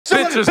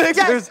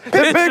pictures.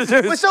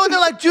 So they're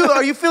like, dude,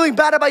 are you feeling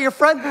bad about your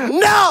friend?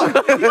 No,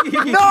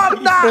 no,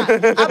 I'm not.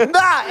 I'm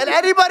not. And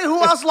anybody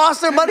who else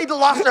lost their money,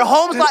 lost their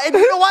homes, and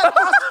you know what?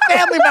 Lost a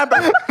family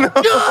member.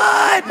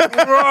 Good.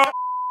 Bro.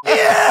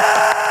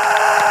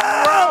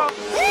 Yeah. Bro.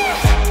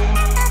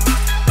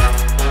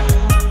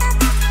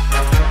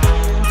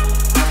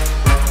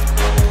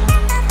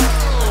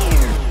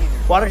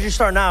 Why don't you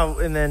start now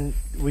and then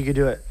we could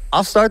do it?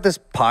 I'll start this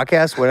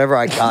podcast whenever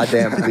I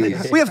goddamn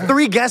please. We have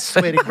 3 guests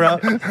waiting, bro.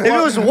 If it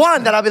was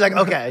 1, then I'll be like,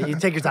 okay, you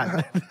take your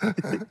time.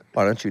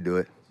 Why don't you do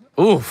it?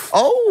 Oof.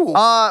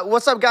 Oh.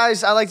 What's up,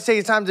 guys? I'd like to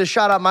take the time to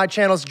shout out my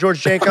channel. It's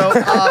George Janko.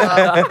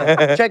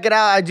 Check it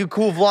out. I do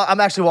cool vlog.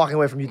 I'm actually walking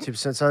away from YouTube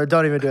soon, so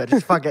don't even do it.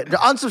 Just fuck it.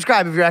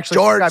 Unsubscribe if you're actually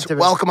subscribed to George,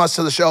 welcome us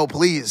to the show,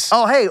 please.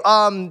 Oh, hey,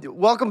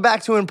 welcome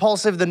back to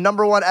Impaulsive, the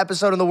 #1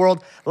 episode in the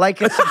world. Like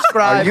and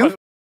subscribe. Are you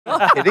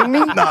kidding me?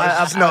 No,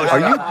 no. Are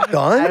you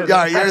done?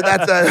 Yeah,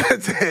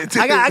 that's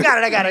I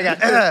got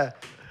it.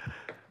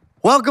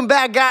 Welcome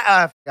back,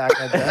 guys.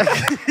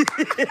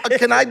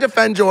 Can I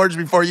defend George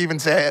before you even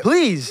say it?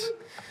 Please.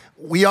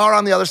 We are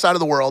on the other side of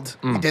the world.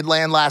 We did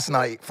land last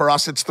night. For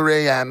us, it's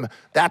 3 a.m.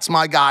 That's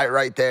my guy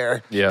right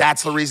there. Yeah.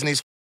 That's the reason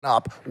he's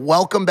up.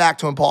 Welcome back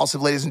to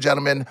Impaulsive, ladies and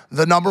gentlemen,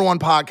 the #1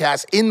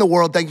 podcast in the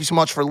world. Thank you so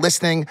much for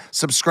listening,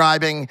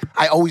 subscribing.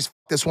 I always f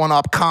this one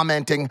up,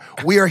 commenting.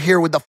 We are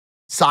here with the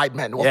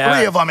Sidemen. Well,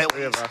 3 of them at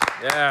least.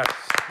 Yeah.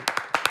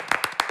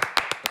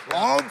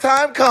 Long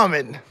time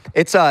coming.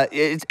 It's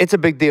a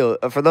big deal.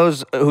 For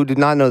those who do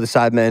not know the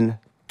Sidemen,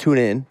 tune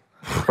in.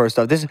 First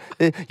off,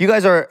 you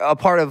guys are a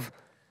part of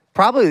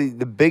probably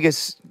the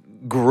biggest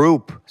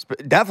group,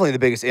 definitely the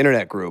biggest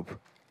internet group.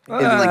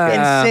 Like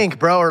in sync,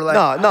 bro, or like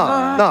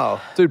No.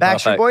 Dude,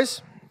 Backstreet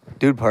Boys?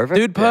 Dude Perfect?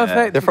 Dude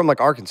Perfect. They're from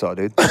like Arkansas,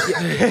 dude.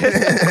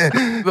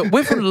 But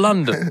we're from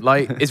London.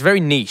 Like, it's very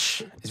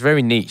niche. It's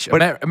very niche.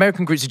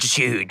 American groups are just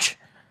huge.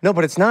 No,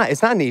 but it's not.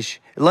 It's not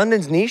niche.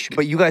 London's niche,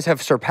 but you guys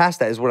have surpassed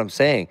that. Is what I'm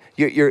saying.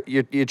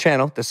 Your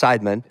channel, the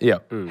Sidemen,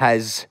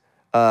 has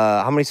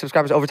how many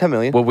subscribers? Over 10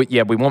 million. Well,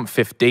 we want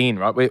 15,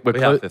 right? We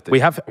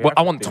have 15.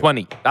 I want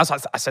 20. That's why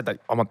I said that.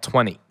 I want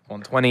 20. I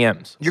want 20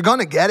 M's. You're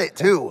gonna get it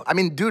too. I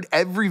mean, dude,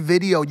 every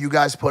video you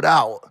guys put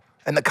out,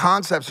 and the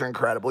concepts are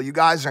incredible. You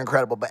guys are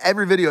incredible, but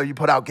every video you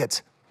put out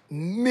gets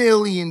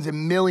millions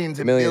and millions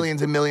and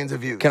millions and millions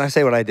of views. Can I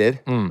say what I did?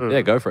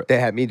 Yeah, go for it. They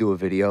had me do a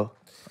video.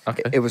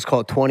 Okay. It was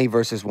called 20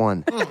 versus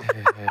 1.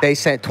 They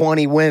sent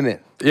 20 women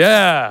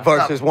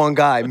versus one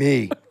guy,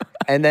 me.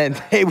 And then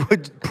they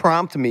would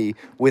prompt me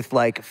with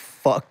like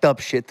fucked up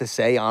shit to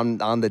say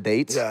on the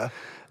dates. Yeah.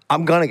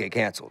 I'm gonna get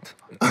canceled.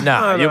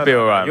 Nah, you'll be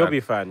all right, You'll man. be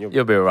fine.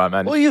 You'll be all right,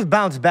 man. Well, you've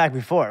bounced back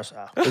before, so.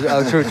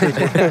 Oh, true.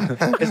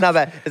 It's not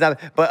bad. It's not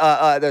bad.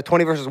 But the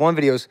 20 versus 1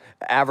 videos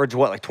average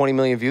what, like 20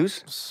 million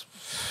views?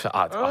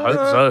 I hope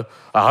so.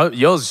 I hope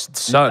yours,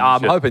 son.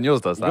 I'm hoping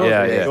yours does that.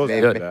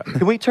 Yeah.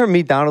 Can we turn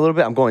me down a little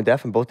bit? I'm going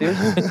deaf in both ears.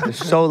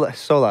 It's so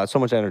loud, so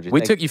much energy.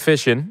 We took you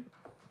fishing.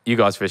 You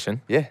guys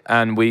fishing. Yeah.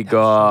 And we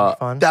got...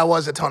 That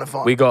was a ton of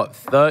fun. We got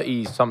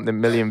 30-something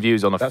million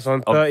views on That's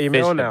on 30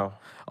 mil fishing. now.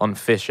 On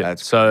fishing.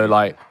 That's So,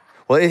 like...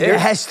 Well, It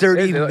has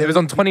 30 It was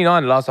on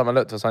 29 last time I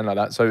looked or something like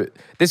that. So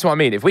this is what I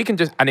mean. If we can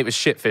just... And it was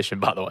shit fishing,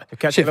 by the way.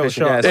 Catch Shit a little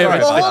fishing, shark. yeah,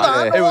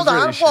 Well, hold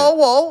on.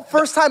 Whoa.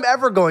 First time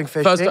ever going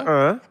fishing. First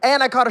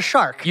and I caught a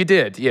shark. You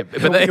did, yeah.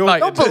 But they, like,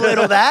 Don't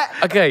belittle that.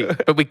 Okay,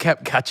 but we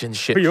kept catching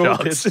shit We all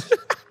sharks. did.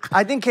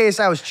 I think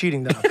KSI was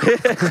cheating, though.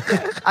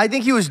 I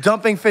think he was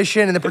dumping fish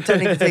in and then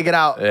pretending to take it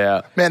out.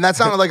 Yeah. Man, that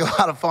sounded like a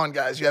lot of fun,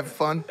 guys. You having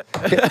fun?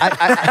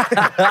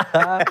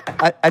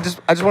 I just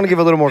want to give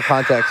a little more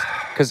context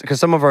because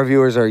some of our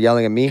viewers are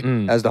yelling at me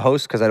as the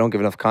host because I don't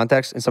give enough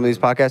context in some of these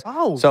podcasts.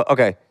 Oh. So,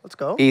 okay. Let's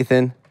go.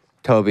 Ethan,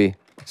 Tobi,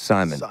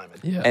 Simon.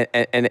 Yeah.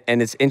 And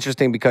it's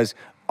interesting because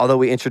although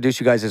we introduce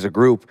you guys as a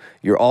group,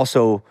 you're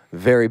also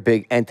very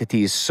big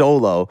entities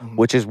solo,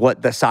 which is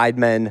what the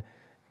Sidemen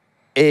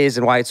is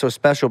and why it's so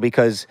special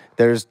because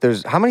there's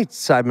how many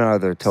Sidemen are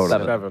there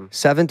total?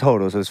 7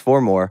 total, so there's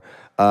 4 more.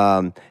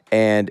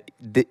 And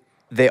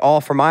they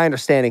all, from my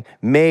understanding,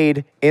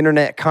 made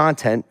internet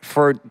content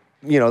for,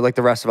 like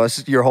the rest of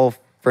us, your whole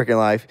freaking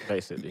life.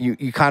 Basically.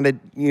 You kind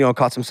of,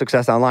 caught some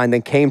success online,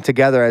 then came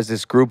together as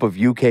this group of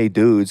UK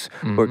dudes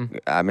who are,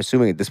 I'm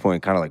assuming at this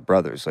point, kind of like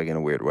brothers, like in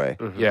a weird way.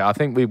 Yeah, I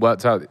think we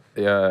worked out,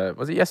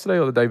 was it yesterday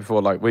or the day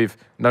before? Like, we've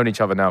known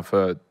each other now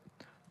for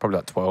probably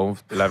like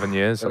 12, 11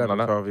 years, something 11,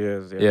 like that. 12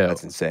 years, Yeah.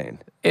 That's insane.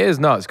 It is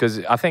nuts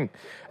because I think,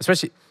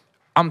 especially,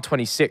 I'm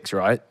 26,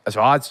 right?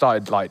 So I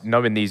started like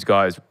knowing these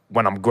guys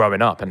when I'm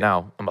growing up, and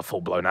now I'm a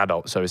full-blown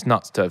adult. So it's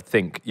nuts to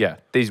think, yeah,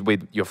 these are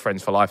your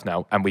friends for life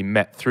now, and we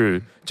met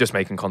through just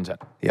making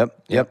content.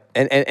 Yep.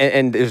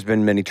 And there's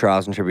been many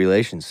trials and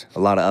tribulations, a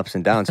lot of ups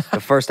and downs. The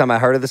first time I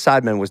heard of the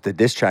Sidemen was the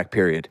diss track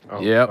period.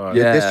 Yep.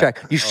 Your diss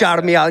track. You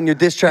shouted me out in your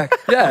diss track.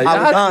 Yeah,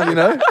 I was on. you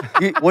know.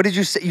 What did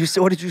you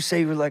say? What did you say?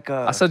 You were like,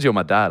 I said you're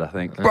my dad, I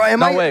think. bro,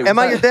 am I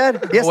your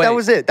dad? Yes, Wait.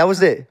 that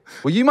was it.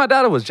 Were you my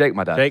dad or was Jake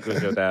my dad? Jake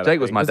was your dad. Jake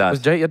was my dad. Was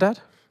Jake your dad?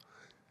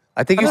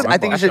 I think you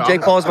said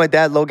Jake Paul is my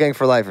dad, Low Gang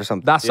for life or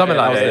something. That's something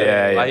like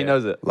that. yeah. Like, he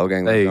knows it. Low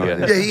Gang. There you go.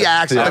 Yeah, he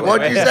acts like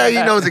what you say.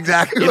 He knows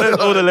exactly. He knows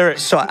all the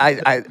lyrics. So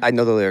I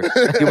know the lyrics.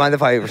 Do you mind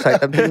if I recite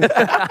them?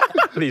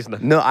 Please no.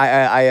 No,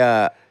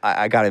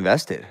 I got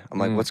invested. I'm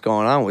like, what's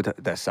going on with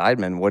the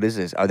Sidemen? What is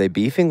this? Are they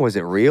beefing? Was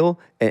it real?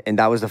 And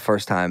that was the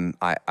first time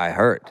I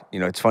heard. You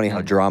know, it's funny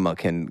how drama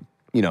can,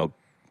 you know,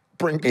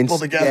 Bring people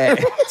together. Yeah,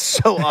 it's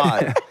so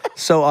odd,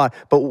 so odd.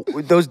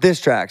 But those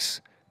diss tracks,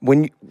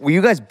 were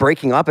you guys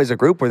breaking up as a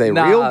group? Were they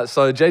real?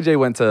 So JJ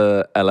went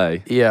to LA.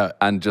 Yeah.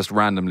 And just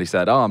randomly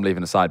said, "Oh, I'm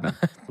leaving the Sidemen,"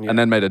 and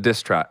then made a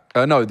diss track.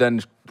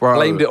 Then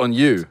blamed it on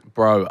you.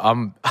 Bro,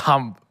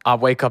 I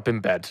wake up in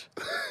bed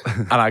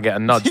and I get a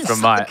nudge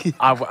from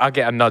I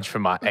get a nudge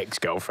from my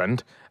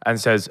ex-girlfriend and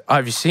says, oh,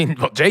 have you seen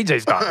what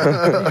JJ's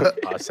done?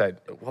 I said,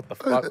 what the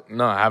fuck?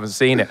 No, I haven't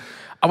seen it.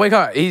 I wake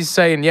up, he's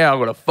saying, yeah, I'm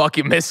gonna fuck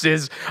your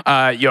missus.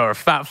 You're a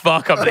fat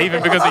fuck, I'm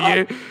leaving because of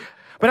you.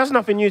 But that's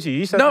nothing new to you.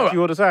 You said that to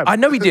you all the time. I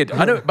know he did.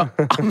 I know, but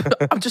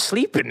I'm just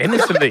sleeping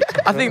innocently.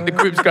 I think the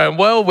group's going,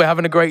 well, we're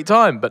having a great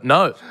time, but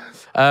no.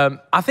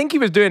 I think he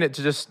was doing it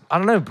to just, I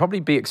don't know, probably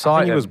be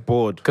excited. he was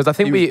bored. Because I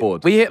think He was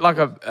bored. we hit like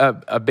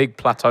a big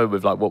plateau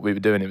with like what we were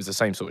doing. It was the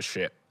same sort of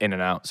shit in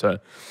and out. So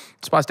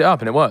spiced it up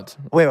and it worked.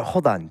 Wait,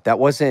 hold on. That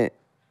wasn't.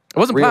 It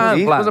wasn't Real planned.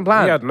 beef? It wasn't He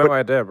planned. had no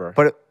idea, bro.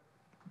 But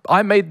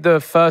I made the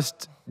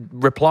first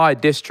reply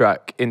diss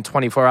track in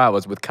 24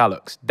 hours with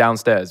Calux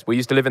downstairs. We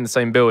used to live in the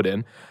same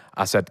building.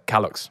 I said,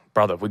 Calux,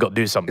 brother, we got to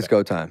do something. it's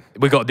go time.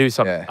 We got to do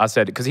something. Yeah. I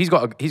said, because he's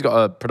got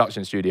a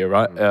production studio,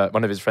 right?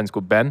 One of his friends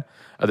called Ben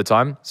at the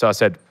time. So I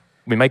said,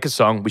 we make a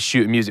song, we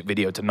shoot a music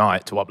video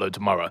tonight to upload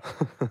tomorrow.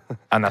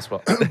 And that's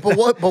what. But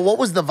what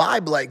was the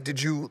vibe like?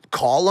 Did you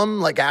call him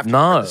like after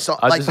No. the song?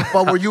 I Like, just-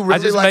 but were you really I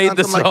just like made on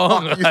the some, like,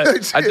 song. fuck you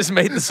I just shit?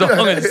 made the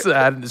song and just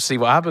had to see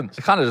what happens.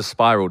 It kind of just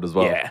spiraled as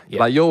well. Yeah.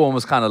 Like your one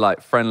was kind of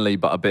like friendly,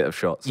 but a bit of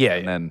shots. Yeah,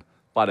 And yeah. then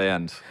by the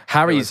end,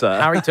 Harry it was,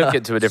 took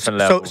it to a different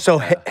level. So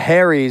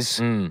Harry's,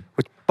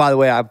 which by the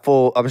way,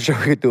 I'm sure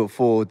we could do a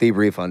full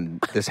debrief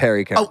on this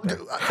Harry Oh, character.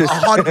 dude,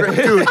 100,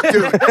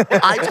 dude.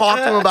 I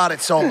talked to him about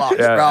it so much,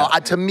 Yeah, bro. yeah.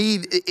 To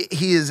me,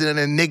 he is an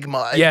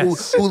enigma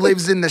Yes. who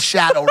lives in the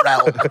shadow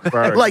realm.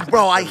 Like,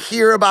 bro, I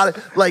hear about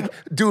it. Like,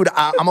 dude,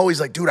 I'm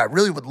always like, dude, I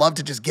really would love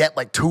to just get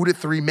like 2 to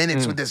 3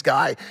 minutes with this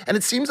guy. And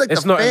it seems like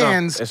It's the not enough.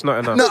 fans. It's not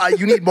enough. No,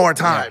 you need more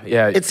time.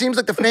 Yeah. It seems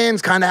like the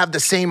fans kind of have the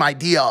same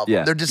idea of him.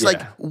 Yeah. They're just Yeah.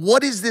 like,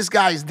 what is this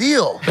guy's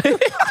deal?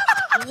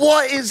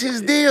 What is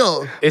his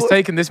deal? It's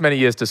taken this many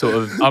years to sort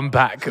of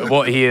unpack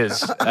what he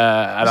is. And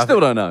I still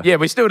don't know. Yeah,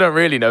 we still don't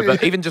really know.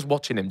 But even just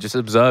watching him, just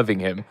observing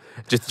him,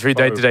 just through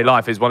day-to-day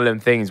life is one of them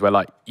things where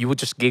like you would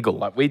just giggle.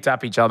 Like we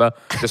tap each other,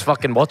 just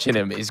fucking watching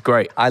him is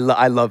great. I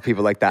love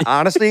people like that.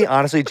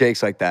 Honestly,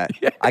 Jake's like that.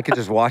 I could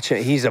just watch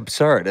it. He's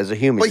absurd as a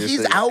human. But Just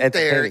he's out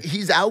there. entertaining.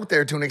 He's out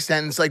there to an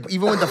extent. It's like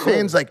even with the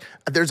fans, like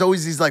there's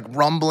always these like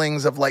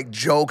rumblings of like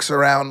jokes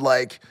around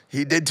like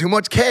he did too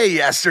much K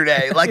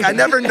yesterday. Like I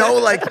never know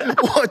like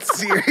what's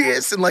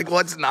serious and like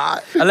what's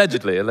not.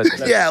 Allegedly.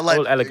 Yeah, like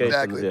All allegations,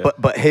 exactly. yeah.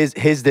 But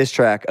his diss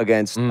track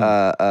against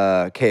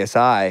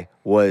KSI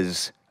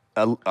was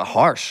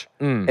harsh,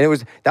 and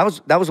that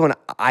was when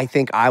I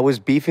think I was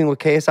beefing with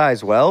KSI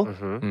as well.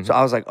 So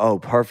I was like, oh,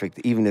 perfect.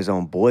 Even his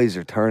own boys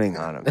are turning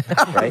on him,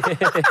 right?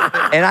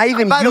 And I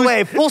even By the used-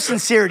 way, full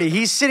sincerity,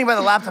 he's sitting by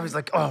the laptop. He's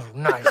like, oh,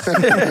 nice.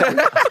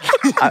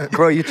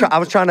 bro, I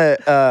was trying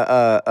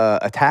to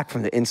attack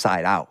from the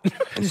inside out,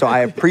 and so I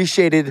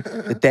appreciated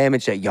the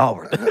damage that y'all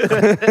were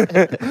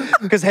doing.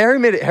 Because Harry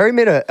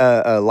made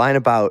a line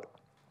about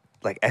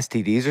like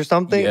STDs or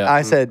something. Yeah.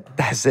 I said,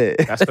 that's it.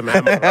 That's the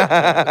man. Bro.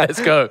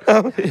 Let's go.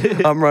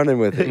 I'm running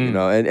with it, you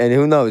know, and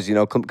who knows, you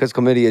know, because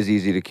chlamydia is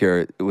easy to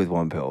cure with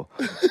one pill.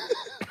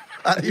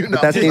 You know,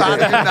 That's neither-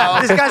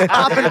 This guy's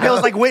popping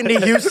pills like Whitney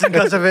Houston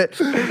because of it.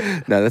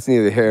 No, that's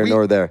neither here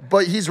nor there.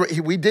 But he's right.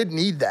 We did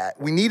need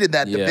that. We needed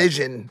that Yeah.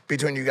 division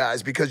between you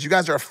guys because you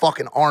guys are a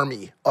fucking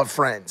army of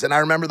friends. And I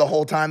remember the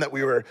whole time that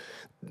we were.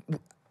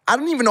 I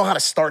don't even know how to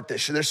start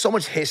this shit. There's so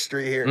much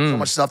history here, so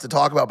much stuff to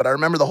talk about. But I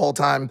remember the whole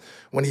time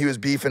when he was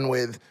beefing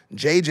with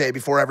JJ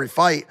before every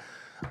fight.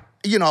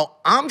 You know,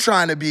 I'm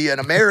trying to be an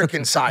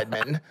American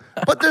Sideman,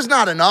 but there's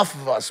not enough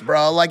of us,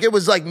 bro. Like, it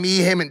was like me,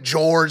 him, and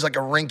George, like a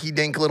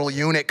rinky-dink little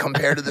unit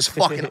compared to this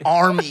fucking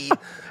army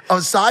of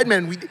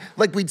Sidemen.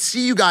 We'd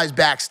see you guys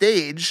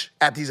backstage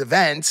at these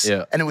events,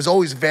 Yeah. and it was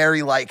always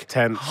very, like,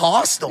 Tense.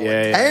 hostile,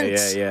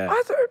 intense. Yeah.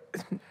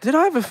 Did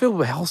I ever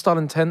feel hostile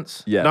and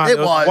tense? Yeah. No, It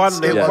there was.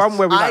 one, there It was was. one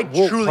where we I like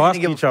walked truly past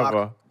didn't give a each fuck.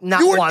 other. Not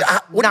You were, once.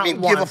 what do not you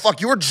mean once. give a fuck?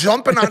 You were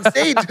jumping on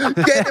stage, getting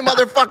in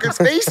motherfuckers'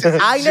 faces.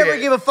 I never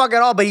give a fuck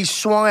at all, but he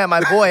swung at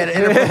my boy at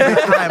an inappropriate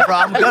time, bro.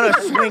 I'm gonna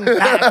swing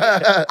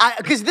back.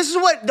 Because this is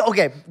what,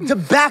 okay, to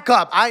back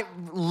up, I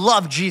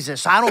love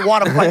Jesus. I don't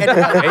want to fight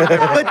anybody.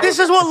 But this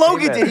is what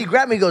Logan did. He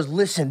grabbed me and goes,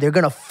 listen, they're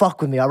gonna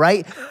fuck with me, all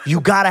right?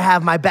 You gotta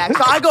have my back.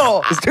 So I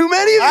go, There's too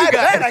many of all you right,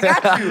 guys. man, I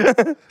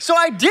got you. So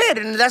I did,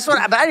 and that's what,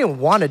 but I didn't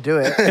want to do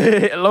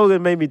it.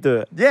 Logan made me do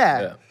it.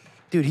 Yeah.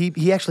 Dude,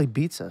 he actually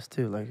beats us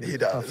too. Like He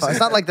does. It's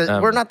not like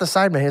we're not the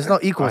Sidemen. There's no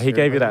equals. He here,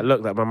 gave you but- that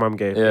look that my mum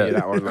gave me.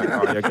 That one, like,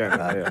 oh, you're getting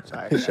it.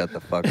 Yeah. Shut the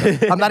fuck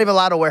up. I'm not even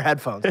allowed to wear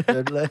headphones.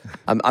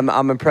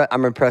 I'm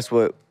impressed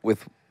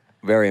with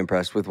very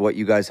impressed with what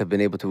you guys have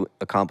been able to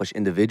accomplish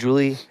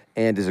individually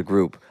and as a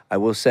group. I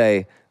will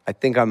say, I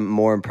think I'm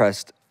more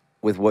impressed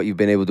with what you've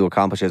been able to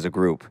accomplish as a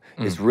group.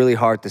 It's really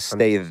hard to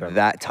stay 100%.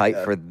 That tight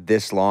for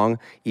this long.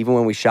 Even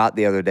when we shot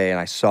the other day and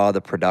I saw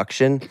the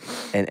production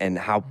and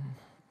how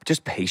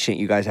just patient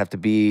you guys have to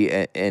be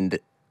and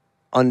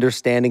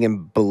understanding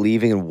and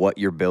believing in what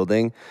you're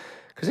building.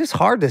 Because it's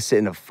hard to sit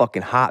in a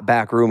fucking hot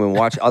back room and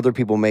watch other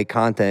people make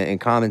content and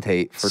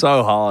commentate.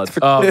 So hard.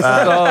 Oh, man.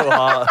 So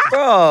hard.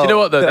 Bro. Do you know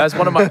what though? That's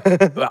one of my.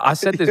 I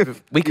said this.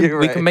 We can You're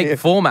we can make right.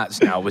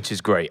 formats now, which is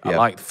great. I Yeah.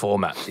 like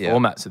formats. Yeah.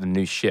 Formats are the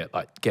new shit.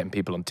 Like getting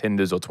people on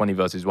Tinders or 20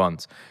 versus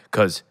 1s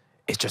because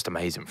it's just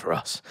amazing for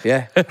us.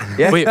 Yeah.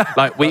 Yeah. we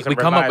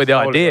come up with the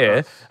revised idea goal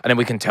and then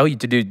we can tell you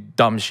to do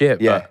dumb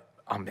shit. Yeah. But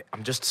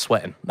I'm just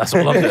sweating. That's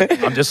all I'm doing.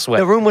 I'm just The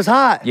sweating. room was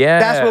hot. Yeah.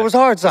 That's what was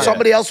hard, son.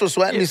 Somebody else was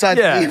sweating besides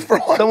me for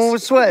once. Someone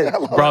was sweating.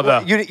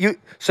 Brother.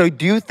 So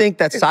do you think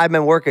that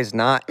Sidemen work is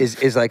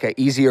like an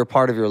easier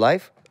part of your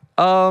life?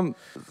 Some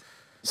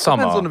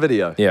Depends are. on the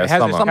video. Yeah,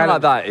 some are. Something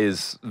like that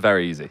is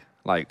very easy.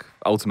 Like,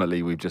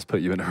 ultimately, we've just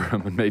put you in a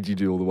room and made you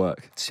do all the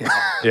work.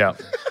 Yeah.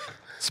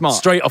 Smart.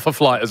 Straight off a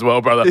flight as well,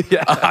 brother.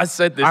 Yeah. I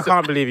said this. I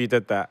can't believe you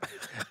did that.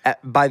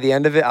 By the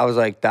end of it, I was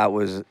like, that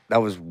was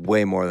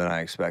way more than I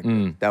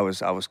expected. I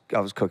was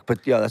cooked.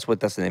 But yeah, that's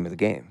the name of the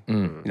game.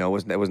 You know,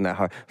 it wasn't that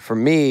hard. For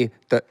me,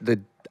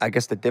 I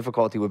guess the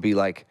difficulty would be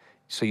like,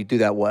 so you do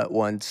that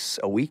once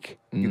a week?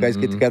 You guys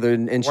get together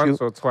and shoot?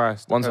 Once or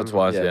twice. Once or depends.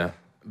 twice, yeah.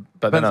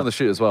 But Depends then on the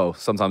shoot as well.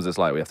 Sometimes it's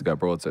like we have to go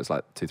abroad, so it's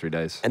like 2-3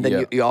 days. And then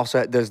Yeah. you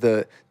also there's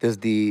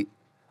the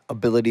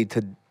ability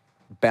to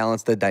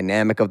balance the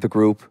dynamic of the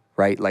group,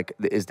 right? Like,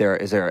 is there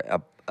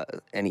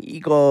any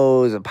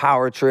egos, a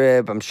power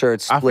trip? I'm sure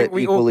it's I split think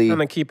we equally. all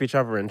kind of keep each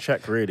other in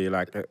check, really.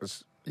 Like,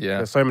 Yeah.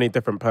 there's so many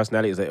different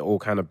personalities that it all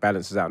kind of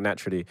balances out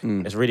naturally.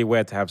 It's really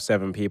weird to have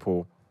 7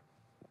 people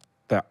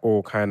that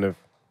all kind of,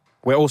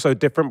 we're all so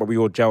different, but we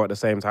all gel at the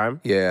same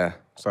time. Yeah.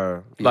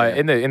 So, Like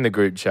in the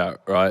group chat,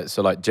 right?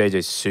 So like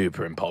JJ's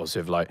super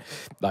impulsive. Like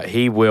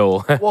he will.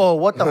 Whoa,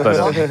 what the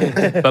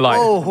fuck? But like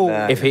Oh.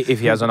 if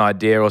he has an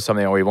idea or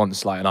something, or he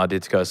wants like an idea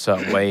to go a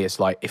certain way, it's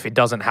like if it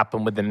doesn't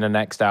happen within the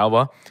next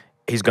hour,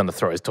 he's gonna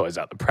throw his toys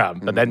out the pram.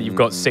 But then you've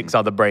got 6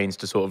 other brains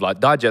to sort of like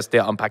digest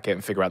it, unpack it,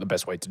 and figure out the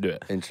best way to do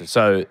it. Interesting.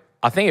 So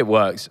I think it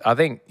works. I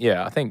think.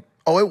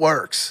 Oh, it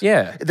works.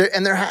 Yeah.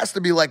 There has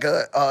to be like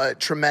a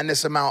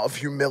tremendous amount of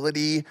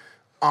humility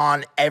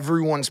on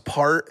everyone's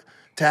part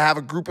to have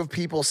a group of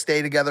people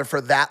stay together for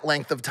that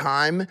length of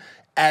time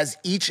as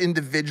each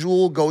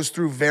individual goes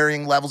through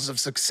varying levels of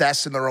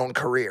success in their own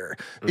career.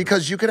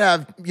 Because you could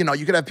have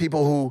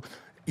people who,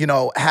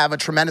 have a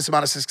tremendous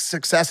amount of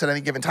success at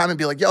any given time and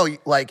be like, yo,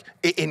 like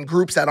in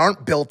groups that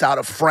aren't built out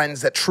of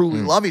friends that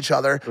truly love each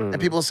other. And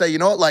people say, you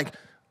know what, like,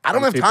 I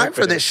don't have too time big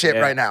for for this this. shit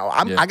Yeah. right now.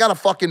 I got a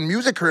fucking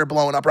music career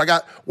blowing up, or I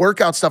got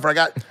workout stuff, or I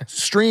got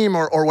stream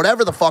or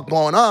whatever the fuck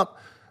blowing up.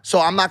 So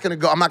I'm not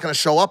gonna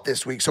show up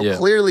this week. So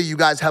clearly you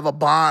guys have a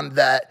bond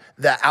that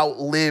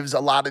outlives a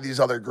lot of these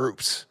other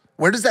groups.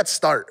 Where does that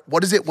start?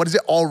 What is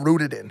it all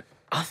rooted in?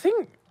 I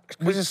think.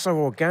 we're just so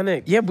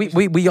organic. Yeah,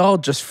 we are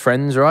just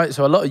friends, right?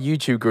 So a lot of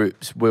YouTube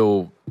groups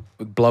will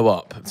blow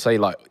up. Say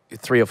like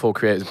 3 or 4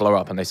 creators blow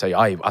up and they say,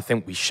 I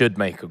think we should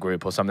make a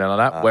group or something like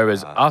that.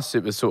 Whereas us,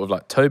 it was sort of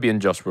like Tobi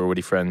and Josh were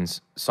already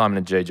friends. Simon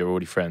and JJ were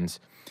already friends.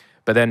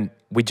 But then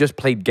we just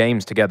played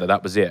games together.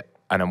 That was it.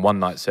 And then one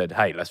night said,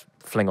 hey, let's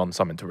fling on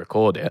something to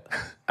record it.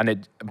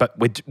 But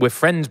we're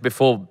friends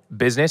before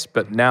business,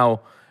 but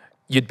now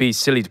you'd be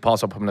silly to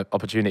pass up on an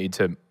opportunity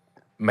to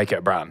make it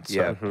a brand. So,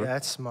 Yeah. Yeah,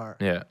 that's smart.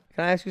 yeah.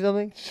 Can I ask you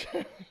something?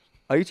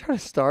 Are you trying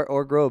to start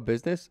or grow a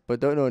business, but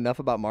don't know enough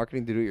about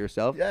marketing to do it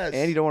yourself? Yes.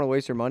 And you don't want to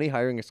waste your money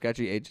hiring a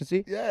sketchy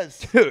agency? Yes.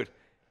 Dude,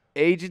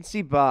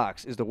 Agency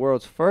Box is the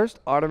world's first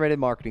automated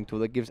marketing tool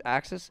that gives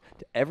access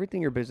to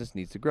everything your business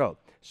needs to grow,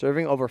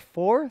 serving over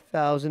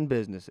 4,000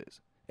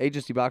 businesses.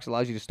 Agency Box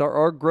allows you to start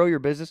or grow your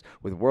business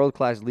with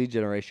world-class lead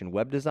generation,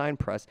 web design,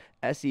 press,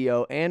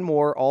 SEO, and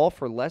more, all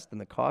for less than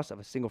the cost of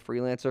a single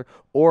freelancer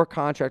or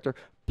contractor.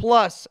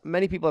 Plus,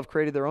 many people have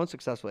created their own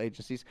successful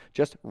agencies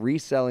just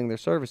reselling their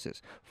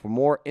services. For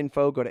more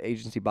info, go to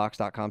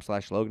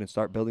agencybox.com/Logan and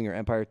start building your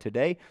empire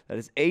today. That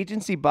is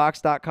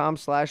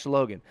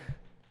agencybox.com/Logan.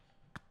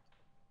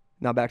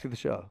 Now back to the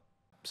show.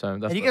 So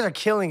that's And you guys are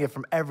killing it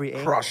from every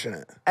angle. Crushing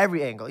it.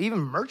 Every angle, even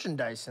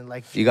merchandise and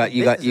like You got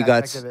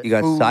business aspect of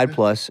it. Side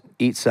Plus,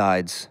 Eat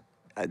Sides.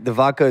 The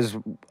vodka is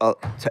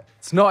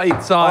It's not each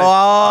side.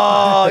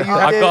 Oh, you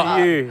I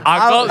did.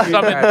 got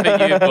something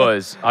for you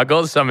boys. I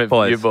got something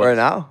for you boys. Right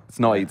now? It's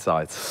not each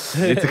sides.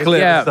 You need to clear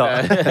Yeah,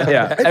 this up.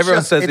 yeah.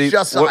 Everyone says it's eat-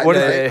 just what- sides. what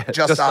is right? it?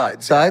 Just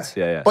sides. Sides?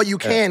 Yeah. But you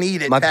can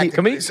eat it. My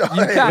Can we? technically, so-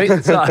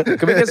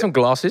 Can we get some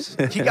glasses?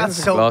 He got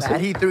so Glasses.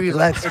 mad. He threw his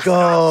Let's it's go.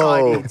 not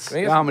sardines. Can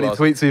we get How some many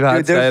glasses? tweets we've had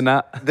Dude, saying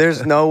that?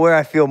 There's nowhere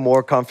I feel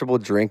more comfortable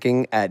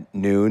drinking at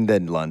noon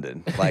than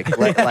London.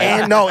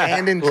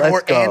 and in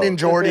Let's go.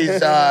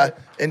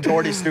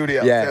 Jordy's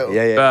studio. Yeah, too.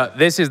 yeah. But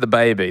this is the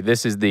baby.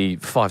 This is the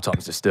 5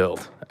 times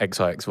distilled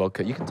XIX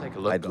vodka. You can take a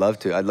look. I'd love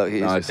to.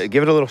 Nice.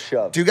 Give it a little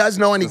shove. Do you guys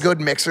know any good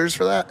mixers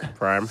for that?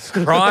 Prime.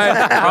 Prime,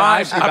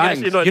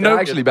 actually not you know,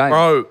 actually bang.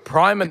 bro.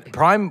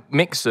 Prime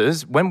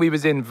mixers. When we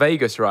was in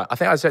Vegas, right? I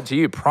think I said to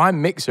you,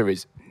 Prime mixer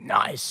is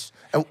nice.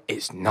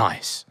 It's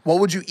nice, What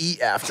would you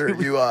eat after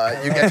you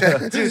get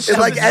to? It's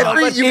like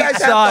you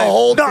guys have the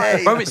whole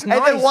day. bro. It's And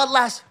nice. then one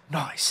last,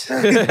 nice.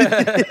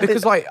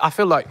 Because like I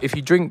feel like if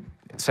you drink,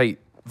 say,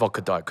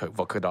 vodka Diet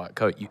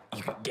Coke, you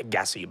can get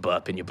gassy, you're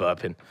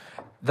burping.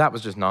 That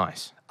was just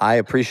nice. I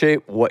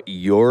appreciate what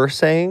you're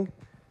saying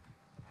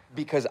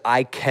because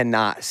I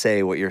cannot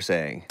say what you're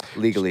saying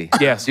legally.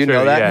 Yes, Do you true.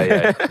 know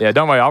that? Yeah.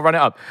 Don't worry, I'll run it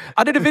up.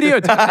 I did a video.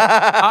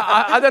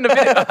 I done a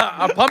video.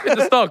 I'm pumping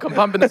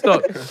the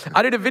stock.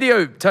 I did a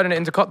video turning it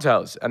into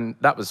cocktails, and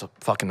that was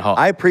fucking hot.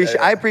 I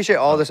appreciate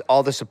all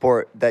the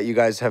support that you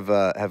guys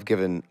have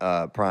given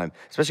Prime,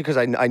 especially because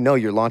I know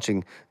you're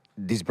launching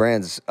these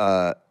brands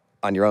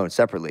on your own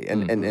separately,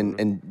 and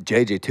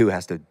JJ too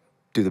has to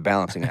do the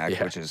balancing act,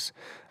 which is,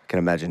 I can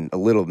imagine, a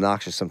little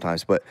obnoxious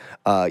sometimes. But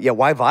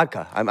why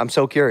vodka? I'm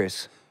so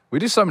curious. We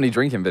do so many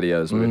drinking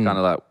videos. We were kind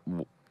of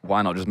like,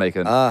 why not just make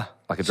a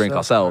drink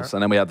ourselves?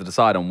 And then we had to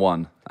decide on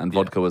one. And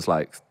vodka was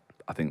like,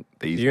 I think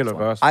the easiest one.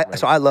 Universe.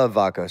 I love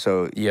vodka,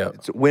 so yeah.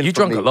 it's a win You for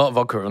drank me. a lot of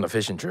vodka on a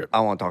fishing trip. I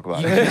won't talk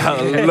about it.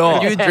 A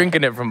lot. You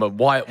drinking it from a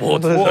white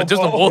water,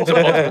 just a water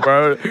bottle,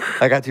 bro.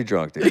 I got too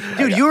drunk, dude.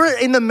 Dude, you were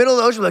in the middle of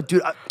the ocean, like,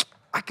 dude,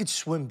 I could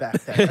swim back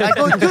there. I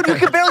go, dude, you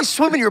can barely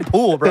swim in your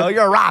pool, bro.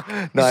 You're a rock.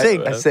 You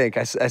sink. I sink.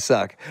 I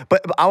suck.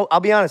 But I'll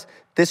be honest.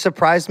 This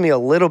surprised me a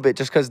little bit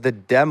just because the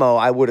demo,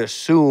 I would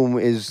assume,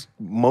 is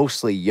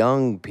mostly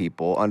young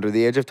people under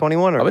the age of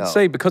 21 or I would no?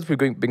 say because we've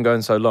been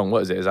going so long,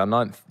 what is it? Is our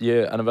 9th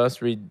year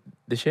anniversary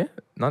this year?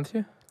 9th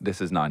year?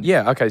 This is 9.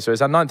 Yeah, okay, so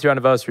it's our 9th year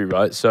anniversary,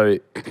 right? So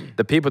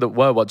the people that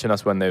were watching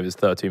us when they was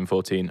 13,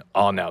 14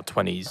 are now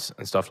 20s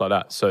and stuff like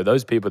that. So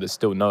those people that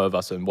still know of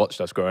us and watched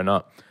us growing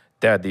up,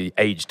 they're the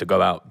age to go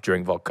out,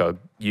 drink vodka,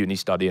 uni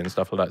study and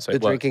stuff like that. So The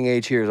it works. drinking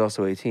age here is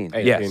also 18.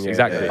 18, Yes, yeah,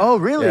 exactly. Oh,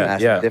 really? Yeah,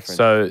 That's yeah. the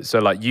difference. So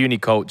like uni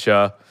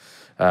culture,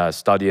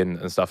 studying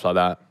and stuff like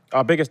that.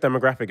 Our biggest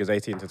demographic is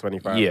 18 to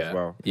 25 Yeah, as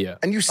well. yeah.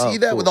 And you see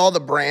that with all the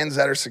brands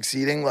that are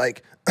succeeding,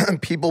 like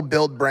people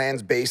build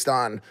brands based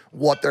on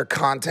what their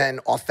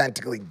content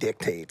authentically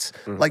dictates.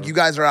 Like you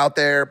guys are out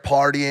there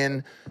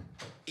partying,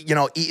 you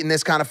know, eating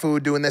this kind of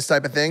food, doing this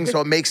type of thing.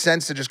 So it makes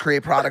sense to just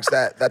create products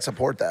that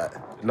support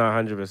that. No,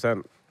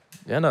 100%.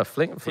 Yeah, no,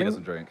 fling. He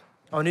doesn't drink.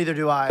 Oh, neither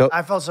do I. So-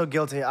 I felt so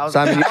guilty. I was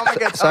Simon, like, you- oh my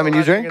God, Simon,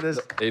 you drink?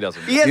 He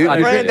doesn't. He has You- a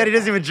you brand drink. that he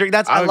doesn't even drink.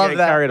 That's I would love get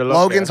that. carried along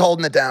Logan's there.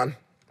 holding it down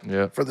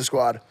Yeah. for the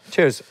squad.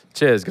 Cheers.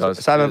 Cheers, guys.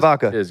 Sidemen Cheers.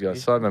 Vodka. Cheers,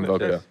 guys. Sidemen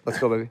Vodka. Let's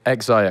go, baby.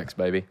 XIX,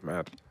 baby.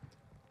 Mad.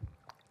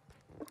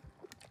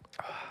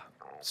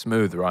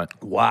 Smooth,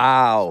 right?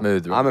 Wow.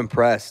 Smooth, right? I'm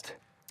impressed.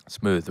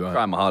 Smooth, right?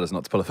 Trying my hardest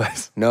not to pull a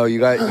face. No, you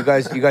guys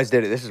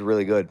did it. This is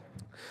really good.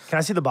 Can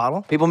I see the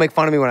bottle? People make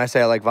fun of me when I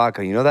say I like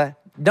vodka. You know that?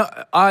 No,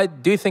 I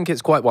do think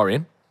it's quite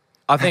worrying.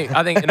 I think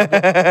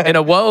in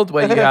a world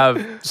where you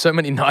have so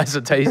many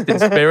nicer tasting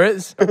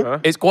spirits,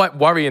 it's quite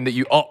worrying that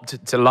you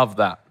opt to love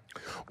that.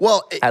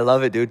 Well, I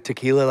love it, dude.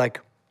 Tequila,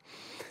 like,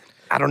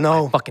 I don't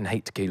know. Fucking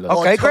hate tequila. well,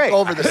 Okay, it took great.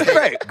 over the stage.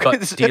 Great.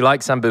 But do you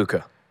like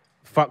Sambuca?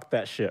 Fuck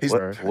that shit,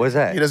 bro. What is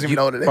that? He doesn't even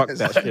know what it Fuck is.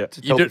 that shit.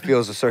 You Tobi don't-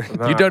 feels a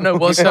certain. You don't know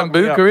what fucked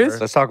me up, Sambuca bro. is?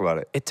 Let's talk about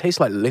it. It tastes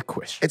like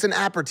licorice. It's an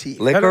aperitif.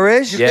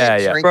 Licorice? You Yeah,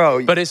 can't yeah. drink-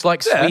 Bro, But it's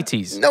like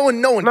sweeties. No one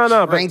No,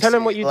 but drinks tell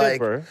him it, what you like, did,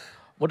 bro.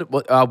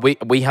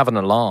 We have an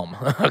alarm.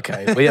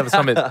 Okay, we have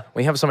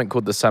something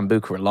called the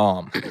Sambuca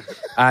alarm,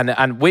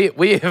 and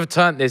we have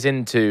turned this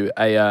into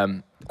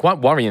a quite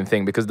worrying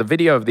thing because the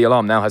video of the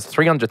alarm now has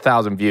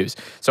 300,000 views.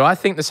 So I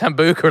think the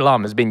Sambuca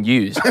alarm has been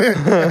used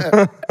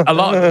a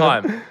lot of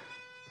time.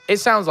 It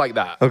sounds like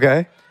that.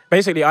 Okay.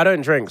 Basically, I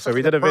don't drink, so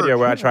we did a video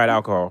where I tried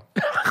alcohol.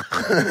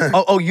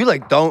 Oh, you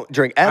like don't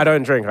drink ever? I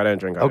don't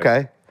drink.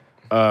 Okay.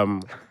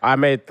 I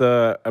made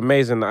the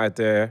amazing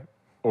idea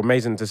or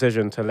amazing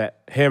decision to let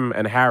him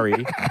and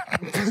Harry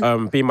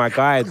be my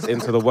guides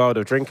into the world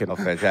of drinking. Oh,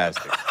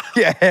 fantastic.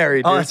 Yeah,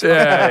 Harry, dude.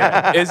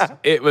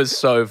 It was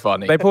so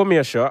funny. They poured me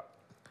a shot.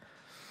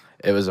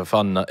 It was a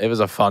fun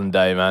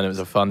day, man. It was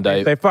a fun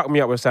day. They fucked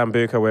me up with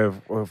Sambuca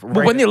with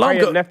But when the alarm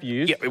Ray and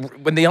nephews. yeah,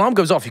 when the alarm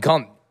goes off, you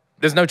can't.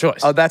 There's no choice.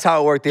 Oh, that's how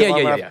it worked. The Yeah,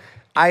 alarm yeah, went yeah, off.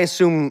 I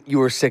assume you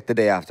were sick the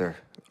day after.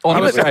 On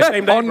the Honestly, train.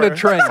 same day, On the bro.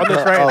 train. On the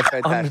train. Oh, On the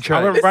fantastic.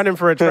 train. I went running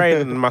for a train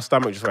and my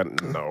stomach just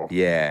went, no.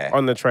 Yeah.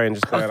 On the train,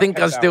 just I think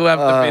I still have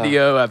the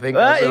video. I think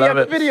I still you have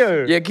have the it.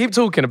 video? Yeah, keep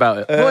talking about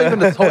it. Not even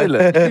the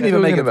toilet. You didn't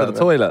even make it to the Talking about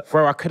toilet.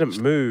 Bro, I couldn't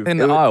move. In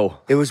the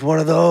aisle. It was one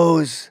of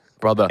those.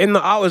 Brother. In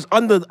the hours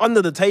under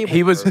the table.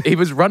 He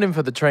was running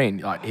for the train.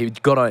 Like he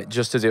got on it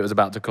just as it was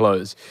about to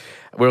close.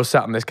 We all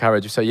sat in this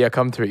carriage. We say, "Yeah,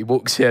 come through." He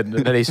walks in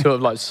and then he sort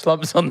of like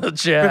slumps on the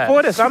chair.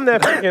 Before this, I'm there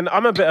thinking,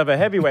 I'm a bit of a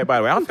heavyweight, by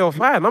the way. I feel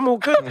fine. I'm all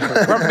good.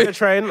 Run for the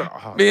train.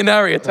 Oh, Me and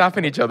Harry are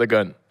tapping each other,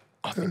 going,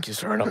 "I think you're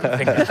throwing up. I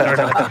think you're throwing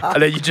up."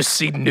 And then you just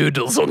see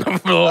noodles on the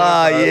floor.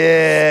 Oh,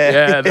 yeah.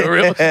 Yeah, the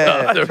real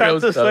stuff. The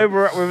real to stuff.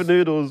 sober up with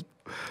noodles.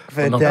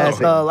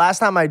 Fantastic. The last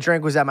time I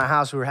drank was at my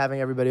house. We were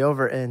having everybody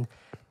over, and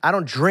I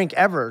don't drink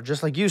ever,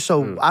 just like you.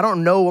 So I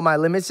don't know what my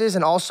limits is,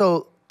 and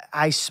also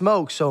I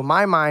smoke. So in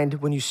my mind,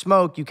 when you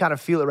smoke, you kind of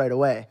feel it right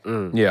away.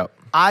 Yeah.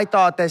 I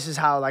thought this is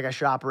how like I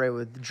should operate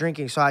with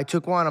drinking. So I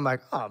took one. I'm like,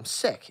 oh, I'm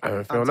sick.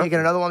 I'm feel taking nothing.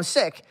 another one. I'm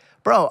sick.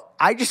 Bro,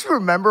 I just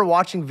remember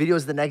watching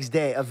videos the next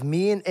day of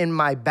me in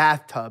my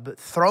bathtub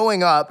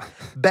throwing up,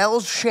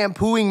 Belle's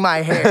shampooing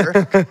my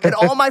hair, and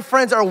all my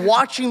friends are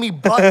watching me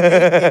butt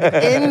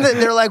naked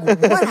they're like, what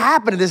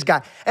happened to this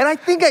guy? And I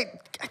think I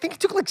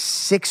took like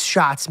 6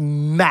 shots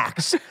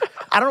max.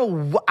 I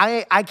don't know.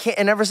 I can't.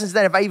 And ever since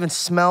then, if I even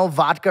smell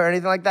vodka or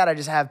anything like that, I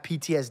just have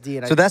PTSD.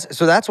 And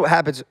So that's what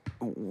happens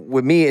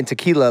with me in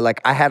tequila. Like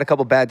I had a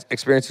couple bad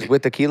experiences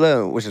with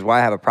tequila, which is why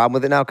I have a problem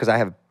with it now because I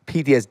have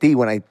PTSD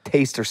when I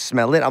taste or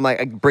smell it. I'm like,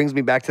 it brings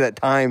me back to that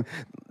time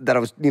that I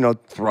was,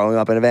 throwing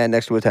up in a van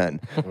next to a 10,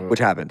 which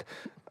happened.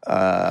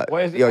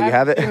 Yo, you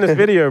have it? In this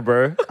video,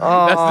 bro.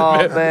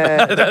 Oh,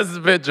 man. That's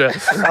the picture.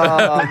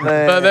 Oh,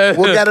 man. But then,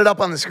 We'll get it up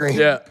on the screen.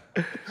 yeah.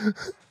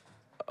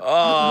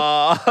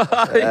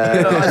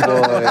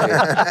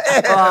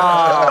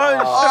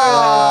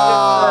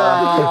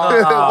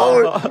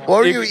 What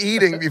were you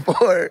eating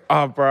before?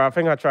 Oh, bro, I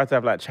think I tried to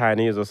have like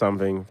Chinese or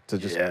something to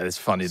just Yeah, it's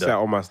funny though.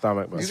 settle my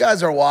stomach. Bro. You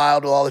guys are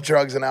wild with all the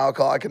drugs and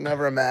alcohol. I could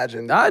never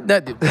imagine.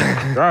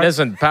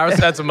 Listen,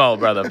 paracetamol,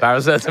 brother.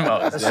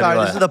 Paracetamol. sorry,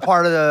 this is the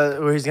part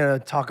of where he's gonna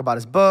talk about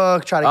his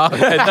book, try to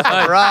Okay,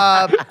 cover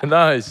up.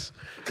 nice.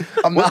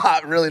 I'm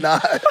not, really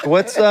not.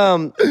 What's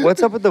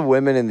up with the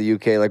women in the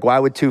UK? Like, why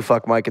would 2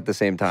 fuck Mike at the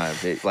same time?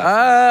 He's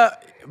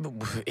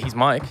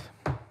Mike.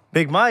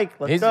 Big Mike,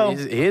 let's go.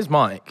 He is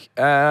Mike.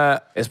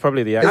 It's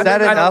probably the Is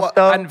that enough,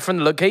 though? And from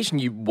the location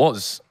you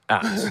was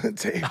at,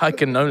 I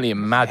can only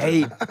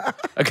imagine.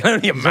 I can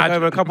only imagine.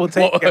 over a couple of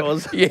tape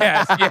girls.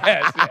 Yes,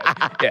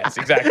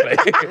 exactly.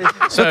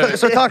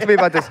 So talk to me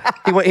about this.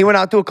 He went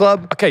out to a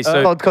club. Okay,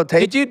 so called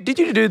Tape. did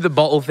you do the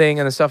bottle thing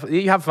and the stuff?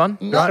 Did you have fun?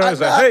 No, I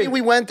was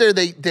we went there.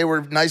 They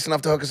were nice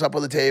enough to hook us up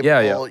with a table.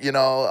 Yeah.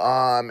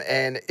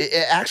 And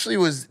it actually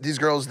was these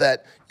girls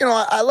that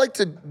I like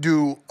to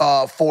do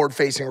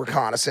forward-facing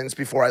reconnaissance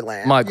before I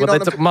land. Mike,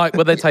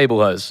 were they table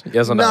hoes?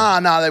 Yes or no?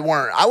 Nah, they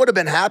weren't. I would have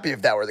been happy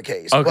if that were the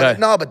case. Okay.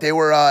 But they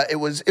were. It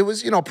was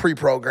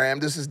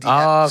pre-programmed. This is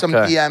some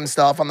okay. DM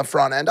stuff on the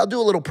front end. I'll do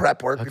a little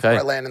prep work before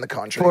I land in the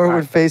country.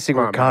 Forward-facing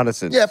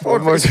reconnaissance. Yeah,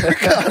 forward-facing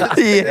reconnaissance.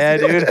 Yeah,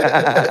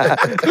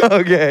 dude.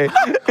 Okay.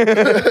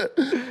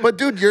 But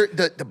dude,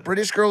 the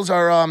British girls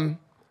are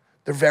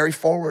they're very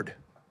forward.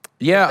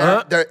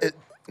 Yeah.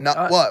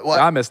 What?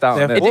 I missed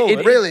out on this.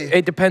 Really?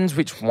 It depends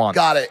which one.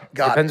 Got it.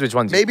 Depends which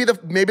ones. Maybe the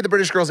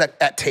British girls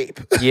at Tape.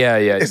 Yeah.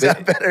 Is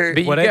that better?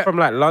 But Were they from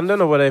like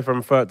London or were they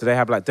from? Do they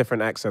have like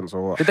different accents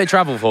or what? Did they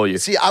travel for you?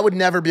 See, I would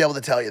never be able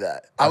to tell you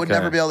that. I would Okay.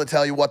 never be able to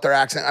tell you what their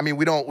accent. I mean,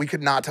 we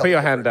could not tell. Put the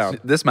your hand difference.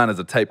 down. This man is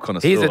a tape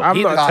connoisseur. He's a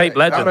not tape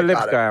legend. I'm a lips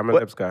Got it. guy. I'm a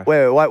lips guy.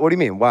 Wait, what do you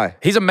mean? Why?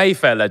 He's a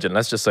Mayfair legend.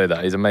 Let's just say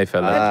that. He's a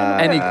Mayfair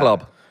legend. Any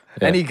club,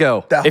 any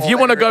girl. That If whole you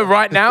want to go area.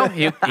 right now,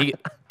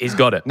 he's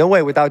got it. No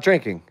way, without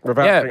drinking.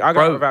 Without Yeah, drink- I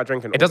bro, go without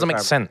drinking. it all doesn't the make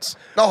time. sense.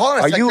 No, hold on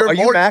a Are sec. you You're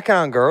more- macking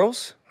on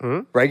girls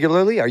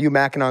regularly? Are you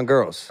macking on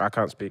girls? I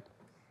can't speak.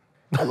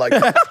 I like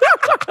that.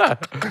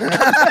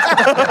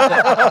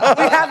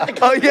 We have to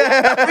clip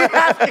yeah. We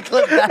have to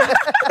clip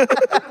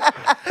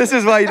that. This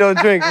is why you don't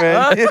drink,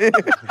 man.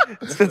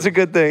 It's a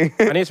good thing.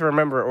 I need to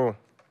remember it all.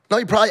 No,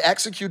 he probably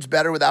executes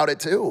better without it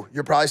too.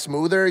 You're probably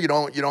smoother. You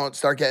don't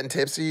start getting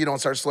tipsy. You don't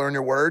start slurring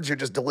your words. You're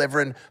just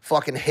delivering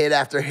fucking hit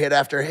after hit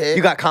after hit.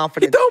 You got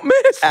confidence. Don't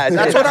miss.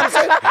 That's what I'm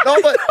saying.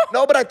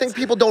 No, but I think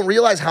people don't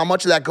realize how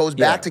much of that goes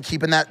back to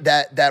keeping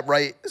that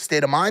right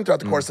state of mind throughout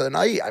the course of the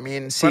night. I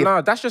mean, But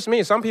no, that's just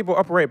me. Some people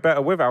operate better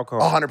with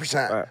alcohol.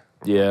 100%.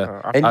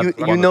 Yeah. And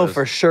you know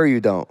for sure you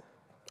don't.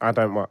 I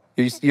don't what.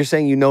 You're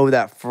saying you know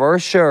that for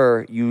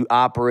sure you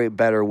operate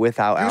better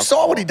without You alcohol.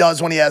 saw what he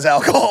does when he has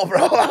alcohol,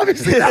 bro.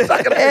 Obviously, that's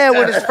not gonna. Yeah,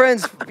 when his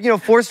friends,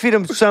 force feed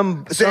him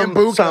some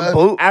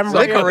Sambuca. And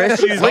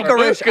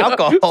licorice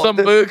alcohol. Some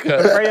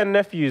buka. Ray and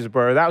nephews,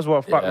 bro. That was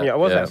what fucked me up.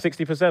 What was that,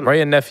 60%?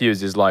 Ray and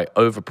Nephews is like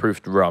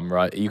overproofed rum,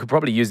 right? You could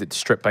probably use it to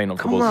strip paint off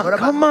the walls.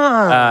 Come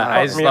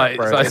on. It's me like, up,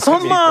 bro. it's like It's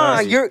Come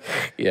on.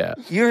 yeah.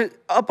 You're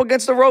up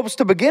against the ropes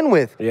to begin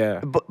with.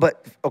 Yeah.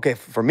 But okay,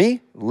 for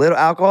me, little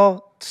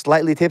alcohol,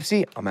 slightly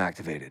tipsy, I'm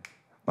activated.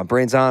 My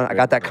brain's on. I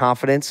got that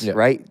confidence, Yeah.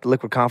 right?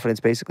 Liquid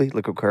confidence, basically.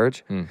 Liquid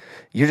courage.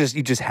 You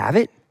just have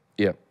it.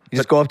 Yeah. You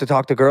just go up to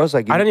talk to girls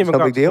like I don't even no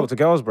go big deal. talk to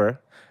girls, bro.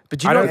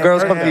 But I know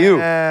girls come to you.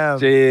 Damn.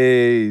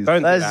 Jeez.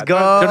 Don't do Let's that.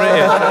 go. Don't-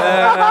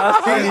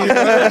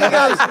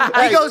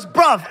 He goes,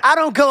 bruv, I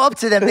don't go up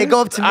to them. They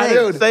go up to me.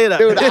 Dude,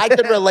 I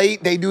can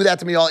relate. They do that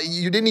to me all.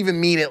 You didn't even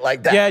mean it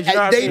like that. Yeah, you know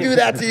what I They mean? do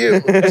that to you.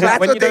 That's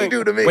When what you they don't-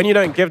 do to me. When you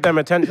don't give them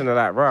attention to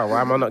that, bro,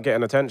 why am I not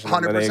getting attention?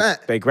 And then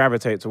 100%. They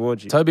gravitate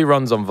towards you. Toby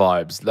runs on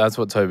vibes. That's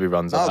what Toby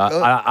runs on. Oh,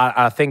 good.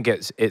 I think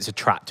it's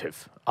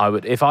attractive. I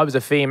would, if I was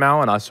a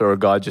female and I saw a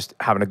guy just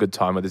having a good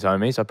time with his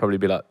homies, I'd probably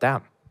be like,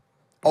 damn.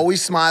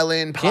 Always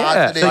smiling,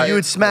 positive. So you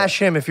would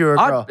smash him if you were a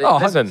girl. Oh,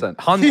 100%.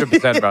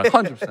 100%, bro.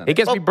 100%. He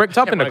gets me bricked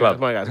up in the club.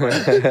 Come on, guys.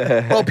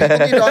 Well,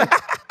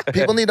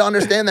 people need to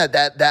understand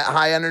that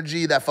high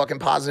energy, that fucking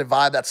positive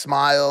vibe, that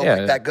smile, Yeah.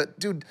 like that good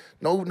dude.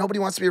 Nobody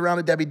wants to be around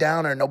a Debbie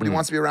Downer. Nobody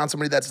wants to be around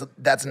somebody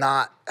that's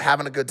not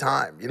having a good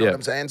time. You know Yeah. what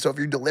I'm saying? So if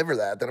you deliver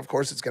that, then of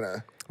course it's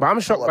gonna. But I'm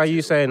shocked by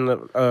you saying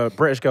that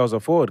British girls are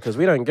forward because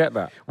we don't get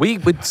that. We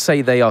would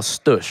say they are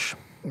stush.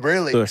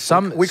 Really,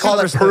 Some we call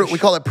it prude. We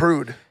call it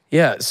prude.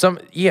 Yeah, some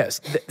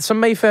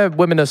Mayfair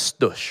women are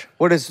stush.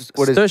 What is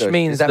Stush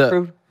means is that that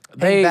prude?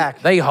 Hang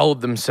back. they hold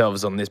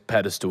themselves on this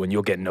pedestal and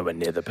you're getting nowhere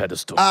near the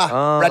pedestal.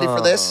 Ready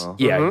for this?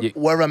 Yeah,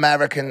 We're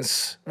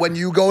Americans. When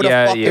you go to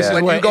Yeah, yeah.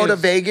 when What you go it to is.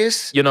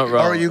 Vegas, You're not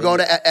wrong. or you go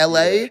to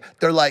LA,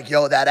 they're like,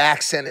 yo, that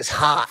accent is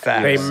hot.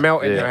 They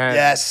melt in your hands.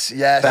 Yes,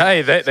 yes.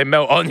 Hey, they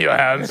melt on your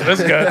hands.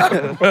 Let's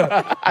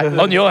go.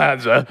 On your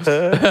hands, sir.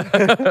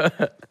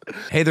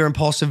 Hey there,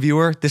 Impulsive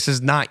viewer. This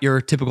is not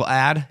your typical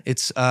ad.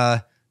 It's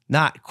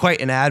not quite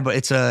an ad, but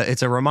it's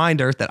a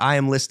reminder that I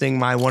am listing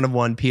my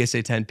one-of-one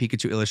PSA 10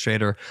 Pikachu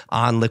Illustrator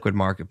on Liquid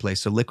Marketplace.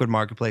 So Liquid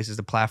Marketplace is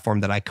the platform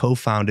that I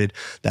co-founded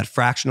that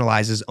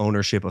fractionalizes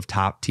ownership of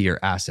top-tier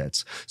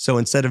assets. So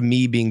instead of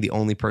me being the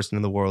only person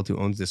in the world who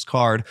owns this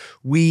card,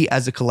 we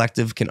as a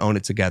collective can own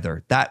it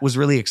together. That was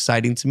really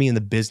exciting to me in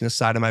the business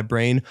side of my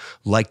brain,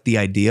 like the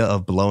idea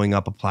of blowing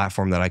up a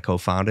platform that I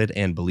co-founded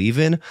and believe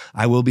in.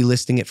 I will be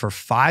listing it for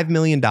 $5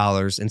 million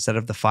instead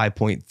of the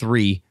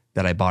 5.3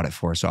 that I bought it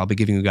for. So I'll be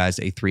giving you guys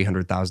a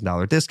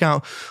 $300,000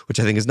 discount, which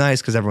I think is nice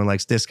because everyone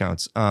likes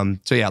discounts.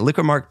 So yeah,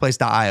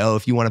 liquidmarketplace.io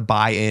if you want to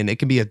buy in. It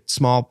can be a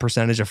small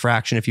percentage, a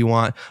fraction if you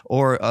want,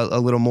 or a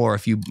little more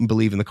if you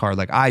believe in the card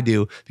like I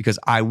do, because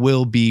I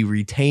will be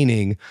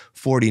retaining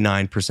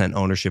 49%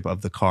 ownership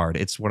of the card.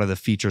 It's one of the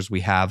features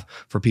we have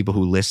for people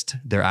who list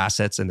their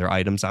assets and their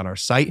items on our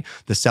site.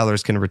 The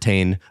sellers can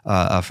retain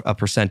a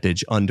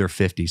percentage under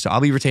 50. So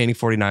I'll be retaining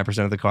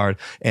 49% of the card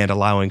and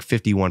allowing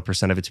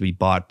 51% of it to be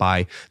bought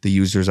by the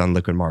users on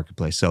Liquid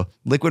Marketplace. So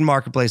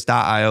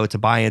liquidmarketplace.io to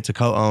buy in, to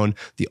co-own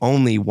the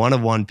only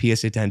one-of-one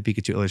PSA 10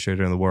 Pikachu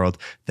Illustrator in the world.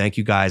 Thank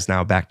you guys.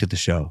 Now back to the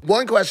show.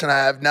 One question I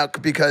have now,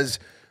 because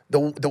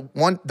the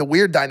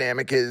weird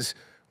dynamic is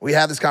we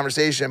have this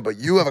conversation, but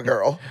you have a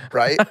girl,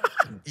 right?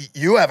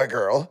 You have a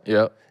girl.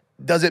 Yeah.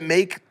 Does it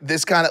make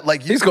this kind of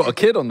like you? He's got a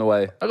kid on the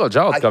way. I got a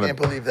child I coming.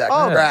 can't believe that.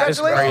 Oh, Congrats,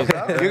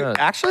 congratulations. bro. You,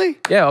 actually?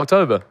 Yeah,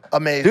 October.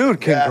 Amazing.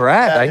 Dude,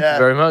 congrats. Thank you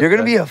very much. You're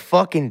going to be a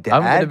fucking dad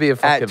I'm gonna be a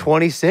fucking- at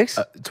 26?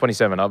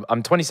 27.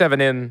 I'm 27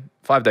 in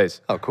 5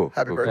 days. Oh, cool.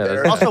 Happy cool. birthday. Yeah,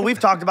 Eric. Also,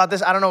 we've talked about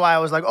this. I don't know why I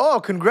was like, oh,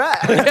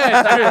 congrats.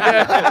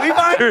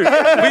 Yeah, true,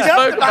 yeah. We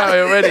spoke about it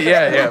already.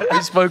 Yeah.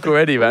 We spoke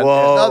already, man.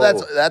 Whoa. No,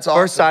 that's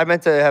awesome. First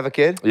Sidemen to have a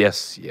kid?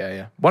 Yes,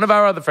 yeah. One of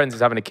our other friends is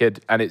having a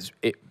kid, and it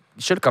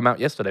should have come out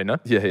yesterday, no?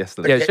 Yeah,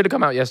 yesterday. Yeah, it should have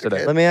come out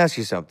yesterday. Let me ask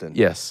you something.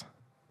 Yes.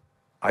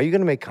 Are you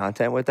going to make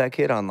content with that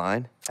kid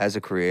online as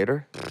a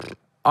creator?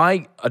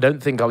 I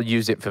don't think I'll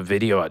use it for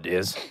video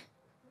ideas.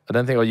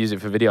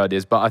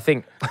 But I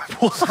think...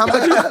 How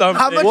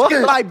much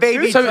can my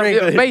baby So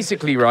drink?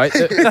 basically, right?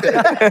 He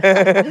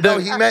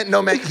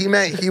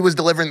meant he was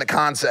delivering the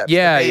concept.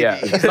 Yeah, the baby. yeah.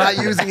 He's not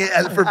using it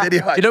as for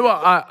video. You know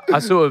what?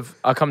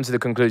 I come to the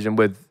conclusion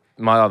with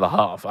my other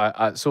half.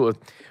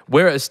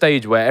 We're at a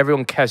stage where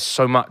everyone cares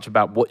so much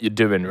about what you're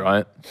doing,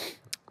 right?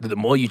 That the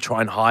more you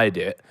try and hide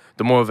it,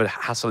 the more of a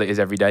hassle it is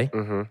every day.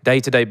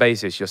 Day-to-day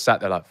basis, you're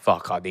sat there like,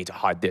 fuck, I need to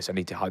hide this, I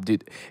need to hide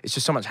it. It's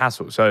just so much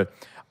hassle. So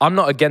I'm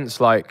not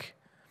against like,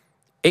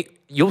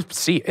 you'll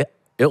see it,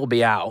 it'll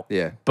be out.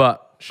 Yeah.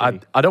 But I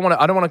don't want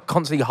to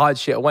constantly hide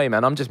shit away,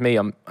 man. I'm just me,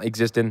 I'm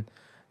existing.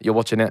 You're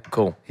watching it,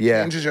 cool.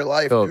 Yeah. Changes your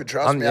life, Cool. dude.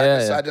 Trust me.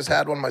 Yeah. I just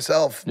had one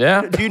myself.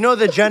 Yeah? Do you know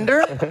the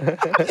gender?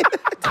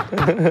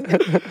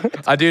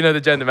 I do know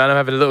the gender, man. I'm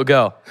having a little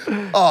girl.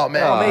 Oh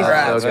man,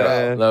 congrats,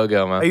 bro. Little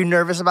girl, man. Are you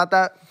nervous about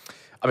that?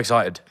 I'm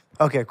excited.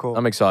 Okay, cool.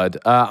 I'm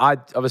excited. I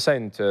was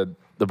saying to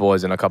the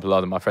boys and a couple of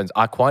other my friends,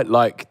 I quite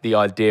like the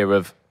idea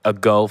of a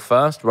girl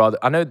first. Rather,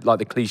 I know like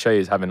the cliche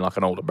is having like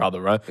an older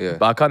brother, right? Yeah.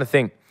 But I kind of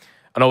think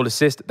an older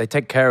sister, they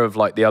take care of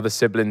like the other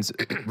siblings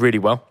really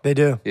well. They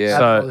do. Yeah. I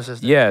have an older So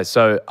sister. yeah,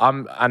 so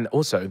and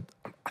also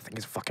I think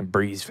it's a fucking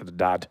breeze for the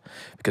dad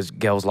because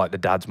girls like the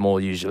dads more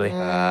usually. Wait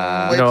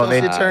You know what I till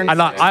mean? she turns And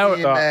like,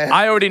 16, man.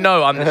 I already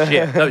know I'm the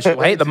shit. No, she'll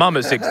hate the mum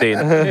at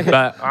 16.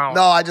 But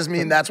No, I just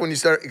mean that's when you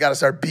got to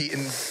start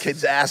beating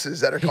kids'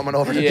 asses that are coming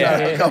over to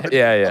try to come.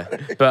 yeah.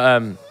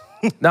 But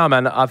No,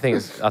 man, I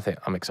think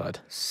I'm excited.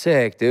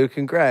 Sick, dude.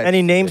 Congrats.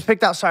 Any names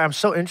picked out? Sorry, I'm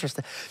so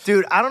interested,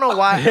 dude. I don't know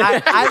why.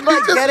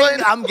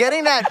 I'm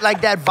getting that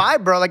like that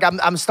vibe, bro. Like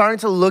I'm starting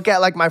to look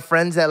at like my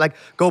friends that like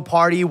go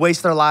party,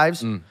 waste their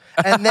lives, and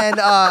then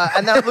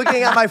I'm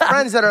looking at my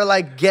friends that are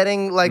like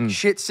getting like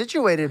shit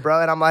situated,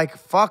 bro. And I'm like,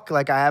 fuck,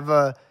 like I have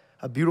a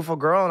beautiful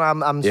girl,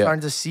 and I'm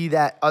starting to see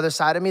that other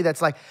side of me.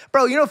 That's like,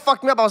 bro, you know, what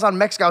fucked me up. I was on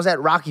Mexico. I was at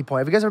Rocky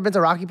Point. Have you guys ever been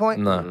to Rocky Point?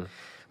 No.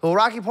 Well,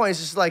 Rocky Point is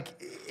just like,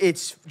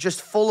 it's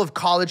just full of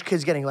college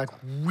kids getting like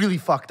really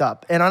fucked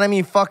up. And I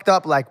mean fucked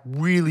up, like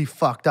really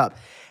fucked up.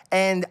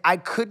 And I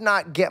could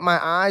not get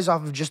my eyes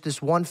off of just this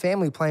one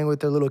family playing with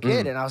their little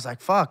kid. And I was like,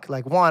 fuck,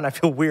 like one, I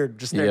feel weird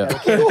just staring at a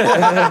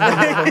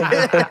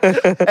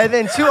kid. And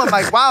then two, I'm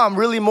like, wow, I'm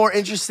really more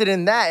interested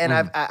in that. And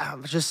I'm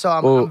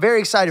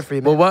very excited for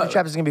you, man. Well, Your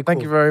chapter's gonna be cool.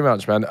 Thank you very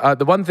much, man.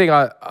 The one thing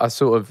I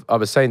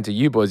was saying to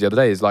you boys the other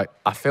day is like,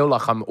 I feel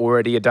like I'm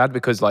already a dad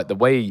because like the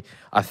way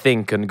I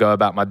think and go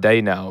about my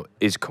day now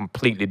is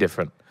completely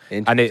different.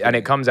 And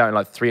it comes out in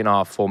like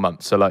 3.5, 4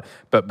 months. So like,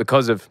 but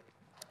because of,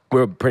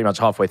 we're pretty much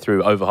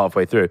over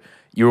halfway through.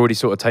 You already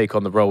sort of take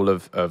on the role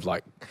of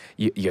like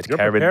you're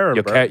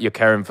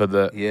caring for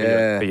the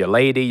for your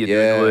lady. You're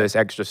doing all this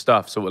extra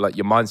stuff. So like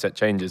your mindset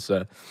changes.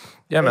 So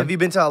yeah, man. Have you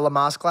been to a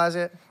Lamaze class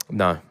yet?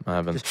 No, I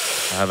haven't.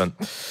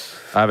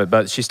 I haven't.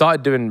 But she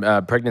started doing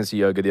pregnancy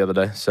yoga the other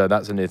day. So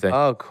that's a new thing.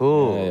 Oh,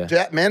 cool.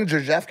 Manager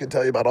Jeff can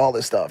tell you about all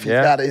this stuff. He's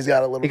got a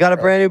little. He got a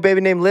brand new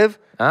baby named Liv.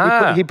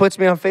 He puts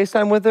me on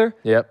FaceTime with her.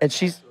 Yep. And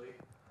she's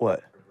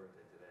what?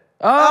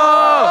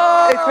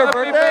 Oh, it's her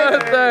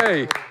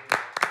birthday.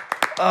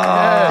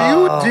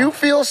 Do you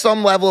feel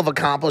some level of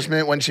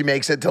accomplishment when she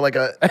makes it to like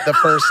the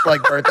first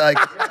like birthday?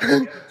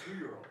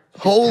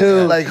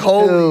 Like,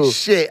 holy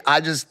shit! I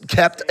just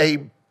kept a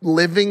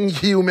living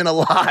human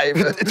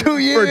alive 2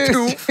 years for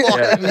 2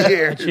 fucking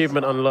years.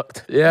 Achievement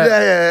unlocked.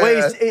 Yeah.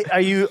 Wait,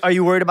 are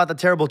you worried about the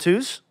terrible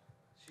twos?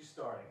 She's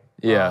starting.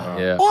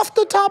 Yeah. Off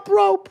the top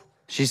rope.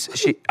 She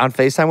on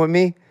FaceTime with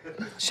me.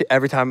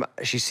 Every time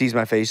she sees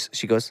my face,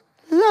 she goes,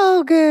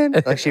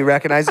 Logan. Like she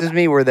recognizes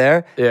me, we're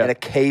there. Yeah. And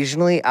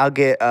occasionally I'll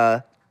get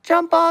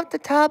jump off the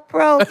top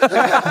rope.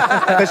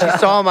 Because she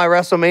saw my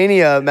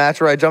WrestleMania match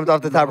where I jumped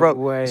off the top rope.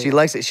 way. She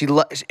likes it.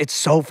 It's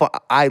so fun.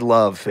 I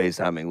love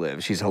FaceTiming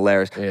Liv. She's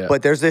hilarious. Yeah.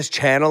 But there's this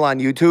channel on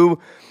YouTube.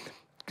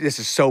 This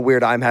is so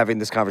weird. I'm having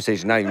this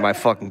conversation, not even my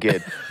fucking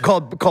kid.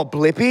 called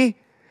Blippy.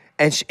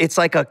 And it's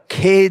like a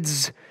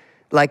kid's,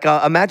 like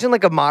imagine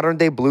like a modern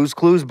day Blue's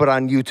Clues, but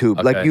on YouTube.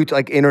 Okay.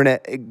 Like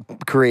internet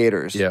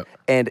creators. Yeah.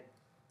 And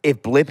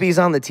if Blippy's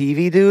on the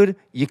TV, dude,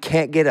 you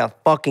can't get a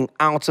fucking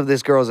ounce of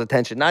this girl's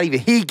attention. Not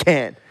even he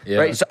can. Yeah.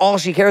 Right? It's all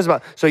she cares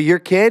about. So your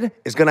kid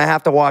is gonna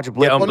have to watch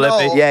Blippy. Yeah, on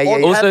Blippy.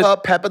 Yeah. Also,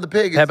 Peppa the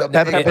Pig. Peppa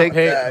the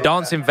Pig.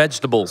 Dancing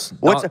vegetables.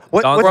 What's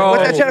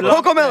that channel?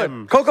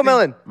 Coco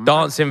Melon.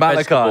 Dancing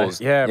vegetables.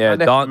 Yeah,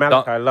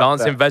 Malachi, I love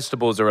dancing that.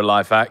 vegetables are a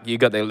life hack. You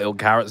got the little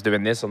carrots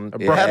doing this on.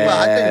 Peppa,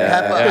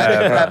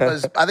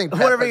 I think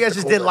Whatever you guys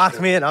just did locked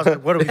me in. I was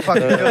like, what are we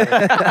fucking doing?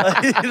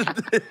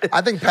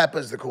 I think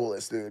Peppa's the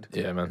coolest, dude.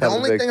 Yeah, man. The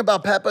only thing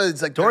about Peppa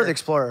is like Dora the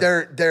Explorer.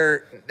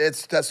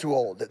 That's too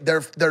old.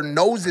 Their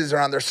noses are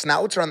on their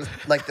snouts are on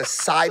like the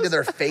side of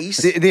their face.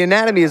 The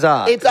anatomy is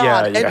odd. It's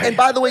Yeah, odd. yeah. And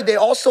by the way, they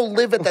also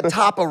live at the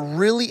top of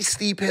really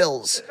steep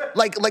hills.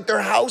 Like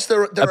their house,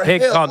 their pig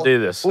hill can't do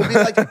this. Will be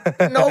like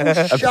no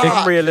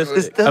shot.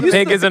 Realistic. A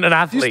pig isn't an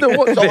athlete.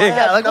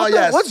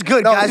 What's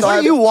good, guys? What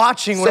are you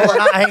watching when we're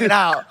not hanging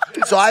out?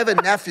 So I have a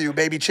nephew,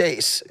 baby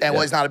Chase, and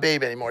well, he's not a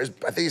baby anymore. I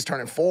think he's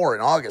turning 4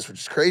 in August,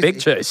 which is crazy. Big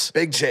Chase.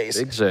 Big Chase.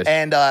 Big Chase.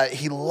 And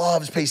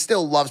he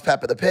still loves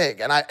Peppa the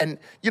Pig. And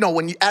you know,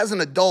 when you, as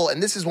an adult,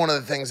 and this is one of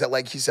the things that,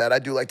 like he said, I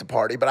do like to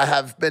party, but I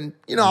have been,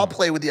 you know, I'll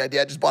play with the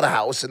idea. I just bought a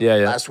house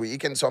last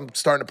week, and so I'm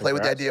starting to play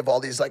with the idea of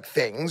all these like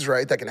things,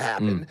 right, that can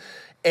happen.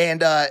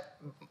 And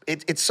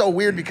it's so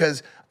weird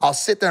because I'll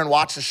sit there and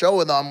watch the show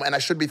with them, and I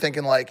should be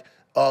thinking like,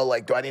 oh,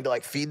 like, do I need to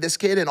like feed this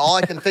kid? And all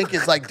I can think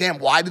is like, damn,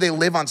 why do they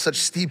live on such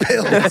steep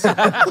hills? Like,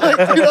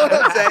 you know what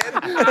I'm saying?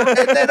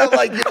 And then I'm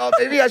like, you know,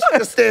 maybe I should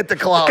just stay at the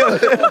club.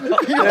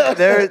 You know?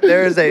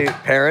 There is a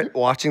parent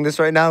watching this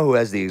right now who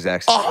has the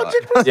exact same thought.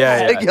 100%.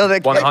 Yeah. Like, yo,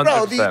 that kid- Like,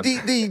 bro,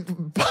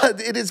 100%. but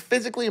it is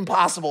physically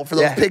impossible for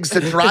those pigs to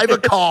drive a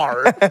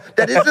car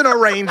that isn't a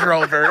Range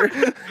Rover,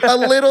 a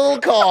little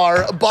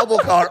car, a bubble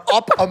car,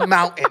 up a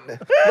mountain,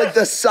 like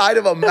the side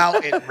of a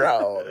mountain,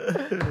 bro.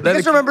 You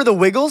guys remember the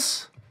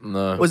Wiggles?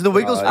 No. Was the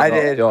Wiggles? I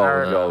did.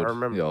 You're I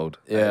remember. old.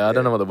 Yeah, I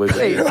don't know what the wig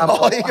Hey, is. how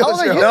old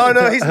are you?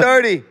 No, he's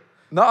 30.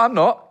 No, I'm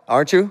not.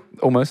 Aren't you?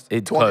 Almost.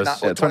 It's 29,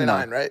 close. well,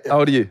 29, right? How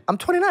old are you? I'm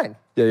 29.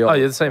 Yeah, you're Oh,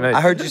 you're the same age. I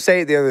heard you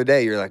say it the other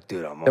day. You're like,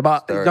 dude, I'm almost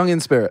about 30. young in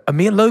spirit.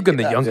 Me and Logan,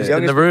 the youngest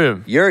in the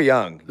room. You're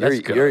young. Let's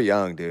go. You're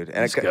young, dude.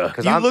 And go.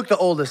 because You look the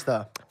oldest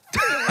though.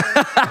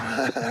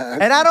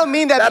 And I don't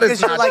mean that That is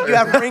because you're not like, true. you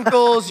have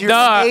wrinkles, you're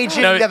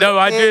aging. you have No, a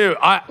I kid.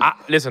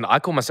 do. Listen, I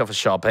call myself a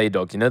Shar-Pei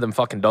dog. You know them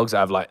fucking dogs that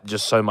have like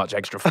just so much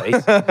extra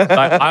face? Like,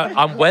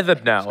 I'm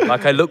weathered now.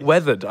 Like I look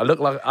weathered. I look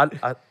like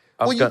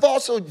Well, you've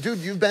also, dude,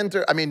 you've been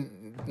through, I mean,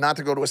 not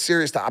to go to a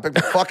serious topic,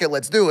 but fuck it,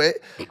 let's do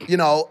it. You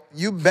know,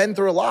 you've been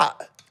through a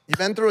lot. You've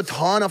been through a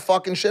ton of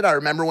fucking shit. I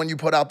remember when you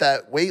put out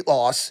that weight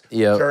loss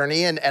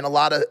journey and a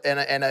lot of,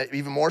 and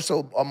even more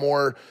so, a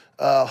more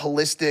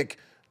holistic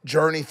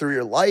journey through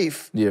your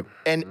life. Yep.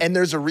 And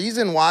there's a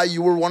reason why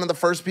you were one of the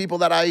first people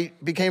that I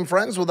became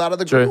friends with out of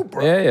the group,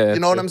 bro. Yeah, you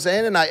know what I'm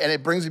saying? And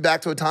it brings me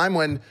back to a time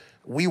when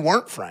we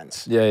weren't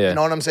friends. Yeah. You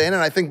know what I'm saying?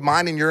 And I think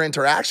mine and your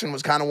interaction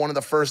was kind of one of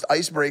the first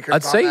icebreakers.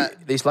 I'd say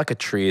it's like a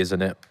tree,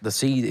 isn't it? The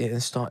seed, it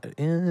started,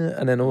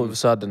 and then all of a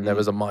sudden there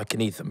was a Mike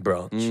and Ethan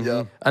branch.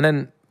 Yeah. And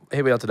then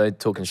here we are today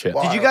talking shit.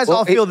 Did you guys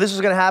all feel this was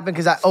gonna happen?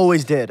 Because I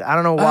always did. I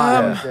don't know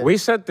why. We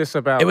said this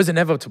about. It was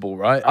inevitable,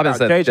 right? I've been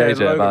saying to JJ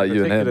JJ about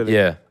you and him. particularly.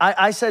 Yeah.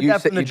 I said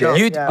that from the you jump.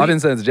 did. Yeah. I've been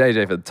saying to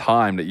JJ for the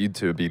time that you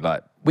two would be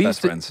like We best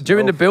used to, friends.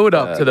 during the build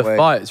up to the way.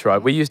 fights,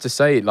 right? We used to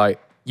say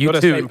like, you You're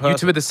the two same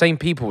person. are the same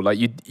people. Like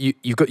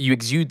you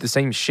exude the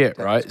same shit,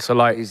 right? So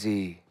like,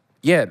 Crazy.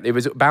 yeah, it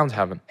was bound to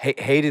happen.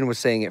 Hayden was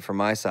saying it from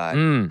my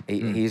side.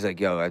 He's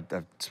like, yo, I've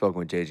spoken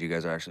with JJ. You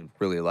guys are actually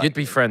really alike. You'd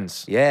be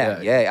friends.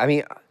 Yeah. I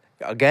mean,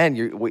 again,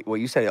 what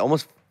you said, it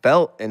almost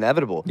felt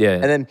inevitable. Yeah.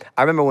 And then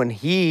I remember when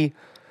he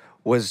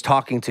was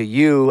talking to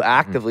you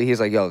actively, he's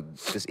like, yo,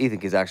 this Ethan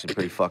kid's actually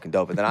pretty fucking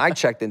dope. And then I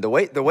checked in. The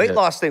weight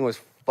loss thing was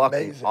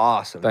fucking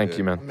awesome. Thank dude.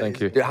 you, man. Thank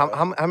you. Dude,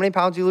 how many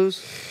pounds you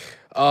lose?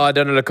 Oh, I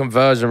don't know the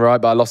conversion, right?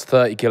 But I lost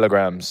 30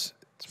 kilograms.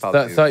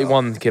 probably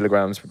 31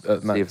 kilograms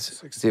at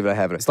max. See if I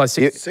have it. It's like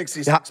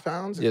 66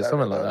 pounds? Is Yeah, that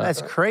something right? like that.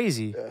 That's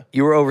crazy.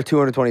 You were over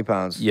 220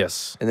 pounds.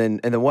 Yes. And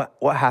then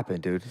what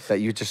happened, dude? That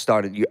you just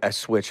started, a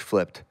switch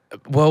flipped.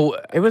 Well,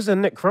 It was a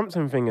Nick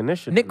Crumpton thing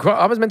initially.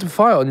 I was meant to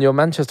fight on your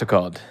Manchester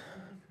card.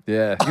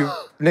 Yeah.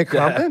 Nick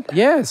Crumpton?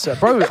 Yes,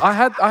 bro. I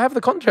have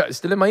the contract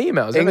still in my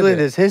emails. England everything.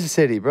 is his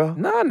city, bro.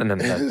 No.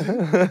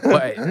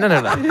 Wait,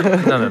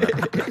 no.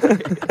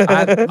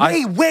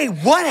 Wait,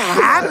 what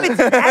happened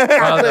to that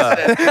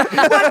guy?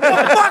 What the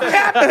fuck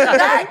happened to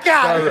that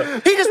guy?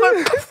 He just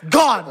went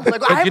gone.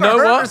 Like, I You haven't know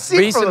heard or what? seen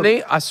from him.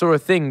 Recently, I saw a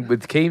thing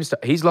with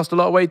Keemstar. He's lost a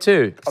lot of weight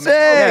too. Sick.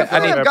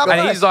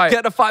 And he's like,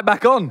 Get the fight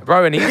back on.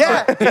 bro, and he's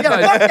Yeah, like,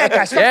 fuck that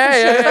guy. Stop some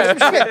shit, stop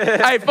some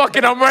shit. Hey,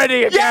 fucking, I'm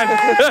ready again.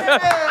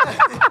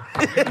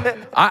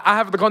 I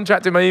have the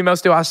contract in my email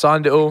still. I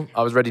signed it all.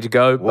 I was ready to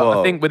go. But I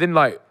Whoa. think within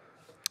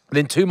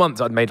 2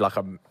 months, I'd made like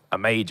a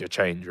major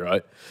change,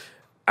 right?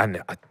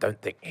 And I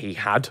don't think he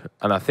had.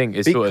 And I think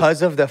it's sort of,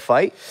 Because of the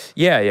fight?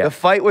 yeah. The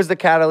fight was the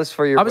catalyst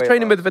for your I was weight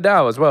training loss. with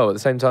Vidal as well at the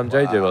same time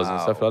JJ was and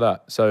stuff like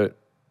that. So,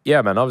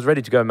 yeah, man, I was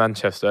ready to go to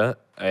Manchester.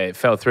 It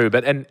fell through.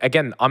 But and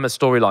again, I'm a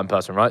storyline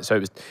person, right? So it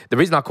was the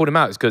reason I called him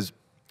out is because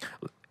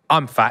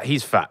I'm fat,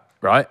 he's fat,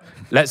 right?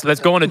 Let's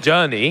go on a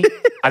journey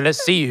and let's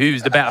see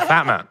who's the better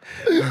fat man.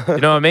 You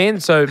know what I mean?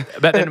 So,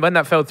 but then when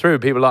that fell through,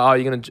 people were like, "Oh,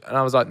 you're gonna," and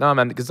I was like, "No,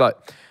 man," because like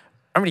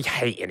I don't really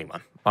hate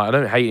anyone. Like, I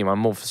don't hate anyone. I'm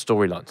more for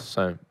storylines.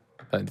 So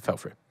it fell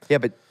through. Yeah,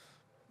 but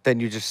then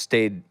you just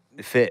stayed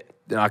fit.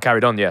 Then I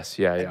carried on. Yes,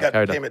 yeah. I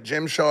carried Became on. a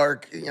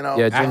Gymshark, you know.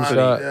 Yeah,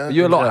 Gymshark. Yeah.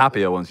 You're a lot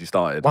happier once you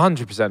started.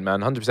 100%,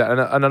 man,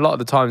 100%. And a lot of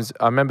the times,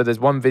 I remember there's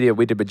one video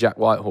we did with Jack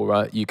Whitehall,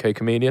 right, UK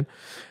comedian.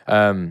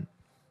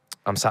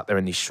 I'm sat there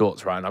in these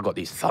shorts, right, and I got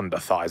these thunder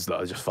thighs that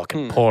are just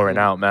fucking pouring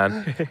out,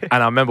 man.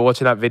 And I remember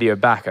watching that video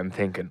back and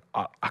thinking,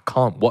 I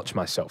can't watch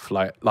myself.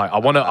 Like I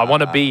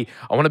wanna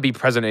be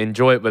present and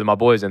enjoy it with my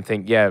boys and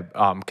think, yeah,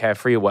 I'm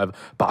carefree or whatever.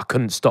 But I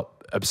couldn't stop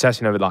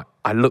obsessing over like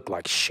I look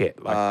like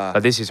shit.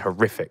 Like this is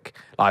horrific.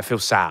 Like I feel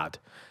sad.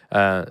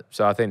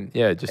 So I think,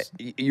 yeah, just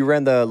You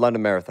ran the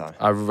London Marathon.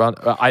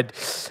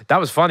 that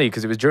was funny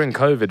because it was during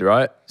COVID,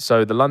 right?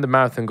 So the London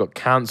Marathon got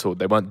cancelled.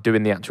 They weren't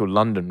doing the actual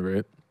London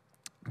route,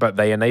 but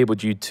they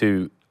enabled you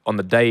to, on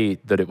the day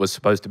that it was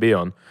supposed to be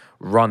on,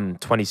 run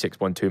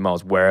 26.2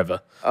 miles wherever.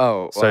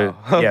 Oh, So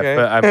wow.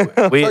 yeah,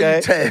 but we With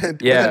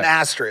an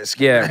asterisk.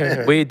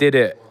 yeah, we did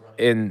it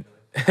in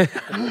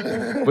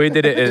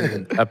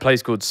a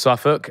place called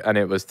Suffolk, and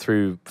it was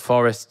through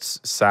forests,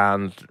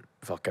 sand,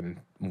 fucking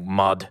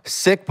mud.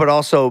 Sick, but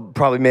also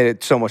probably made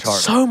it so much harder.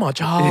 So much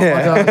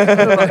harder,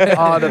 so much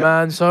harder,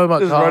 man. So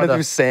much Just harder. running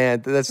through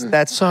sand. That is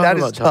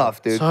much tough,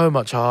 harder. dude. So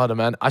much harder,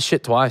 man. I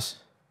shit twice.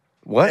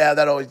 What? Yeah,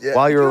 that always. Yeah.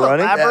 While you were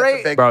running? Yeah, it's a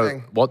Elaborate? big Bro,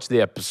 thing. watch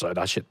the episode.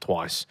 I shit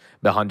twice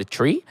behind a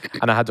tree,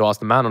 and I had to ask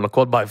the man on the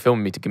quad bike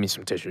filming me to give me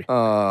some tissue. It's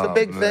a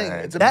big thing.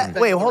 It's a That- big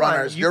thing wait, for hold on.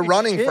 runners. You You're could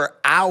running shit for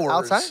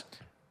hours. outside?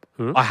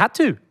 I had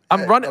to.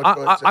 I'm running. no I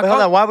choice. can't. Wait,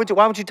 hold on.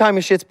 Why would you time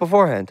your shits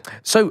beforehand?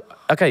 So,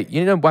 okay,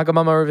 you know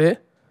Wagamama over here?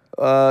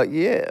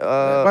 Yeah.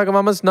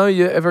 Wagamamas? No,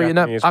 you ever eaten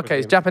that? Japanese Okay,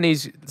 it's cuisine.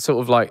 Japanese, sort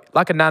of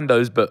like a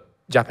Nando's, but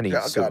Japanese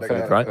Yeah, sort of got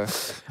food,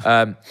 it,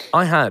 right?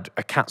 I had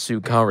a katsu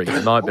curry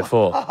the night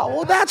before. Oh,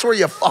 well, that's where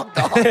you fucked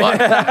up.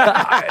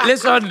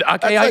 Listen, okay,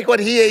 That's like what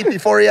he ate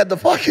before he had the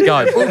fucking.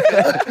 guys,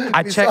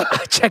 I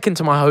check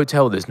into my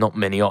hotel. There's not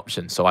many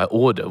options, so I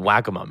order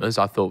Wagamamas.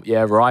 I thought,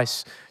 yeah,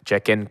 rice,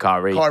 check in,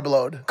 curry, Carb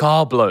load.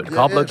 carb load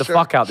yeah, the sure,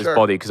 fuck out this sure.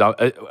 body because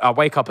I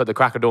wake up at the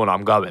crack of dawn.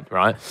 I'm going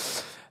right.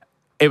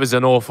 it was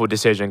an awful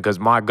decision because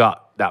my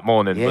gut that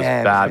morning was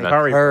bad, man.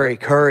 Curry.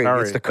 Curry.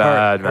 It's the curry.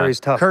 Bad, man. Curry's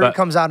tough. Curry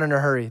comes out in a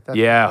hurry. That's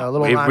Yeah, a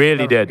little it line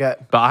really I'll did.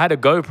 forget. But I had a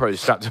GoPro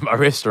strapped to my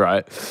wrist,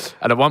 right?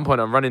 And at one point,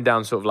 I'm running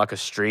down sort of like a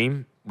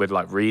stream with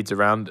like reeds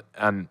around,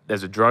 and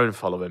there's a drone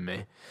following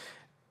me.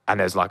 And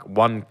there's like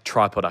one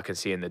tripod I can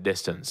see in the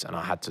distance, and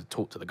I had to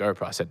talk to the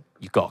GoPro. I said,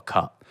 "You got to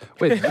cut."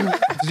 Wait,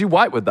 did you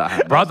wipe with that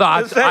hand? Brother,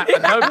 I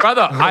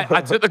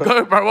took the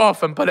GoPro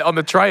off and put it on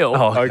the trail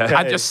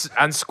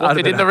and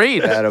squatted in the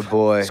reed.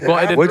 Attaboy.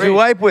 Squatted in What'd the you reed.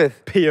 wipe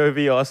with?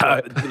 POV or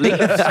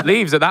something.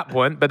 Leaves at that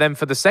point, but then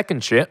for the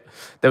second shit,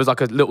 there was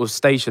like a little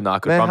station that I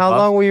could Man, run how past.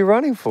 long were you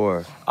running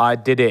for? I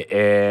did it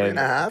in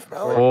 3.5,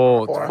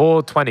 bro.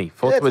 4:20. Yeah,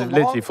 it's a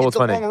Literally long, 4:20. It's a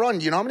long run.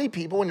 You know how many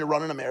people when you're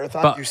running a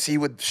marathon But- you see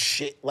with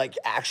shit like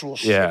actual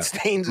shit Yeah.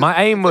 stains?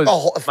 My aim It's was like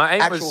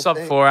a whole actual sub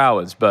thing. 4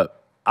 hours,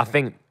 but I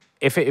think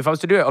if I was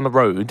to do it on the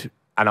road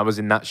and I was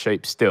in that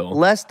shape still,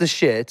 Less the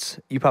shits,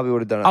 you probably would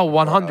have done it. oh,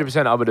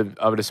 100%, I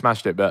would have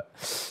smashed it. But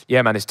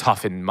yeah, man, it's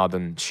tough in mud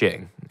and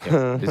shitting.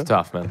 Yeah, it's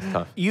tough, man. It's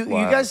tough. You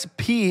guys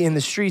pee in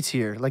the streets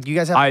here. Like you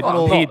guys have I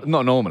little. peed-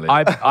 Not normally.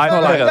 I guys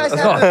That's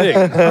not a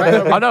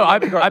thing. I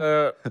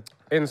know.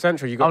 In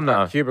Central, you got Oh, no.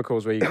 like,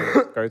 cubicles where you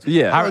can go to.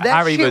 Yeah. Bro, that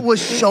Harry shit would-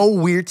 was so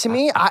weird to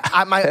me.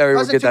 My Harry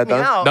would cousin get took that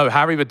me done? out. No,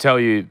 Harry would tell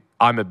you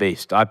I'm a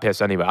beast. I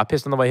piss anywhere. I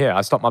pissed on the way here.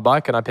 I stopped my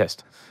bike and I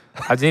pissed.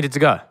 I just needed to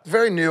go. It's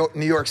very New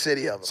York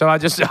City of them. So I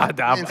just. You guys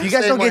don't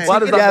get Same way. Why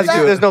does tickets that Yeah, for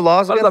that? there's no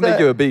laws How does against that make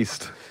that? you a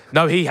beast?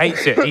 No, he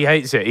hates it. He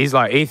hates it. He's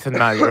like, Ethan,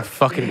 man, you're a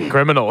fucking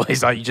criminal.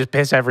 He's like, you just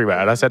piss everywhere.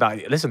 And I said,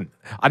 listen,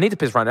 I need to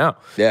piss right now.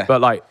 Yeah.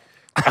 But like,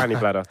 Tiny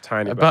bladder,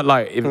 tiny bladder. but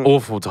like,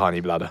 awful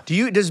tiny bladder.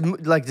 Does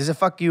it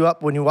fuck you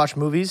up when you watch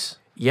movies?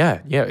 Yeah,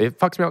 it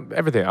fucks me up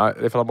everything.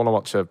 If I want to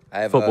watch a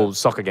I have football,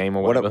 soccer game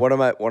or whatever. One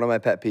of my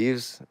pet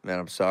peeves, man,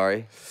 I'm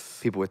sorry.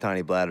 People with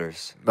tiny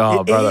bladders.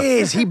 Oh, It brother.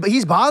 is.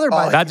 He's bothered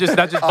by That just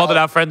bothered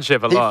our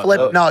friendship a He lot.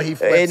 flipped. No, he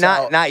flips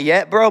out. Not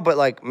yet, bro, but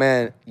like,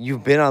 man,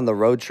 you've been on the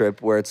road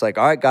trip where it's like,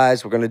 all right,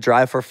 guys, we're going to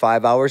drive for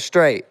 5 hours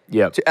straight.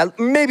 Yep.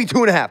 Maybe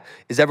 2.5.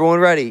 Is everyone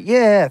ready?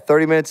 Yeah.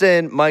 30 minutes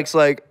in, Mike's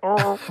like,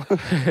 oh.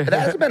 It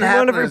hasn't been You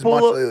happening wanna as pull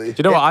much up- lately. Do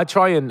you know what? I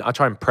try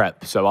and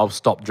prep, so I'll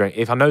stop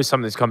drinking. If I know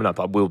something's coming up,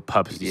 I will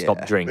purposely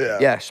stop drinking.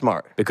 Yeah,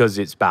 smart. Because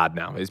it's bad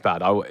now. It's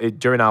bad.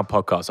 During our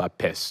podcast, I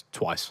pissed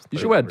twice. You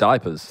should wear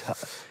diapers.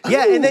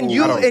 Yeah, and then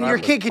you and your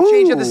kid can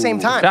change at the same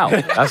time. Shout.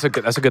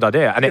 That's a good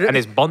idea, and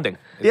it's bonding.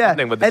 It's Yeah,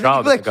 bonding with the and then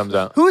child you'd be that comes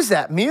out. Who's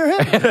that? Me or him?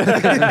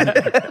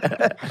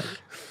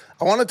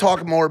 I want to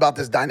talk more about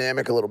this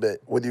dynamic a little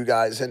bit with you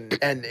guys, and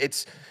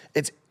it's.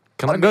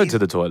 Can I go to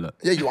the toilet?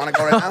 Yeah, you want to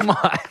go right now? Oh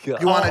my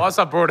God. You want Once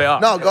I brought it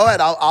up. No, go ahead.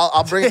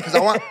 I'll bring it because I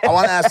want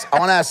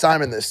to ask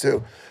Simon this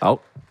too.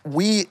 Oh.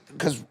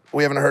 Because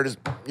we haven't heard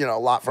a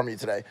lot from you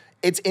today.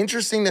 It's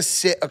interesting to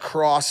sit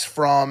across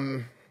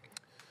from,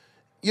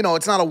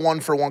 it's not a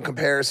 1-for-1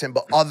 comparison,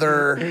 but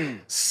other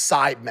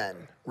sidemen,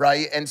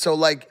 right? And so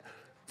like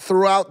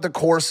throughout the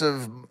course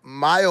of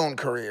my own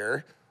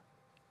career,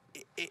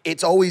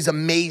 it's always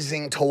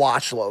amazing to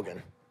watch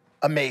Logan.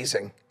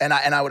 Amazing. And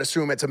I would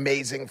assume it's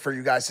amazing for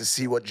you guys to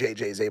see what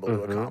JJ is able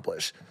to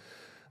accomplish.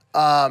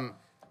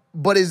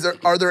 But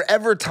are there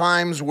ever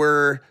times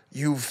where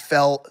you've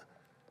felt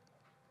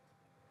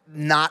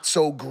not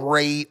so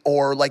great,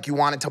 or like you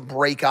wanted to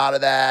break out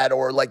of that,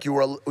 or like you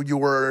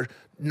were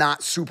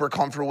not super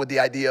comfortable with the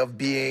idea of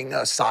being a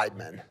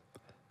sideman?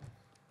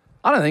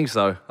 I don't think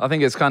so. I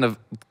think it's kind of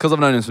because I've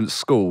known him since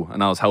school,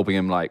 and I was helping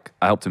him. Like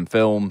I helped him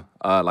film.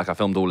 I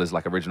filmed all his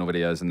original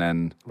videos, and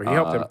then But you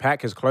helped him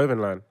pack his clothing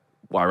line.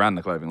 I ran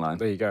the clothing line.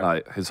 There you go.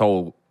 Like his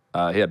whole,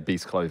 he had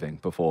Beast clothing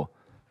before.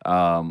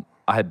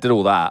 I did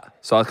all that,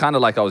 so I was kind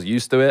of I was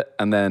used to it,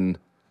 and then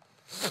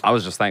I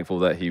was just thankful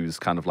that he was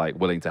kind of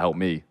willing to help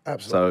me.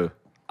 Absolutely. So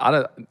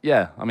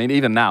I mean,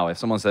 even now, if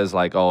someone says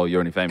oh, you're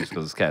only famous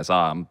because it's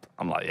KSI,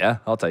 I'm like, yeah,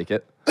 I'll take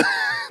it.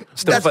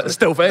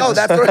 Still famous. No,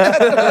 that's right.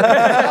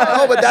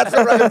 No, but that's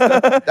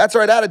the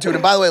right attitude.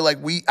 And by the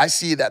way, I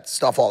see that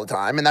stuff all the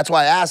time, and that's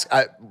why I ask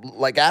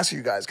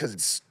you guys, because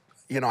it's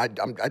I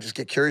just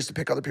get curious to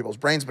pick other people's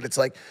brains, but it's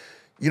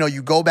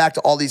you go back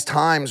to all these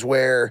times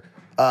where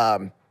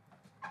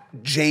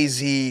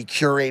Jay-Z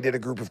curated a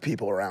group of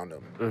people around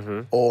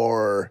him,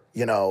 or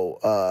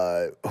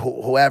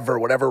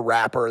whatever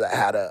rapper that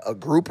had a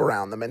group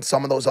around them, and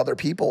some of those other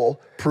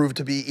people proved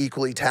to be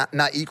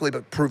not equally,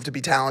 but proved to be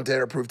talented,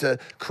 or proved to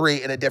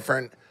create in a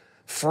different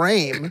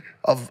frame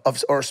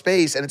or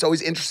space. And it's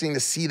always interesting to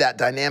see that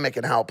dynamic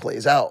and how it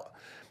plays out.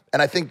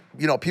 And I think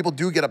people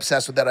do get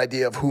obsessed with that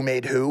idea of who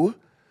made who,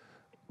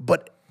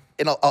 but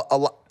in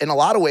a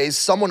lot of ways,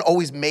 someone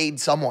always made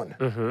someone.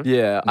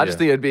 Yeah, I just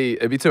think it'd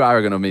be too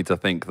arrogant of me to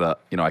think that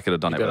I could have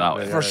done it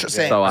without it. For sure,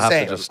 same, So I have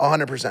same, to just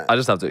 100%. I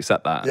just have to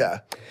accept that. Yeah.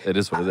 It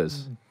is what it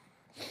is.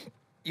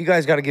 You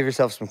guys got to give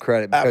yourself some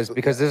credit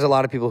because there's a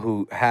lot of people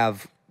who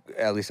have,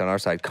 at least on our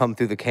side, come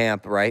through the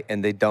camp, right?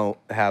 And they don't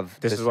have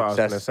This the is what I was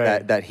gonna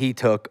success say. that he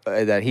took,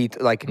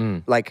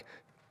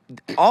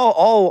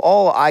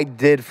 all I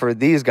did for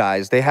these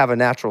guys, they have a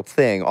natural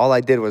thing. All I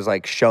did was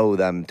show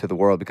them to the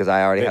world because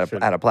I already had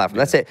a platform.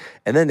 That's it.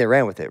 And then they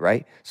ran with it,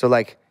 right? So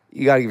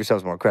you got to give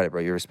yourselves more credit,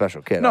 bro. You're a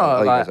special kid. No, All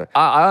you guys like,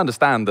 are. I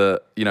understand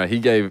that, you know,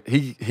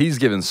 he's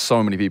given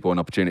so many people an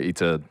opportunity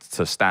to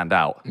stand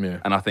out. Yeah.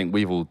 And I think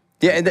we've all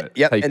Yeah, and then,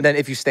 taken and then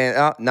if you stand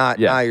out, now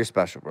you're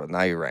special, bro.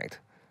 Now you're ranked.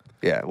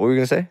 Yeah, what were you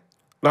gonna say?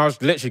 No, I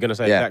was literally going to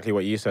say Yeah. exactly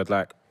what you said.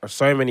 Like,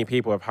 so many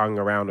people have hung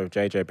around with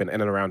JJ, been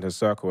in and around his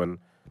circle, and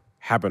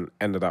haven't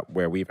ended up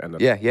where we've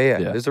ended up. Yeah.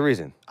 There's a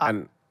reason.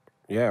 And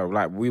yeah,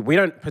 like we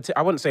don't.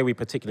 I wouldn't say we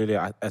particularly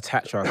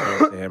attach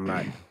ourselves to him.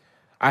 Like,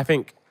 I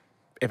think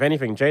if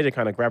anything, JJ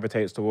kind of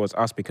gravitates towards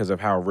us because of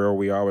how real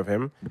we are with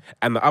him.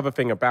 And the other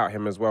thing about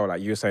him as well,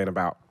 like you were saying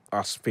about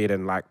us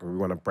feeling like we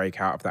want to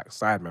break out of that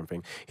Sidemen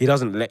thing, he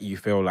doesn't let you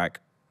feel like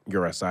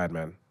you're a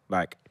Sidemen.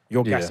 Like,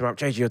 you'll gas him up,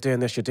 JJ, you're doing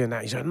this, you're doing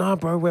that. He's like, no,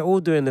 bro, we're all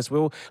doing this.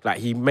 Like,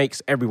 he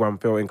makes everyone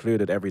feel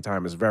included every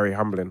time. It's very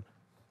humbling.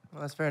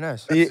 Well, that's very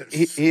nice.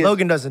 He-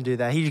 Logan doesn't do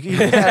that. He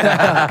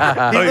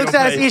looks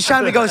at us each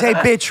time and goes, hey,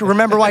 bitch,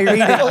 remember why you're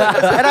eating.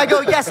 And I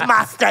go, yes,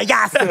 master,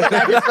 yes. And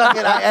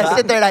I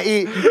sit there and I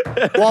eat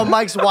while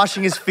Mike's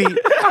washing his feet.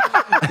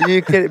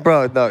 You kidding,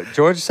 bro? No,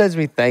 George sends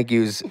me thank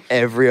yous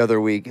every other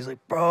week. He's like,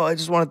 bro, I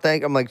just want to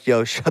thank. I'm like,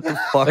 yo, shut the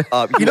fuck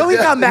up. You know who he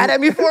got mad at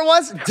me for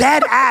once?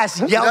 Dead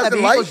ass yelled at me.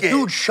 He like goes, it.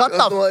 dude, shut the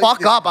Doesn't like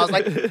fuck it. up. I was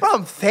like, bro,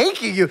 I'm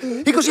thanking you.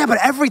 He goes, yeah, but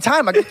every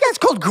time. I go, yeah, it's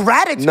called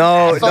gratitude.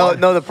 No. asshole."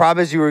 The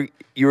problem is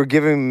you were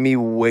giving me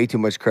way too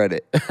much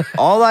credit.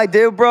 All I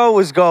did, bro,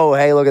 was go,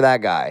 hey, look at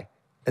that guy,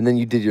 and then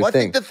you did your Well, I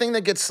thing. think the thing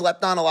that gets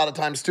slept on a lot of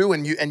times too,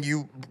 and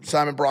you,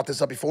 Simon, brought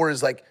this up before,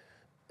 is like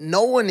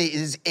no one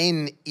is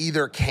in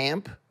either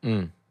camp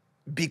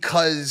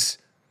because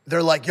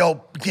they're like,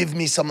 yo, give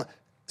me some.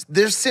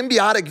 There's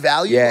symbiotic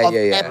value of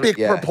epic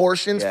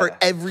proportions for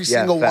every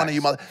single one of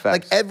you.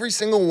 Like every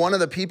single one of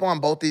the people on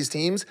both these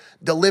teams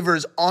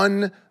delivers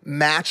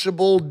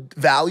unmatchable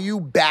value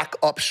back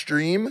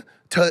upstream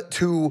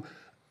to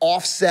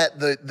offset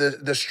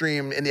the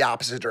stream in the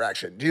opposite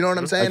direction. Do you know what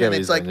I'm saying? And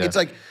it's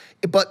like,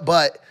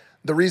 but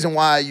the reason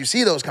why you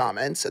see those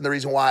comments and the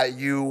reason why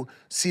you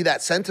see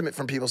that sentiment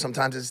from people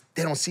sometimes is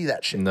they don't see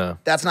that shit. No.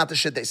 That's not the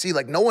shit they see.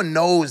 Like, no one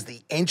knows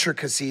the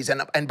intricacies.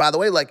 And by the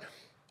way, like,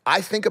 I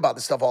think about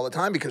this stuff all the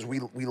time because we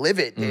live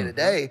it day to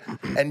day.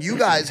 And you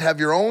guys have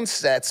your own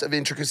sets of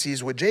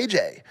intricacies with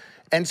JJ.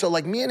 And so,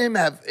 like, me and him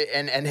have,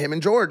 and him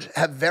and George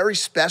have very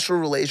special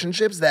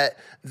relationships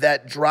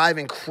that drive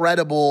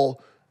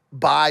incredible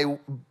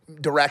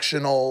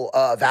bi-directional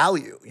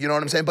value. You know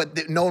what I'm saying?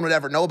 But no one would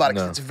ever know about it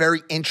because it's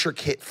very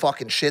intricate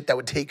fucking shit that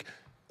would take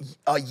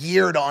a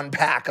year to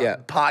unpack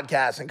of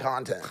podcasts and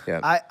content. Yeah.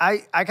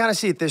 I kind of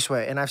see it this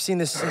way, and I've seen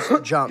this since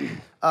the jump,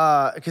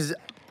 because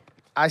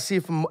I see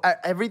it from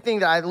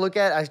everything that I look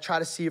at, I try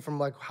to see it from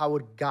like, how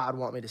would God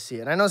want me to see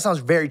it? And I know it sounds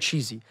very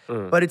cheesy,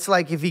 but it's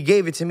like, if he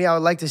gave it to me, I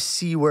would like to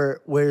see where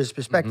his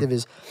perspective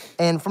is.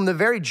 And from the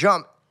very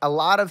jump, a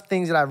lot of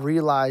things that I've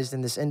realized in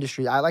this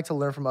industry, I like to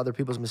learn from other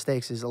people's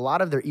mistakes, is a lot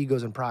of their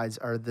egos and prides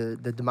are the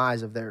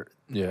demise of their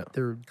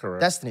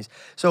destinies.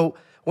 So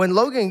when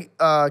Logan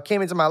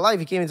came into my life,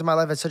 he came into my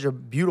life at such a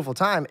beautiful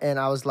time, and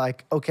I was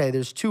like, okay,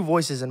 there's two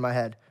voices in my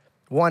head.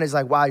 One is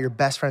like, wow, your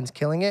best friend's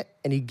killing it,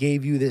 and he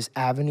gave you this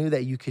avenue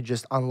that you could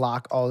just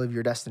unlock all of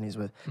your destinies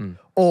with.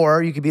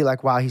 Or you could be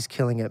like, wow, he's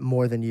killing it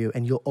more than you,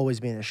 and you'll always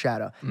be in the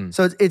shadow.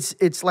 So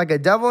it's like a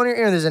devil in your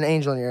ear and there's an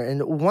angel in your ear.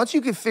 And once you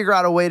can figure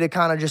out a way to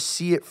kind of just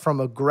see it from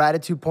a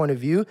gratitude point of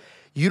view,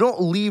 you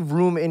don't leave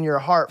room in your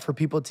heart for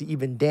people to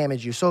even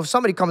damage you. So if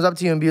somebody comes up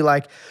to you and be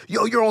like,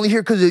 yo, you're only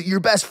here because of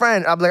your best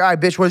friend, I'm like, all right,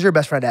 bitch, where's your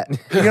best friend at?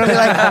 You know what I mean?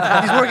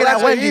 Like, he's working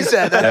at Wendy's. He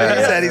said.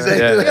 That's what he said.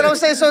 You know what I'm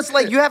saying? So it's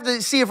like, you have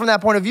to see it from that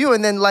point of view.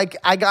 And then, like,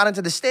 I got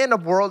into the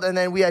stand-up world, and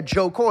then we had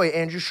Joe Coy,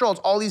 Andrew Schultz,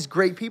 all these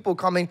great people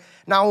coming.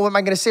 Now, what am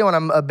I going to say when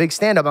I'm a big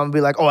stand-up? I'm going to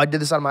be like, oh, I did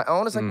this on my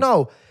own? It's like,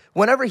 no.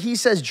 Whenever he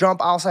says jump,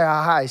 I'll say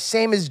hi.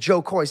 Same as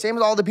Joe Coy. Same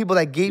as all the people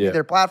that gave you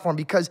their platform,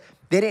 because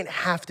they didn't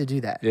have to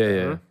do that.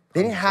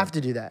 They didn't have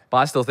to do that. But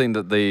I still think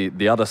that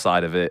the other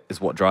side of it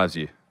is what drives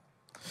you.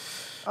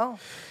 Oh.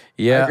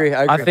 Yeah, I agree.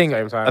 I think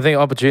Same time. I think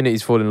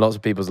opportunities fall in lots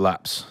of people's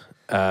laps,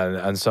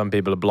 and some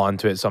people are blind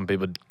to it. Some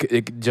people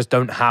just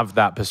don't have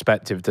that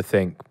perspective to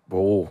think,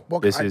 "Oh,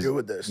 What this can I is do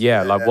with this?"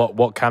 Yeah, like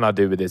what can I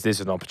do with this?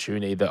 This is an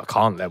opportunity that I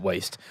can't let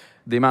waste.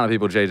 The amount of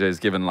people JJ's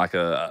given like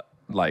a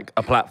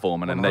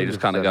platform, and then they just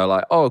kind of go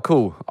like, "Oh,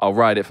 cool, I'll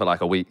ride it for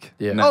like a week."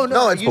 Yeah. And then- Oh, no,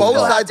 No, it's you both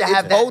still have sides. to It's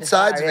have that both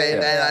sides of desire,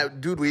 it. yeah. And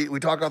dude, we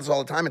talk about this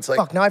all the time. It's like,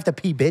 Fuck, now I have to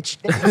pee, bitch.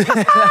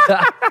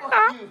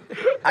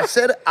 I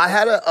said, I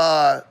had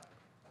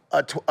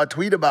a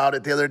tweet about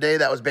it the other day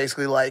that was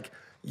basically like,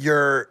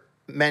 your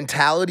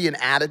mentality and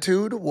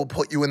attitude will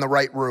put you in the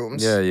right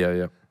rooms.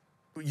 Yeah.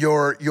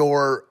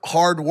 Your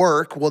hard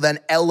work will then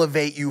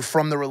elevate you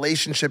from the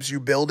relationships you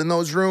build in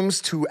those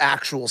rooms to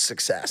actual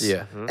success.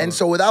 Yeah. And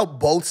so without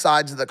both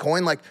sides of the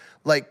coin, like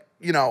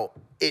you know,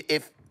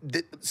 if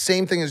the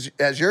same thing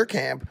as your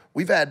camp,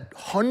 we've had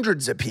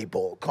hundreds of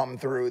people come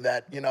through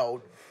that, you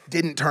know,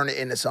 didn't turn it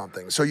into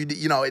something. So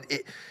you know,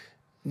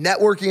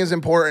 networking is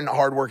important,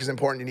 hard work is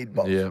important. You need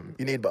both. Yeah.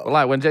 You need both. Well,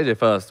 like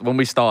when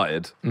we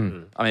started, I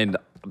mean,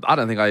 I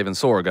don't think I even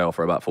saw a girl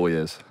for about 4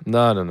 years.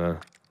 No.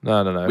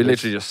 No. We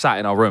literally just sat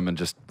in our room and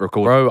just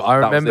recorded. Bro, I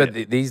That was remember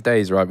it. these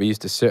days, right? We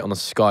used to sit on a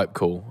Skype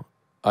call.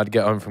 I'd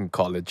get home from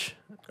college.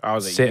 I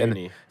was at sit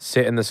uni.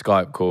 sit in the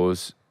Skype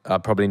calls.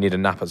 I'd probably need a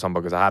nap at some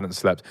point because I hadn't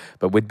slept.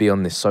 But we'd be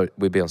on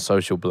we'd be on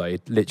Social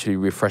Blade, literally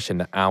refreshing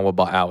the hour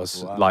by hour,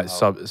 like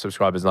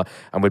subscribers,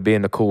 and we'd be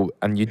in the call,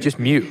 and you'd just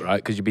mute, right?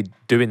 Because you'd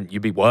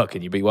be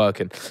working,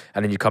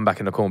 and then you come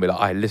back in the call and be like,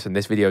 "Hey, listen,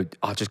 this video,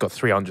 I just got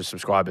 300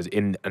 subscribers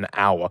in an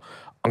hour.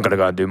 I'm gonna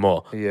go and do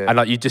more." Yeah. And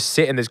like you just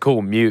sit in this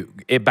call, mute,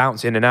 it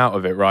bounce in and out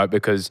of it, right?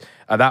 Because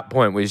at that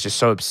point we was just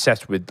so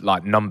obsessed with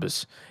like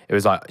numbers. It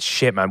was like,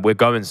 shit, man, we're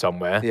going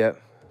somewhere. Yeah.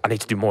 I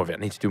need to do more of it.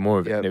 And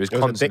it was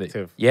constantly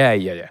addictive.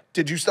 Yeah.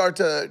 Did you start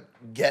to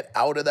get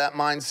out of that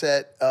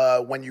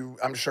mindset when you,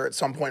 I'm sure at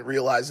some point,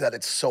 realized that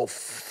it's so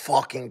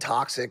fucking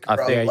toxic,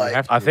 bro?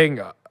 I think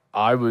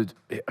I would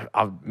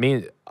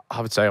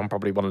say I'm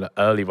probably one of the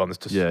early ones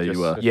to Yeah, you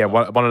were. Yeah,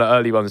 one of the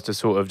early ones to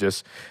sort of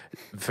just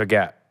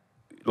forget.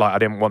 Like I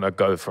didn't want to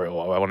go for it,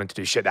 or I wanted to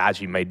do shit that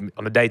actually made me,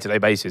 on a day-to-day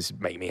basis,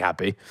 make me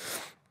happy.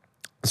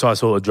 So I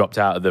sort of dropped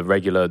out of the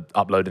regular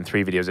uploading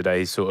 3 videos a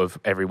day, sort of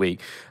every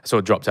week. I sort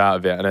of dropped out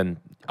of it, and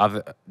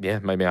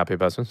then made me a happy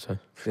person. So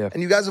Yeah.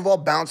 And you guys have all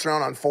bounced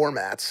around on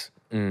formats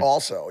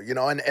also, you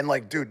know, and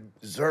like, dude,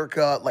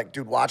 Zerka, like,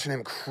 dude, watching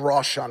him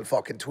crush on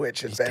fucking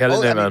Twitch has been,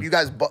 killing it, I mean, man. you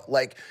guys,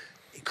 like,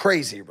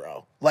 crazy,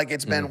 bro. Like,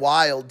 it's been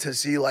wild to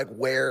see, like,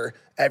 where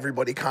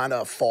everybody kind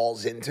of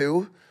falls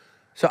into.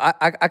 So I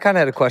kind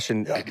of had a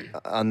question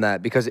on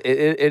that because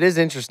it is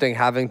interesting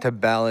having to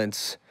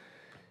balance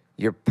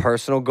your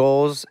personal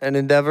goals and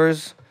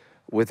endeavors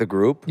with a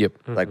group. Yep.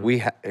 Like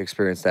we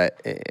experienced that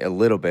a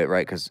little bit,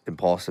 right? Because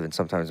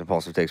sometimes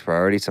impulsive takes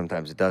priority,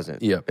 sometimes it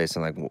doesn't. Yep. Based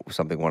on like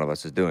something one of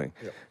us is doing.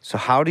 Yep. So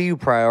how do you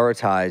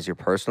prioritize your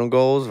personal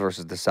goals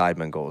versus the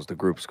Sidemen goals, the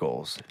group's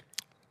goals?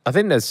 I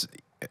think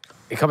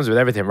it comes with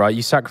everything, right?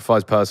 You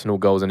sacrifice personal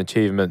goals and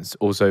achievements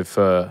also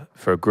for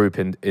a group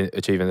in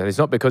achievements. And it's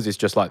not because it's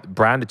just like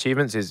brand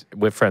achievements,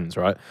 we're friends,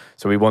 right?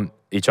 So we want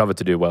each other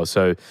to do well.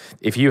 So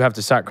if you have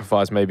to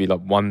sacrifice maybe like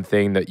one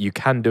thing that you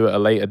can do at a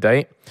later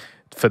date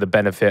for the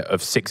benefit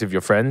of 6 of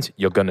your friends,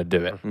 you're going to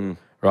do it,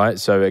 right?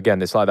 So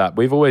again, it's like that.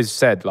 We've always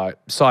said like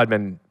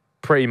Sidemen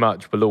pretty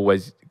much will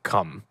always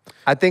come.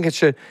 I think it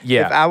should.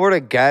 Yeah. If I were to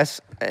guess,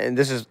 and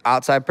this is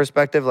outside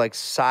perspective, like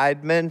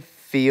Sidemen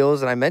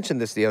feels, and I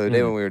mentioned this the other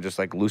day when we were just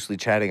like loosely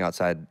chatting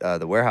outside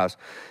the warehouse,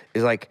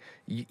 is like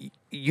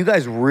you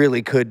guys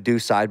really could do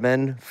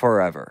Sidemen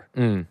forever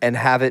and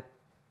have it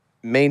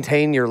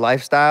maintain your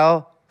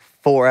lifestyle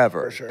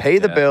forever. For sure. Pay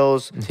the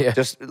bills. Yeah.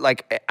 Just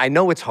like I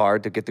know it's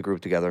hard to get the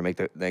group together and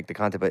make the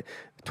content, but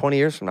 20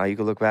 years from now you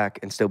could look back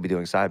and still be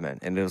doing Sidemen,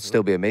 and it'll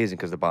still be amazing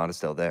because the bond is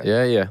still there.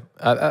 Yeah.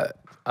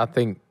 I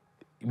think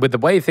with the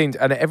way things,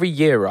 and every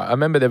year, right, I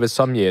remember there was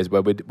some years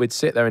where we'd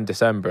sit there in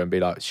December and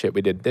be like, shit,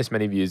 we did this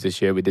many views this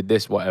year, we did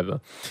this,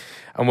 whatever.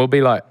 And we'll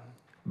be like,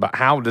 but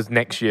how does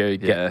next year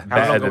get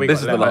better than This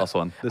is the last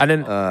one. And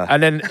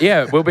then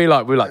we'll be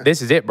like,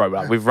 this is it, bro.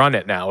 Like, we've run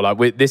it now. Like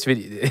with this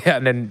video,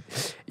 and then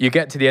you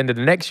get to the end of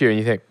the next year and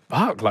you think,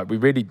 fuck, like we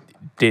really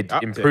did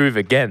improve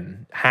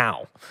again.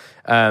 How?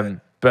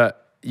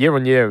 But year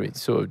on year, it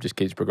sort of just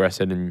keeps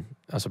progressing, and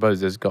I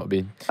suppose there's got to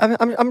be.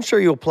 I'm sure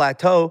you'll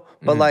plateau,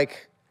 but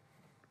like.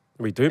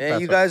 We do. Man,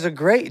 you guys are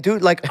great,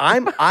 dude. Like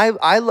I'm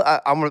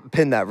gonna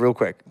pin that real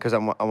quick because I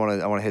want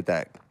to hit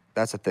that.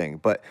 That's the thing.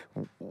 But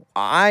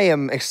I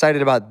am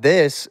excited about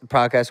this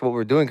podcast, what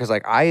we're doing, because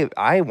like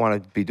I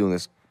want to be doing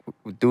this.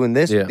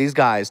 These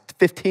guys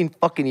 15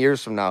 fucking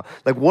years from now.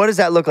 Like, what does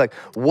that look like?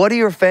 What are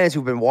your fans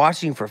who've been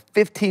watching for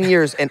 15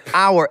 years, an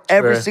hour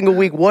every single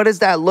week? What does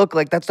that look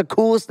like? That's the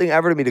coolest thing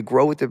ever to me. To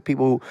grow with the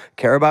people who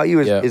care about you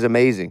is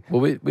amazing.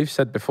 Well, we've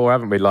said before,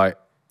 haven't we? Like,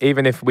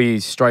 even if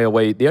we stray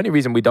away, the only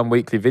reason we done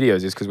weekly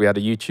videos is because we had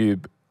a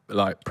YouTube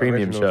like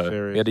premium Original show.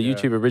 series, We had a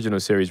YouTube original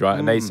series, right?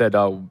 And they said,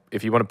 oh,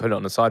 if you want to put it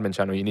on the Sidemen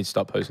channel, you need to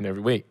start posting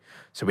every week.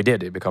 So we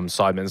did. It becomes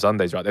Sidemen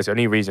Sundays, right? That's the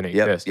only reason it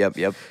exists.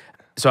 Yep.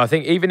 So I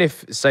think even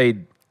if, say,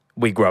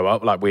 we grow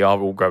up, like we are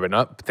all growing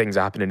up, things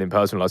are happening in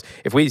personal lives.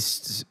 If we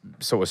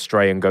sort of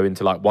stray and go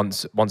into like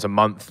once a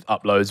month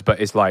uploads,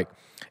 but it's like,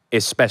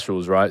 it's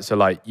specials, right? So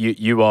like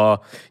you're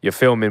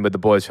filming with the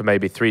boys for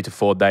maybe 3 to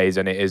 4 days,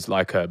 and it is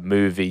like a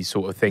movie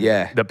sort of thing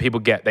that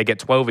people get. They get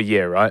 12 a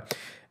year, right?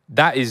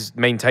 That is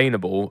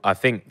maintainable, I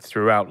think,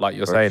 throughout, like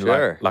you're saying,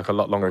 sure. like a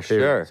lot longer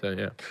period.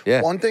 So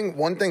Yeah. One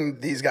thing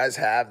these guys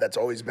have that's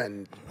always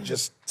been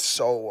just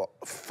so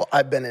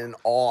I've been in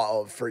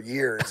awe of for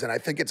years, and I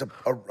think it's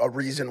a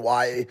reason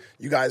why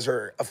you guys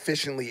are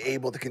efficiently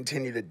able to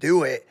continue to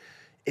do it,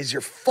 is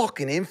your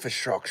fucking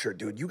infrastructure,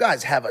 dude. You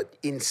guys have an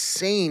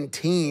insane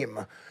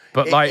team.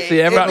 But like,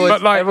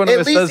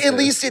 at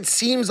least it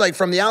seems like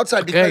from the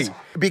outside,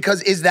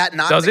 because is that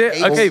not does the it?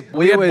 case? Okay,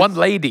 we had one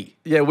lady.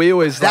 Yeah, we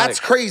always. That's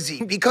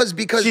crazy because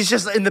she's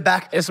just in the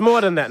back. It's more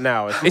than that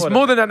now. It's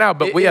more than that now,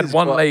 but we had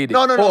one lady.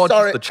 No, or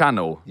sorry. just the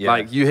channel. Yeah.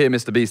 Like you hear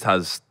Mr. Beast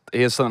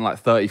he has something like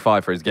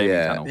 35 for his gaming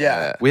channel.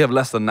 Yeah. We have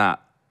less than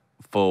that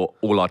for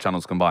all our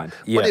channels combined.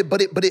 But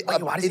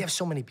Why does he have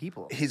so many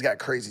people? He's got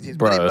crazy teams.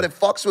 Bro. But it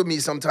fucks with me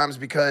sometimes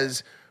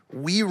because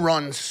we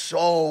run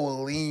so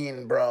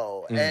lean,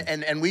 bro,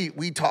 and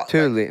we talk.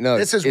 Too lean. No,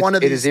 this is it's- one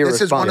of it these. is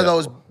This is one of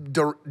those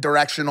irresponsible.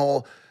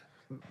 directional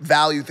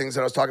value things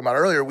that I was talking about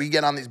earlier. We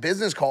get on these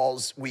business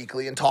calls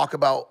weekly and talk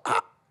about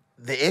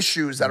the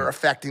issues that are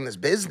affecting this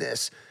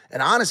business.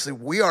 And honestly,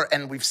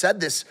 we've said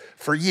this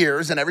for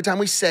years, and every time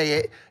we say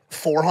it,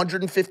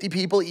 450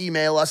 people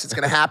email us. It's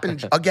going to happen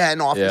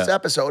again off this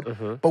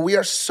episode. But we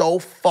are so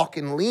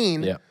fucking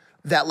lean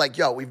that, like,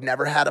 yo, we've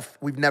never had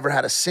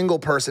a single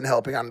person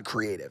helping on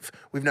creative.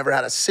 We've never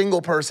had a single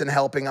person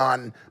helping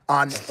on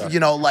you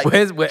know, like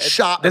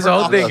shop. This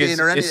whole thing production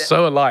or is anything.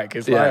 so alike.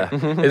 It's like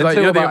it's like Until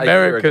you're the about a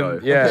year American. ago.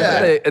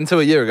 Yeah. Until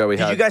a year ago, we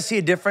Did had. you guys see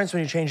a difference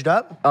when you changed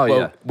up? Oh Well,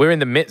 yeah. we're in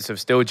the midst of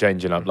still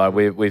changing up. Like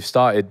we've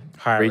started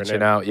Hiring reaching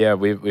in. out. Yeah,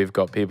 we've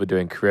got people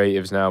doing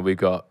creatives now. We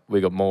got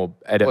more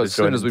editors. Well, as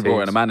soon as we joining brought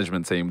in a teams.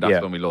 management team, that's Yeah.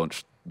 when we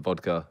launched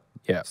Vodka.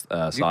 Yeah.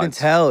 You can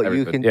tell. You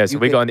everything. can. Yeah, so you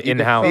we can- got an you can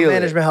in-house- feel it.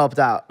 Management helped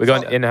out. We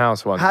got an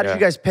in-house one. How did yeah. you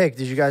guys pick?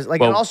 Did you guys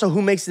like? Well, and also,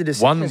 who makes the one-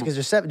 decisions? Because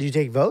there's 7. Did you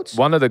take votes?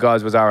 One of the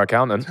guys was our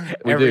accountant.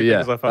 We do, yeah.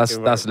 Everything's a That's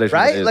fucking literally what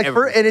Right? it is.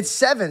 Like and it's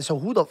 7.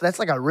 So that's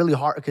like a really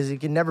hard because it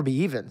can never be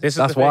even. This is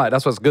That's the thing. why.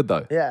 That's what's good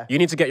though. Yeah. You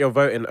need to get your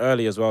vote in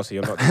early as well, so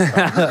you're not.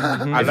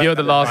 If you're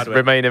the last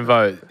remaining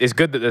vote, it's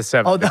good that there's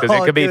 7 Oh, because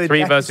no, it could be dude, 3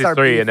 that can versus start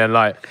 3, beef. and then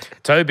like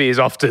Toby is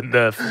often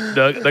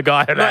the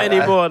guy. Not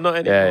anymore. Not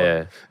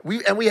anymore.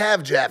 Yeah, We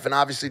have Jeff, and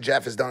obviously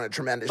Jeff has done a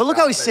tremendous But look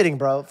job how he's of it. sitting,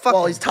 bro. Fuck.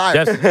 Well, him. he's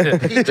tired.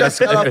 Just, He just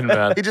got living, man.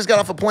 off, he just got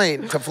off a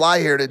plane to fly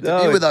here to be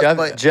No, with us. Jeff,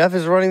 But Jeff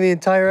is running the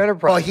entire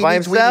enterprise he by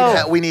needs,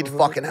 himself. we need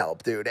fucking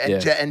help, dude.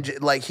 And, Yeah.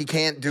 like he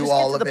can't do Just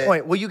all get of to the it.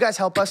 point. Will you guys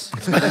help us?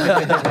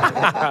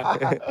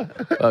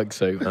 Fuck's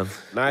sake, man.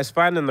 Now it's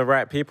finding the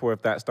right people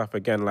with that stuff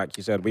again. Like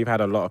you said, we've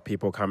had a lot of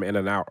people come in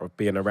and out of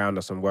being around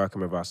us and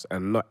working with us,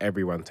 and not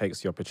everyone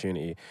takes the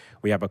opportunity.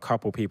 We have a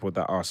couple people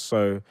that are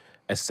so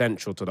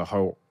essential to the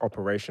whole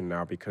operation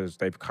now because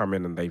they've come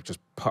in and they've just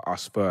put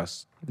us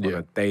first on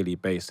a daily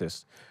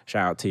basis.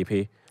 Shout out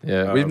TP.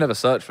 Yeah, We've never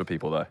searched for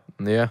people though.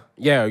 yeah.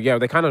 Yeah,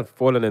 they kind of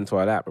fallen into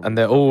our lap. And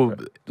they're all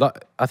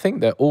like, I think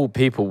they're all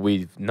people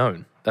we've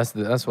known. That's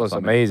what's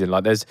amazing.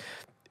 Like there's,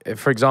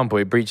 for example,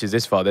 it breaches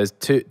this far. There's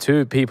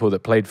two people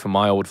that played for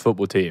my old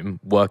football team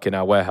work in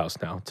our warehouse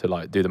now to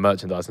like do the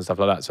merchandise and stuff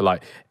like that. So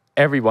like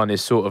everyone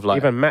is sort of like,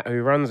 Even Matt,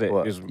 who runs it,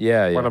 is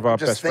Yeah, one yeah. of our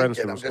Just best friends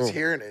thinking. from I'm school. just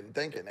hearing it and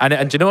thinking.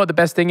 and do you know what the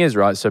best thing is,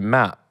 right? So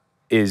Matt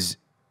is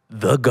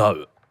the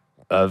GOAT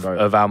of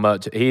our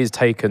merch. He has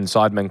taken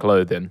Sidemen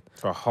clothing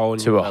To a whole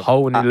new to a level.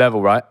 whole new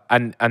level, right?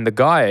 And the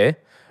guy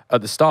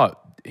at the start,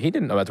 he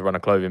didn't know how to run a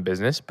clothing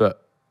business,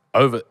 but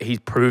he's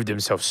proved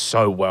himself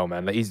so well,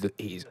 man. Like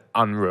he's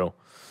unreal.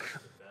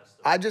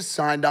 I just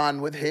signed on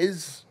with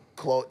his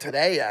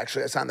today.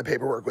 Actually, I signed the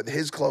paperwork with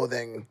his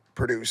clothing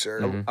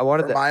producer. I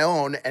wanted for to- my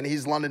own, and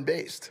he's London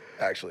based.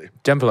 Actually,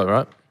 Gempolo,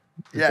 right?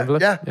 yeah,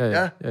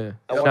 Gempolo?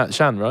 yeah.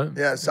 Shan, right?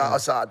 Yeah,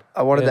 Assad.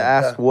 I wanted to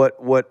ask what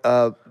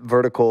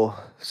vertical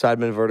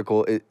Sidemen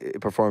vertical it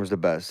performs the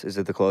best. Is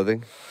it the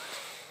clothing?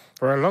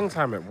 For a long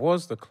time, it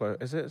was the clothes.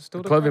 Is it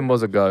still the Clothing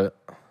was a GOAT.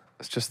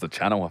 It's just the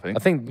channel, I think. I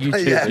think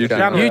YouTube. Yeah.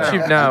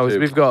 YouTube now is YouTube.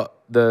 we've got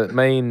the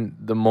main,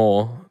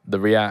 the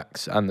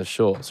reacts, and the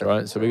shorts,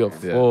 right? So we got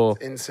four.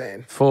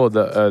 Insane. For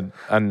the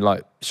and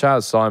like shout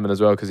out Simon as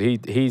well because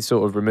he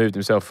sort of removed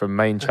himself from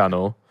main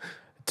channel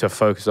to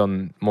focus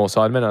on more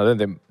Sidemen. I don't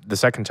think the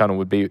second channel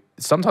would be.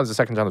 Sometimes the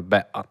second channel is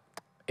better.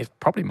 It's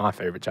probably my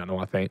favorite channel,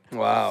 I think.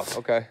 Wow.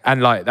 Okay.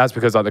 And like that's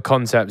because like the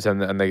concepts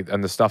and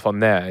the stuff on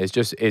there is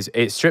just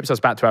it strips us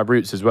back to our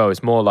roots as well.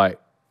 It's more like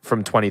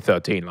from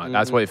 2013. Like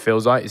that's what it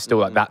feels like. It's still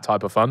like that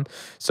type of fun.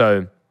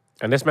 So.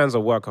 And this man's a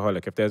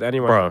workaholic. If there's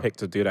anyone Bro. who picked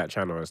to do that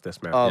channel, it's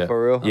this man. Oh, Yeah.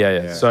 for real?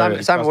 Yeah. So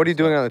Simon, what are you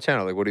doing on the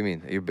channel? Like, what do you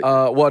mean? Are you,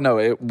 Well,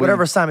 no.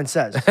 Whatever Simon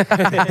says.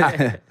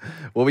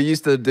 What we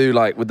used to do,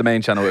 like with the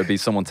main channel, it would be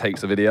someone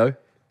takes a video.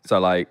 So,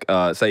 like,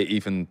 say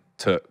Ethan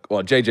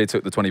JJ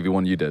took the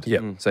 20v1 you did. Yeah.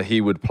 So he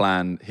would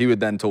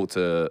then talk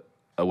to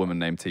a woman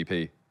named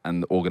TP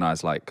and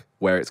organize like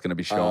where it's going to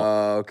be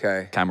shot,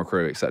 okay. camera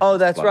crew, etc. Oh,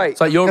 that's right. It's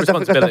like your 'Cause the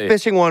responsibility.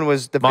 fishing one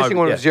was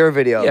Yeah. your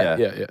video.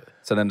 yeah.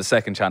 So then the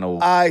second channel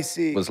I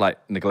see. was like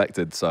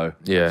neglected. So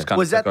Yeah. just kind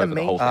Was of that took the over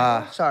main? whole thing.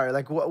 channel? Sorry,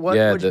 like what?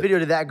 Yeah, Which video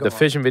did that go The on?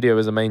 fishing video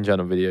is a main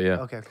channel video,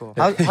 yeah. Okay, cool.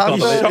 How He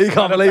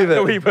can't believe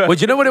it. Well,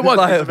 do you know what it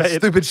was?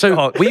 Stupid So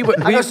shot.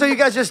 So you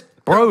guys just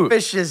bro,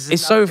 fishes.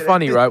 it's so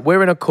funny, right?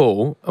 We're in a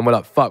call and we're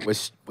like, fuck, we're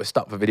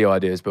stuck for video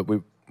ideas, but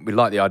we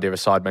like the idea of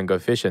Sidemen go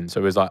fishing. So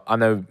it was like, I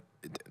know,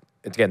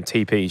 again,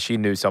 TP, she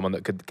knew someone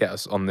that could get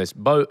us on this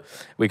boat.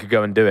 We could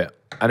go and do it.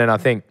 And then I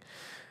think,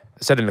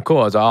 I said in the call,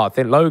 I was like, I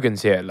think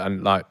Logan's here.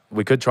 And like,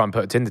 we could try and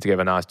put a Tinder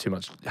together now. It's too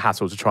much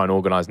hassle to try and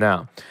organize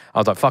now. I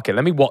was like, fuck it,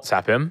 let me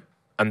WhatsApp him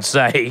and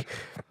say,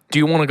 do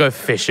you want to go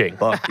fishing?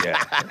 Fuck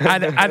yeah.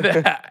 And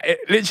it,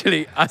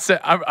 literally, I said,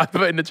 I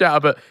put in the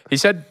chat, but he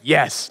said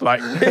yes, like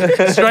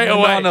straight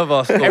away. None of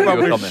us thought you were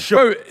coming.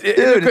 Bro,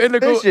 in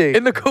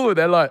fishing. the call,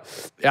 they're like,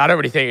 yeah, I don't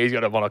really think he's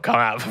gonna want to come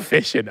out for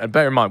fishing. And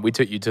bear in mind, we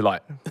took you to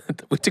like,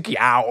 we took you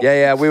out.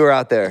 Yeah, we were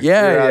out there. We were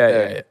out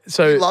there. Yeah.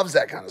 So He loves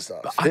that kind of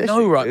stuff. I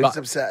know, right? He's But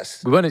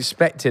obsessed. we weren't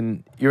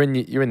expecting. You're in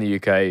the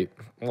UK.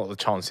 what are the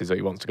chances that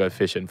he wants to go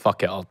fishing?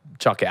 Fuck it, I'll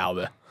chuck it out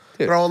there.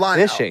 Dude, Throw a line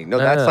out. fishing. No,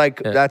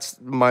 that's that's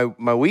my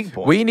weak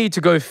point. We need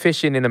to go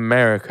fishing in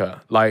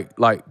America,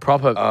 like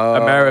proper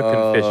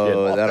American fishing.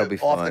 Oh, that'll be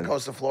Off fun. the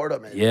coast of Florida,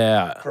 man.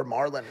 Yeah. For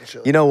marlin and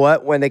shit. You know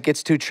what? When it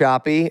gets too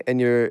choppy and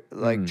you're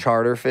like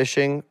charter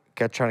fishing,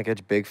 trying to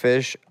catch big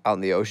fish out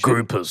in the ocean.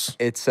 Groupers.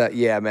 It's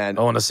yeah, man.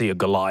 I want to see a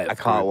Goliath. I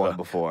caught one grouper.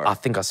 before. I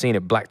think I seen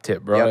it black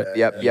tip, bro.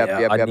 Yep.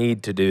 I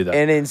need to do that.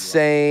 An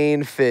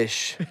insane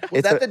fish.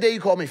 Was that the day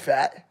you called me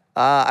fat?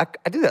 I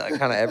do that like,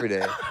 kind of every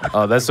day.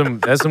 Oh, there's some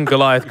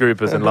Goliath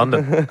groupers in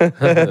London.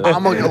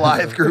 I'm a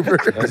Goliath grouper.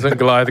 There's some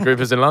Goliath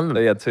groupers in London.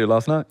 They had 2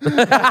 last night.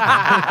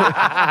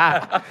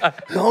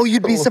 No,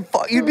 you'd be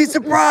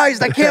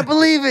surprised. I can't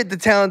believe it. The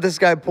talent this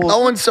guy pulls. No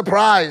one's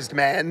surprised,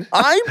 man.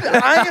 I'm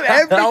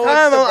every No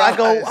one's time I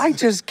go, surprised. I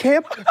just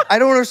can't. I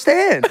don't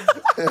understand.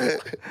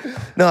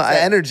 No, It's an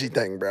energy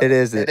thing, bro. It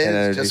is It an is.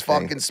 energy Just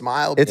thing. fucking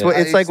smile. It's be what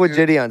it's like what dude.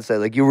 Gideon said.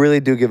 Like you really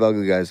do give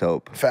ugly guys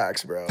hope.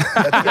 Facts, bro.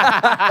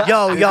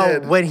 Yo,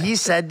 when he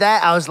said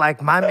that, I was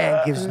like, my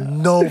man gives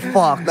no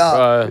fuck.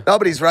 No,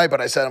 nobody's right,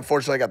 but I said,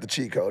 unfortunately, I got the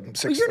cheat code. I'm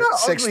 6'3". You're not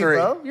ugly, 6'3".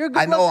 bro. You're a good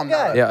I know I'm looking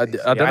not. guy. Yeah,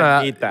 I don't know.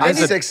 I need that. I'm And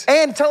 6.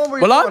 And tell him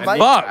where Well, you're I'm going,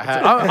 fucked.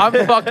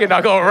 I'm fucking.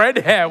 I got red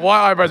hair,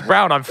 white eyebrows,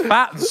 brown. I'm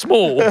fat and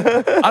small. I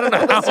don't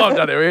know how I've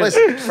done it. Really.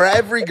 Listen, for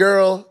every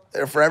girl,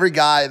 or for every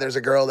guy, there's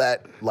a girl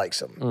that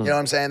likes him. You know what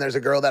I'm saying? There's a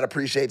girl that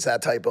appreciates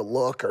that type of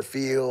look or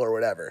feel or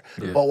whatever.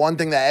 But one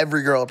thing that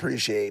every girl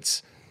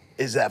appreciates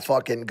is that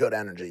fucking good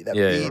energy, that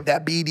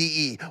that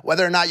BDE.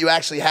 Whether or not you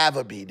actually have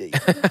a BD,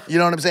 you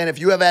know what I'm saying? If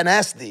you have an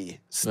SD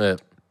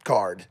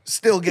card,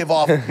 still give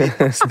off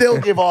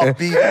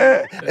BD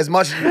as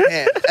much as you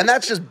can, and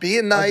that's just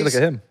being nice. Look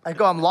at him. I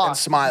go, I'm And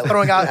lost. smiling.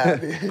 Throwing out.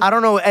 I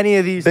don't know any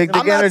of these. Big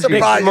I'm not energy,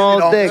 surprised small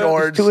you don't, dick.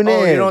 George. Tune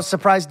Oh, in. you don't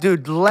surprise,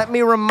 dude. Let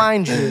me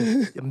remind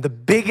you, I'm the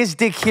biggest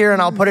dick here,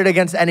 and I'll put it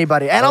against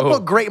anybody, and I'll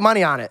put great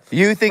money on it.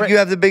 You think you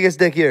have the biggest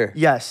dick here?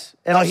 Yes,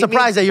 and I'm he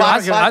surprised that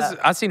means you. by- arguing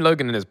that. I seen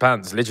Logan in his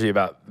pants literally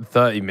about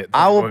 30 minutes.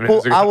 I will minutes pull.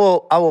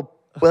 ago. I will.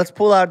 Let's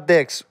pull out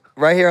dicks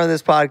right here on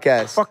this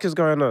podcast Fuck is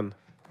going on?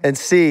 and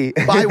see.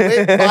 By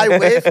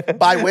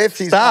whiff,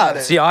 he's Stop. got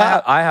it. See,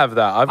 I have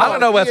that. I don't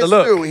know where He to is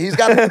look. too. He's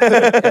got.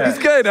 He's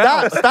good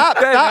now. Stop!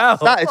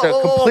 It's a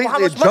How completely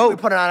much a money we joke.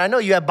 put on? I know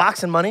you have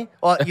boxing money.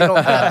 Well, you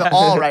don't have it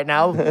all right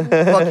now.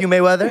 Fuck you,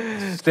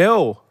 Mayweather.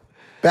 Still.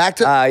 Back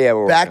to yeah,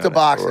 we're back to working on it. We're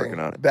boxing. working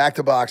on it. Back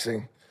to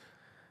boxing.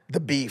 The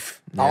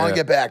beef. I want to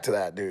get back to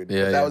that, dude.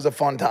 Yeah, that yeah. was a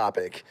fun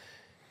topic.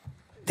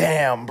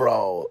 Damn,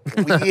 bro.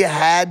 We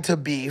had to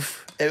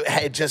beef.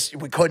 It just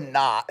we couldn't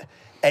not.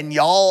 And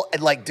y'all,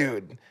 like,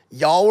 dude,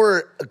 y'all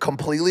were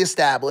completely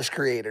established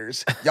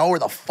creators. Y'all were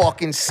the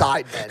fucking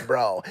Sidemen,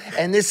 bro.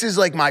 And this is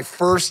like my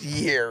first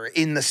year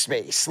in the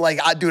space. Like,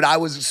 I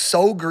was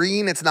so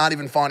green, it's not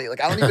even funny.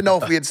 Like, I don't even know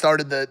if we had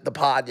started the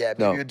pod yet.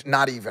 Maybe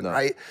not even,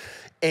 right?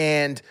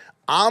 And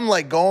I'm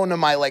like going to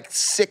my like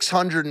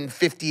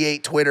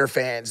 658 Twitter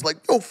fans, like,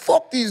 yo,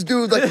 fuck these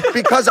dudes, like,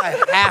 because I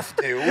have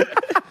to.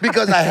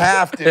 Because I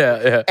have to.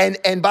 Yeah.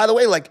 And by the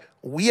way, like,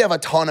 we have a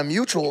ton of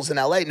mutuals in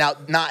LA. Now,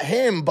 not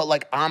him, but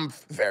like I'm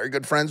very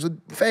good friends with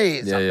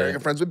FaZe. I'm very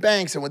good friends with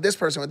Banks and with this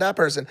person, with that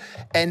person.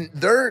 And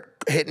they're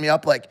hitting me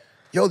up like,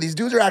 yo, these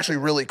dudes are actually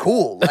really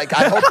cool. Like,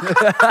 I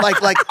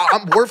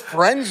hope, we're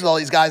friends with all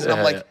these guys. And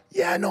I'm like,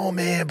 yeah, no,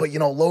 man, but you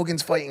know,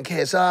 Logan's fighting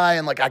KSI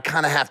and like, I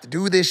kind of have to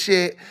do this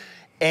shit.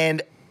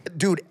 And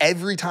dude,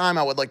 every time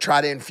I would like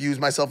try to infuse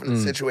myself in the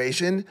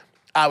situation,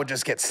 I would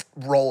just get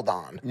rolled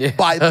on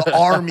by the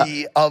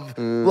army of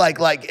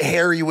like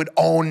Harry would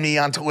own me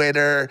on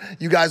Twitter.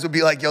 You guys would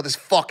be like, yo, this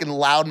fucking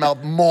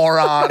loudmouth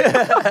moron.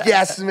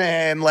 Yes,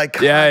 man. Like,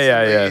 constantly.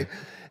 Yeah.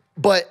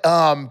 But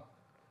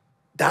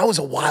that was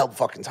a wild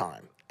fucking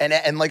time.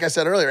 And like I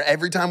said earlier,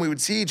 every time we would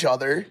see each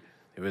other,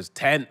 It was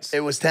tense.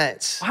 it was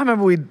tense. I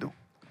remember we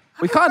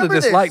kind of remember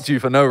disliked this. you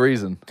for no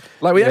reason.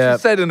 Like we actually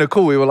said in the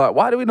call, we were like,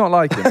 why do we not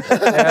like him?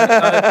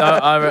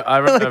 I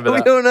remember We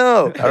that. don't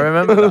know. I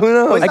remember that. Who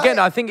knows? Again,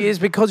 I think it is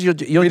because you're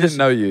We just didn't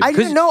know you. I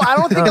didn't know. I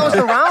don't think I was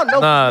around.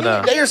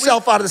 No. Get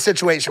yourself out of the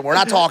situation. We're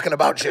not talking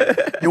about you.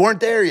 You weren't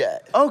there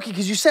yet. Okay,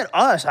 because you said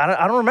us.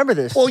 I don't remember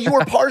this. Well, you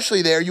were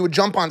partially there. You would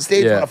jump on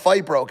stage Yeah. when a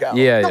fight broke out.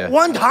 Yeah.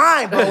 One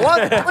time, bro.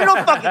 We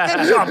don't fucking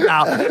get jump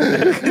now.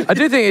 I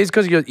do think it's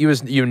because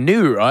you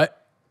knew, right?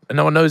 And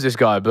no one knows this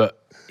guy,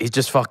 but he's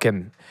just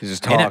fucking. He's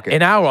just talking.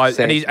 In our eyes,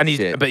 Saying and he's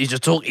shit. but he's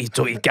just talking. He's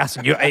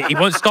gassing you. He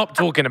won't stop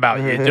talking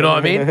about you. Do you know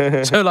what I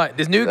mean? So like,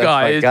 this new That's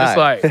guy my is guy. just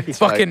like He's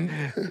fucking.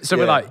 So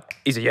we're like,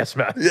 he's a yes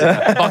man. Fuck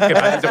him,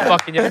 man. He's a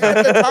fucking yes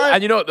man.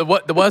 And you know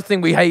what? The worst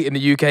thing we hate in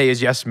the UK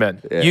is yes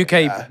men.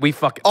 UK, we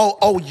fucking.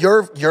 Oh,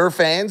 your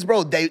fans,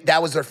 bro.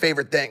 That was their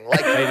favorite thing.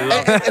 Like,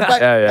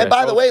 and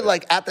by the way,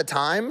 like at the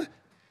time,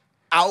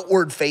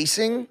 outward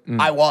facing,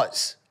 I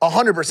was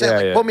 100%. Yeah,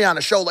 Like, yeah. put me on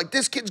a show. Like,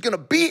 this kid's gonna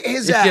beat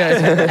his ass. Yeah.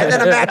 And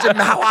then imagine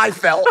how I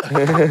felt.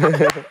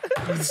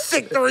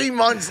 Sick 3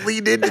 months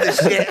lead into this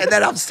shit, and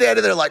then I'm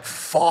standing there like,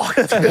 fuck,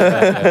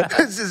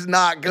 this is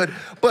not good.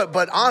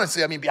 But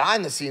honestly, I mean,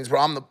 behind the scenes,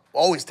 bro, I'm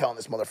always telling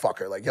this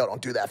motherfucker, like, yo,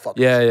 don't do that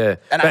fucking Yeah, shit. yeah.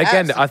 And but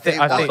again, have I since think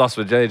day one. That's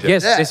with JJ.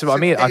 yes, Yeah, this is what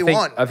I since mean. day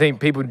one. I think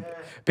people.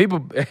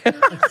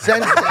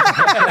 Since,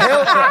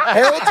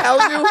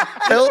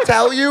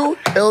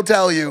 he'll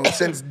tell you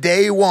since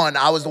day one,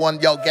 I was the one,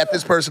 yo, get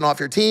this person off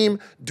your team,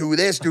 do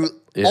this,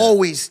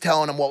 always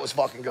telling him what was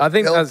fucking good. I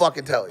think he'll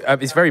fucking tell you.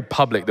 It's very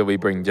public that we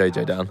bring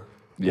JJ down.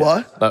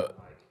 What? Like,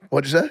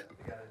 What'd you say?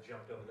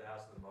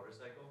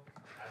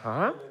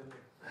 Huh?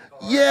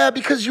 Yeah,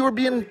 because you were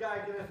being.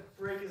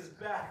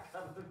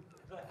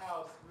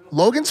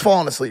 Logan's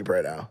falling asleep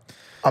right now.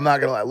 I'm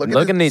not gonna lie.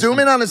 Logan needs zoom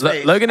in on his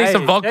face. Logan needs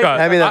some Hey, vodka.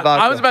 hand me that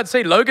vodka. I was about to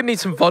say Logan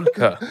needs some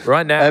vodka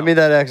right now. Hand me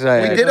that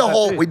XI.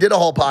 We did a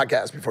whole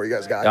podcast before you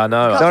guys got I here.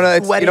 know. No,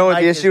 it's, Sweaty you know what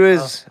like the this, issue bro.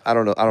 is? I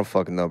don't know. I don't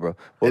fucking know, bro. What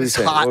were you It's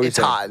saying? hot. What were you It's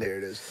saying? hot. Here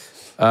it is.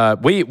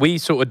 We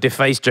sort of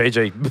defaced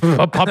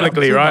JJ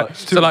publicly, right?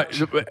 So like,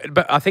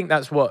 but I think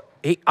that's what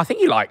I think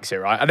he likes it,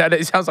 right? And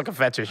it sounds like a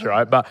fetish,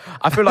 right? But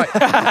I feel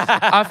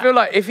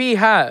like if he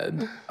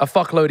had a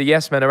fuckload of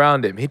yes men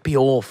around him, he'd be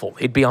awful.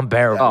 He'd be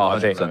unbearable. Oh, I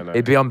think. 100%.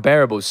 It'd be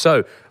unbearable.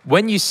 So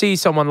when you see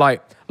someone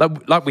like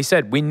we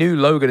said, we knew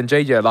Logan and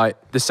JJ are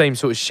like the same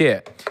sort of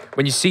shit.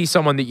 When you see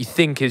someone that you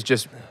think is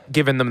just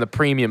giving them the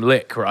premium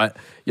lick, right?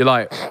 You're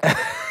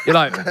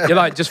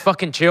like, just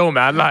fucking chill,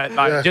 man.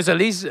 Like, just at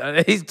least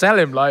tell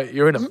him like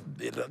you're in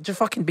a, just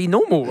fucking be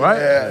normal, right?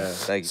 Yeah.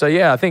 Thank you. So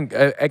yeah, I think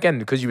again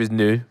because you was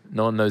new,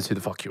 no one knows who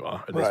the fuck you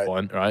are at this Right.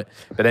 point, right?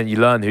 But then you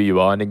learn who you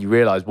are, and then you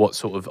realize what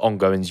sort of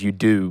ongoings you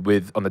do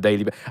with on a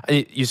daily basis,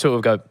 and you sort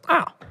of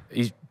go,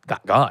 he's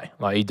that guy.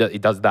 Like he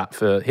does that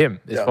for him.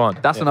 It's Yeah. fine.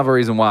 That's another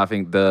reason why I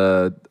think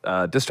the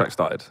diss track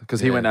started, because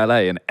he went to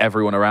LA and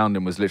everyone around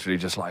him was literally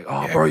just like,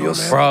 "Oh, bro, you're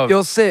Bro.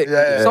 you're sick."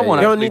 Yeah. Someone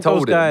You don't actually need those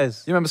told him.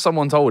 guys. You remember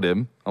someone told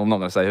him? I'm not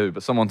gonna say who,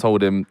 but someone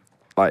told him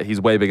like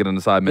he's way bigger than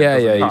the Sidemen. Yeah,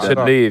 Doesn't yeah. need He to should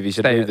leave. He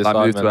should stay, leave the like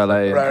move to Sidemen. LA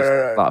and Right, just right,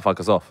 right. like fuck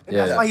us off.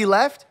 Yeah. That's why he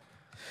left?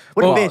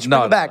 What a bitch.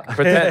 Bring him back.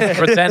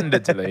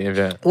 Pretended to leave.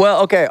 Yeah.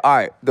 Well, okay, all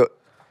right.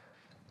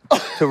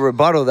 To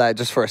rebuttal that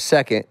just for a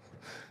second,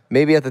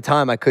 maybe at the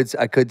time I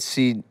could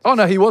see. Oh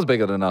no, he was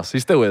bigger than us. He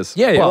still is.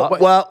 Yeah, yeah.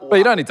 But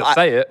you don't need to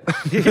say it.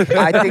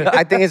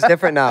 I think it's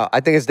different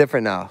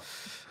now.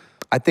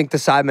 I think the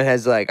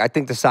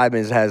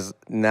Sidemen has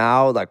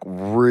now like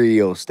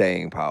real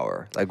staying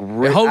power, like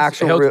It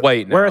holds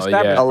weight now. We're yeah.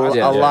 established.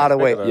 a lot of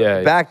weight.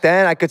 Yeah. Back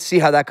then, I could see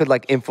how that could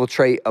like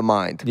infiltrate a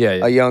mind. Yeah,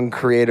 yeah. A young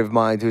creative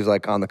mind who's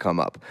like on the come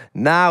up.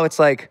 Now it's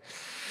like,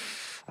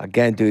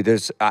 again, dude,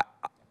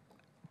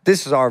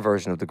 this is our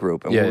version of the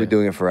group, and Yeah, we'll be yeah.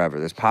 doing it forever.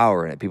 There's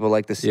power in it. People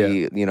like to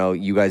see,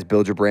 you guys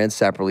build your brand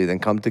separately, then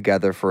come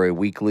together for a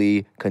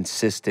weekly,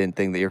 consistent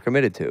thing that you're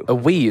committed to. A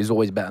we is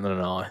always better than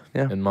an I.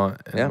 Yeah. In my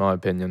Yeah.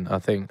 opinion, I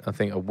think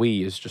a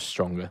we is just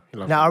stronger.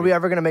 Now, are we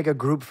ever going to make a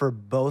group for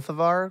both of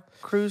our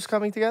crews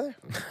coming together?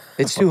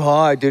 It's too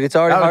hard, dude. It's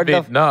already That would hard be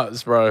enough.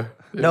 nuts, bro.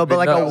 No, but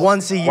like a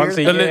once a year. Once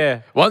a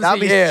year. Once That'd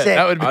a be year, sick.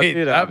 that would I'd be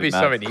do that. that'd be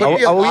That'd something. be Could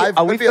be a live-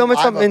 Are we could be a filming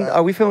live something? event.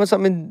 Are we filming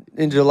something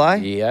in July?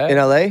 Yeah. In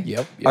LA?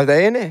 Yep. Are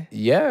they in it?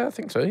 Yeah, I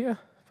think so. Yeah.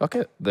 Fuck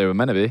it. They were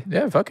meant to be.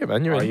 Yeah, fuck it,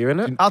 man. You're Are you in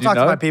it? I'll Do you talk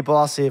to know? my people.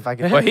 I'll see if I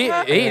can. Well,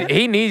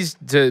 he needs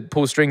to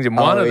pull strings in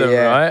one Oh, of them,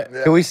 yeah.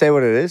 right? Can we say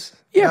what it is?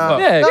 Yeah,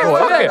 fuck it. No,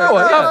 Fuck no, it. no,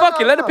 No, no,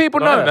 fuck it. Let the people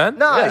know, man.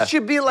 No, it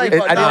should be like.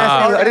 I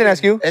didn't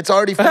ask you. It's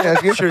already See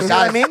what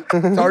I mean?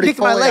 It's already Kicked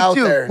my fully leg out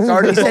too. there. It's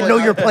already He said, fully "Know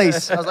out your there.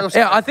 place." I was like,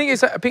 Yeah, I think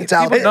it's out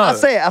people there. know. I'll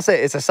say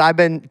it. It's a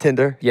Sidemen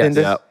Tinder. Yes.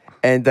 Tinder. Yep.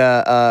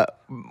 And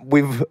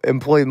we've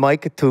employed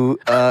Mike to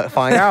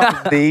find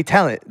out the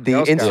talent, the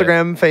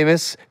Instagram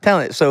famous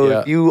talent. So Yeah.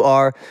 if you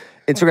are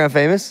Instagram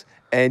famous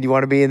and you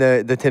want to be in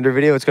the Tinder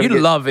video, it's going to You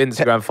get... love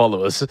Instagram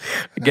followers.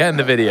 Get in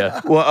the video.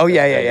 Well, oh,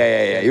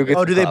 yeah. You'll get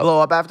 "Oh, do they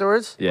blow up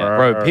afterwards?" Yeah.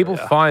 Bro, people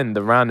find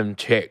the random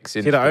chicks.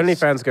 See, the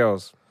OnlyFans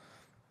girls.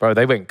 Bro,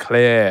 they went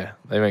clear.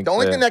 They went The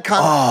only clear. thing that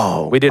kind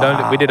of we did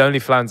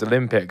OnlyFans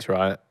Olympics,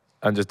 right?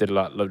 And just did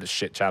like load of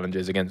shit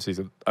challenges against these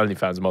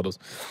OnlyFans models.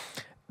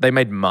 They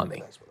made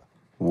money.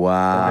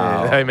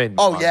 Wow. They made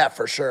oh money. yeah,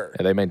 for sure.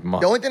 Yeah, they made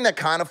money. The only thing that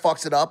kind of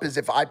fucks it up is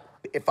if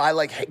I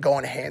like go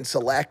and hand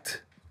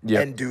select Yeah.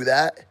 and do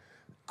that,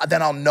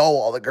 then I'll know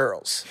all the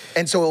girls,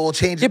 and so it will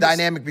change the Yeah, but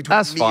dynamic between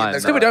that's me fine. and the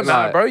Still, it girls. don't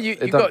matter, bro. You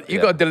It got don't- you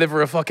yeah. got to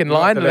deliver a fucking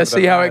line. deliver Let's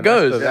the see how line, it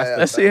goes. that's the-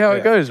 Let's see how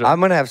it goes. Bro. I'm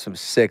going to have some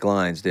sick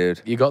lines, dude.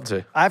 You got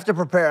to. I have to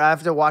prepare. I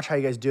have to watch how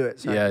you guys do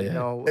it. So Yeah, I yeah.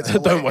 know. It's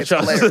Don't watch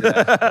us.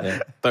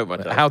 hilarious. Don't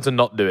watch. How to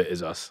not do it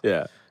is us.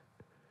 Yeah.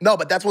 No,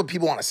 but that's what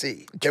people want to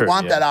see. They True,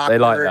 want yeah. that They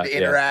awkward like that, yeah.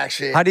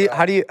 interaction.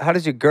 How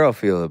does your girl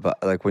feel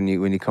about like when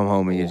you come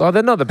home and you Well,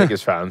 they're not the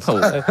biggest fans.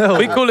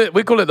 we call it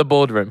the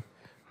boardroom.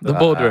 The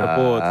boardroom.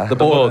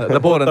 The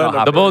board are not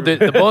happy.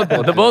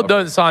 The board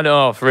don't sign it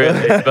off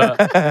really,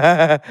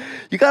 but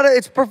you gotta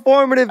it's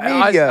performative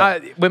media.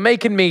 we're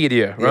making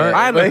media, right?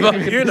 I We're know.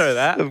 fucking- You know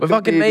that. We're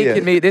fucking Media.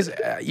 making media. This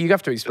you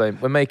have to explain.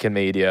 We're making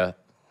media.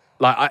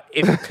 Like,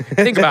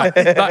 think about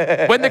it.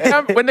 Like,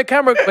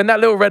 when that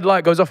little red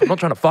light goes off, I'm not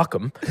trying to fuck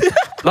them.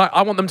 Like,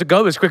 I want them to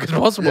go as quick as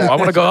possible. I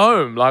want to go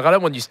home. Like, I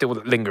don't want you still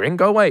lingering.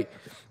 Go away.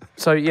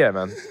 So yeah,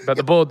 man. But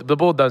the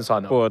board don't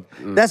sign up. Board.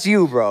 That's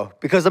you, bro.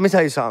 Because let me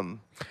tell you something.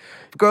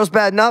 If girl's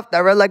bad enough, that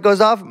red light goes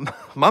off,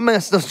 My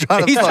man's still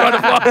trying to He's fuck. trying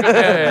to fuck.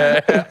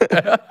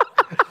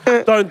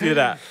 Yeah. Don't do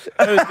that.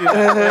 Don't do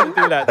that. Don't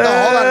do that. No,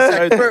 hold on a Don't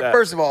second. do that.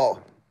 First of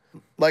all,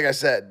 like I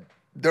said,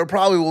 there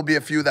probably will be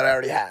a few that I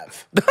already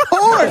have. Of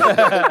course.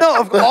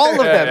 No, of all of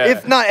them,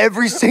 if not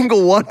every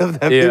single one of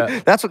them. Yeah.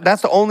 Dude. That's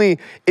the only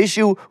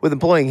issue with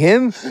employing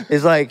him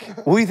is like,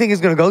 what do you think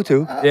he's gonna go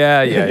to?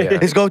 Yeah.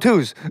 His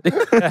go-tos. And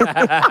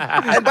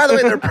by the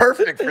way, they're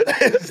perfect for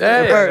this.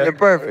 They're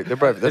perfect. They're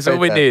perfect. That's all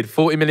we need.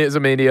 40 minutes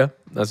of media.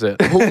 That's it.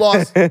 Who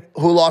lost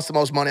the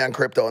most money on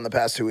crypto in the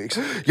past 2 weeks?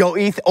 Yo,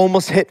 ETH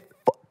almost hit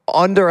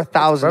under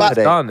 1,000 It's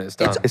today. done. It's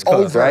done. It's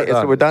close, over.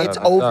 right? We're done. It's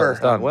over. It's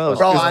done. Well,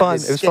 Bro, it was I'm fun. It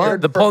was fun.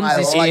 scared The for my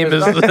Ponzi scheme life.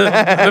 is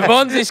the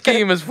Ponzi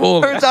scheme has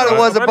fallen. Turns out it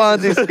was a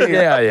Ponzi scheme.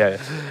 Yeah.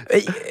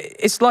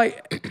 It's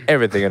like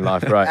everything in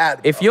life, right?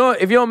 Bad, If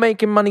you're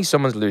making money,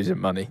 someone's losing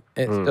money.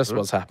 It's just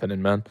what's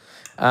happening, man.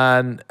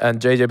 And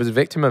JJ was a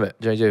victim of it.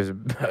 JJ was a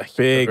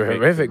Big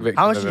horrific victim.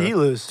 How much of did it. he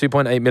lose?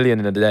 2.8 million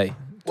in a day.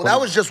 Well,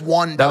 that was just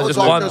one. That was just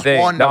all one thing.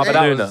 One That was thing.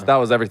 That Luna. was, that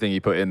was everything he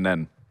put in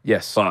then.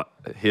 Yes. But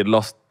he had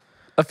lost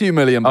a few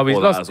million Oh,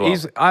 before he's that lost. as well.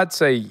 He's I'd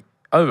say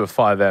over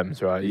 5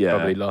 M's, right? He Yeah.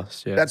 probably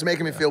lost. Yeah. That's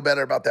making me feel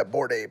better about that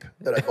Bored Ape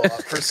that I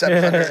bought for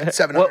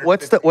 700.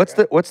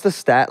 What's the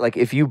stat? Like,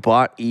 if you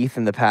bought ETH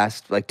in the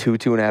past like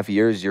 2.5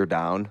 years, you're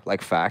down.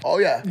 Like, fact. Oh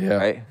yeah. Yeah.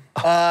 Right.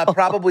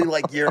 Probably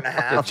like year and a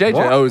half.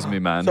 JJ owes me,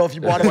 man. So if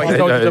you bought it, Wait,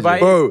 Told no, you to buy it?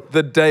 Bro,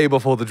 the day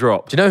before the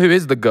drop. Do you know who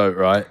is the GOAT,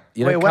 right?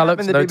 You Wait, know what Calix,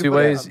 happened the no day two before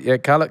ways. that? Yeah,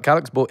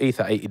 Calix bought ETH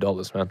at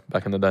 $80, man,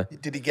 back in the day.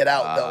 did he get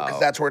out though? Because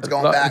that's where it's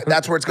going back.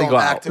 That's where it's going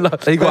got back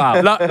out. to. He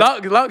got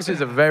out. Lux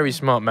is a very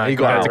smart man. He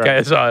got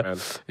compared to out.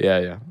 KSI.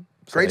 Yeah.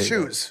 Great So,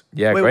 shoes.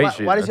 Yeah, Wait, great why,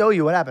 shoes. why does he man. owe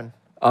you? What happened?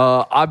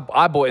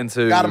 I bought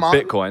into Got him on.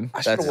 Bitcoin.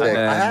 I should have That's worn. it.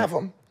 I have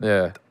them.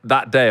 Yeah.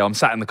 That day, I'm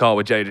sat in the car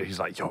with JJ. He's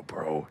like, yo,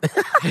 bro.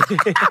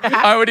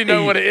 I already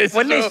know what it is.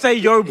 When they say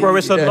yo, bro,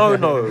 it's a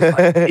no-no.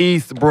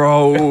 ETH,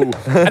 bro.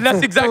 and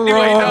that's exactly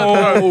what he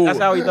does, bro. That's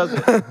how he does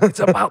it. It's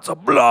about to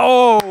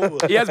blow.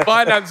 He has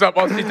Binance up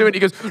whilst he's doing it. He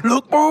goes,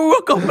 look, bro, I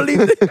can't believe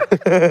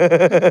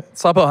this.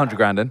 So I put 100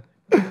 grand in.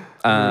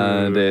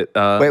 And it...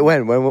 Wait,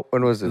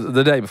 when was this?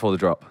 The day before the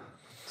drop.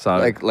 So...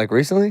 Like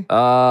recently?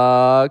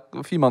 a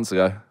few months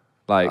ago.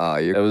 Like, Oh,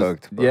 you're it was,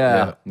 cooked, bro.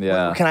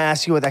 Yeah. Can I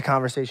ask you what that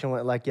conversation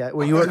went like? Yeah,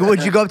 would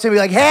you go up to me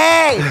like,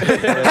 hey,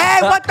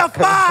 what the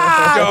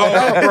fuck?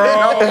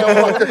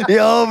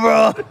 Yo,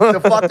 bro. The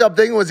fucked up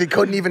thing was he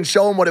couldn't even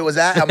show him what it was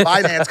at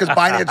Binance because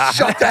Binance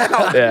shut down.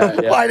 Yeah.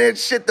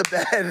 Binance shit the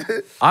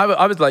bed.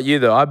 I was like you,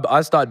 though.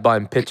 I started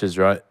buying pictures,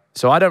 right?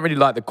 So I don't really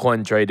like the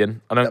coin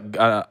trading.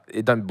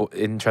 It don't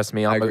interest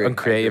me. agree, I'm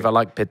creative. I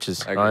like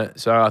pictures, right?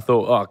 So I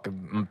thought,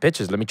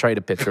 pictures. Let me trade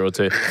a picture or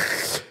two.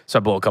 So I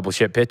bought a couple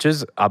shit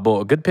pictures. I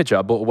bought a good picture.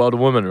 I bought a World of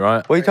Woman,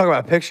 right? What are you talking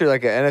about? A picture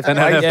like an NFT?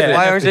 NFT.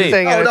 Why aren't you NFT.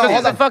 saying Oh, NFT? no, It's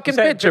hold a on. fucking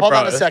picture, Hold bro.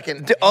 on a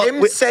second. oh, Him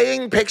wait.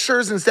 saying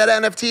pictures instead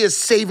of NFT is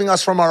saving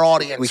us from our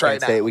audience We right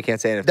can't say now. we can't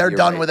say NFT. They're You're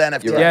done right. with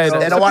NFT. You're Yeah, right. they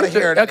it's don't a want to picture.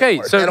 hear it. Okay,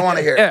 anymore. so they don't want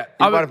to hear yeah, it.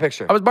 You bought a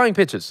picture. I was buying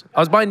pictures. I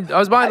was buying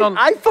on.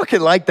 I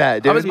fucking like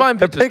that, dude. I was buying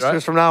The pictures, pictures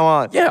right? from now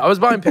on. Yeah, I was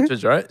buying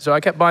pictures, right? So I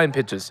kept buying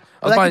pictures.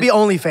 I was That buying, could be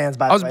OnlyFans,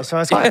 by I was- the way. So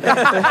that's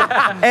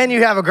and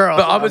you have a girl.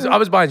 but so- I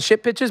was buying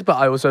shit pictures, but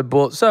I also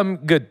bought some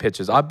good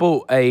pictures. I bought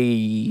I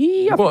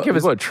think it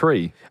was a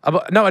tree.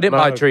 no, I didn't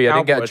buy a tree. I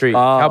didn't get a Cowboy tree. tree.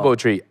 Cowboy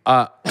tree.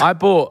 I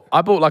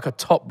bought like a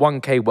top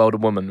 1K World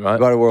of Woman, right?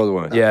 Got a World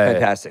Woman. Yeah,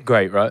 Fantastic.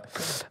 great, right?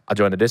 I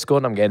joined the Discord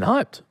and I'm getting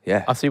hyped.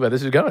 Yeah. I see where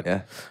this is going.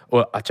 Yeah.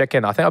 Well, I check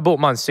in. I think I bought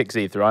mine 6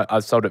 ETH, right? I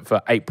sold it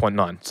for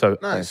 8.9. So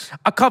Nice.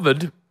 I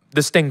covered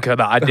the stinker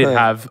that I did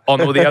have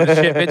on all the other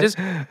shit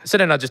bitches. So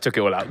then I just took it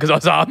all out because I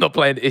was like, I'm not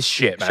playing. It's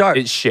shit, man. Sharp.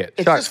 It's shit.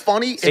 It's just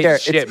funny. It's Scary.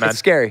 shit, It's man.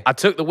 scary. I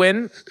took the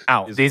win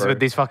out.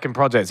 These fucking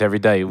projects every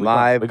day. We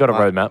got a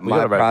roadmap. We My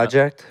got a roadmap.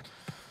 project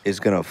is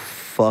gonna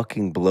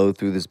fucking blow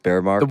through this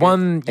bear market. The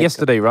one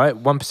yesterday, right?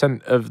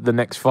 1% of the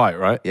next fight,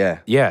 right? Yeah.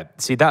 Yeah.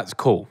 See, that's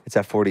cool. It's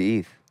at 40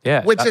 ETH.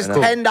 Yeah. Which that's is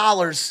cool.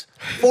 $10.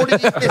 40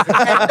 is $10.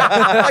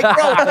 Like,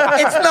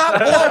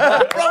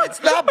 bro,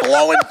 it's not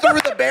blowing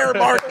through the bear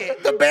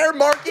market. The bear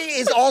market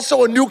is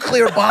also a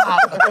nuclear bomb.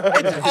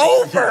 It's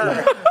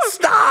over.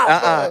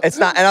 Stop. It's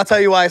not, and I'll tell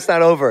you why it's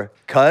not over.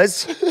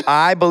 Cause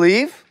I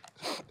believe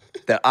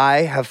that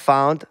I have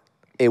found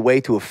a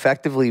way to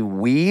effectively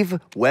weave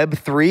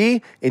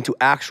Web3 into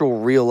actual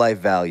real life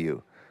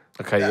value.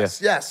 Okay,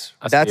 Yes, yes.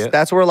 I see it.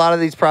 That's where a lot of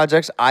these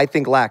projects I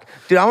think lack.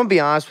 Dude, I'm gonna be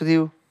honest with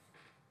you.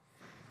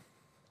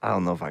 I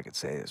don't know if I could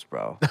say this,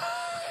 bro.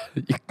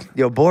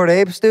 Yo, Bored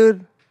Apes,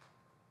 dude.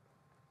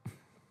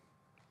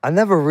 I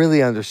never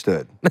really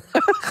understood.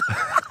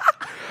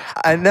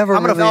 I never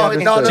I'm gonna really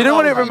understood. Do you know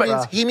what it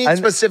reminds? He means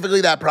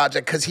specifically that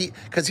project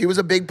because he was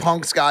a big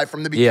punks guy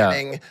from the Yeah.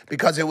 beginning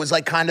because it was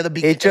like kind of the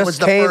beginning. It was just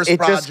the came. first It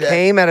project. just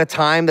came at a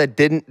time that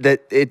didn't.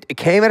 It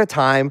came at a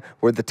time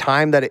where the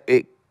time that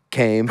it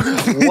came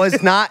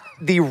was not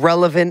the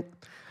relevant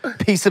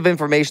piece of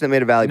information that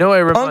made it valuable. You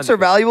know what it Punks reminded are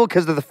me? valuable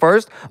because they're the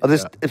first of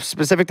this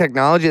specific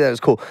technology that is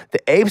cool. The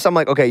apes, I'm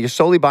like, okay, you're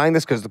solely buying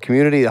this because the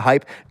community, the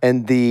hype,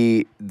 and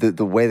the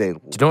way they Do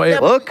you know what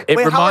it look. It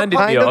Wait, how reminded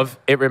me kind of.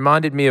 It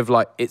reminded me of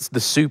like it's the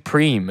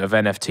supreme of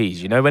NFTs.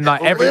 You know when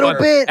like little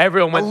bit,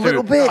 everyone went a through.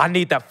 little bit. I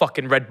need that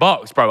fucking red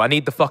box, bro. I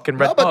need the fucking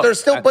red No, box. but there's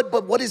still, And-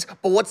 but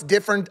what's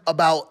different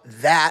about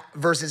that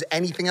versus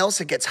anything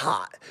else? It gets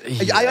hot.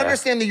 I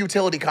understand the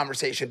utility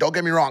conversation. Don't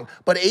get me wrong,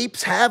 but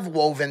apes have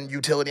woven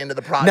utility into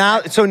the product.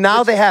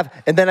 Now they have,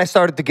 and then I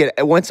started to get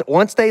it.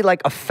 Once they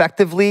like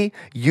effectively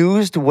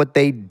used what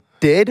they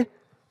did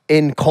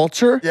in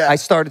culture, Yeah. I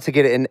started to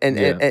get it,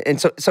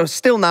 and so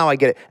still now I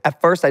get it. At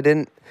first I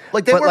didn't.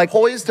 Like they but were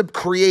poised to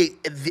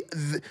create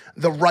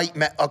the right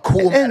a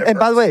cool metaverse. and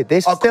by the way, they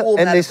A still cool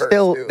and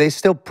metaverse, dude. they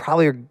still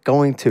probably are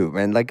going to,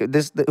 man. Like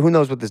this, who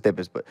knows what this dip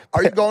is? But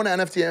Are you going to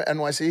NFT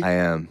NYC? I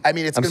am. I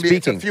mean, it's I'm gonna be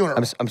speaking. a funeral.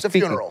 I'm It's a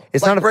speaking. funeral.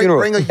 It's Like, not a funeral.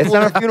 Bring a It's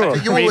not a funeral.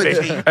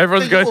 eulogy.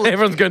 Everyone's The going. eulogy.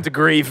 Everyone's going to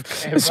grieve,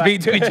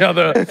 speak to each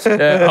other,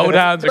 hold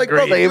hands, and Like,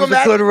 bro, grieve. like, It you was a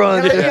imagine- good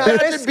run. Can I be Can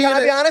honest?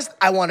 I be honest?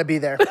 I want to be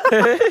there.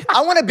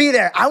 I want to be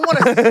there. I want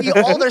to see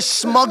all their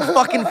smug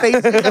fucking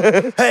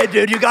faces. Hey,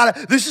 dude, you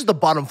gotta. This is the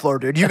bottom floor,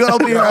 dude. You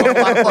gotta be here on the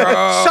bottom floor.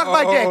 Suck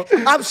my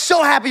dick. I'm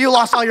so happy you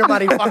lost all your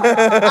money. Fucker.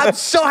 I'm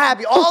so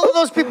happy. All of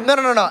those people.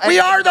 No. We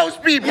are those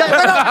people. Yeah,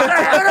 no.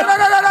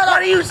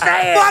 What are you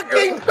saying?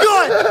 Fucking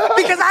good.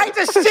 Because I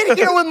just sit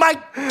here with my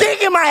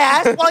dick in my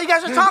ass while you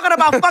guys are talking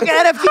about fucking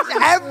NFTs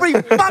every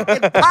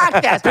fucking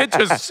podcast.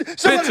 Pictures,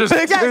 pictures,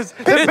 Yes,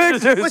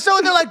 pictures. But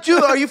so they're like,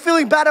 dude, are you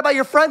feeling bad about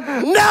your friend?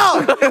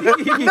 No,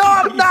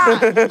 I'm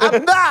not.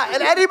 I'm not.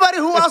 And anybody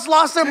who else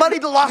lost their money,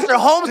 lost their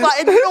homes,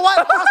 and you know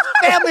what? Lost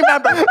a family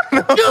member.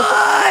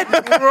 Good.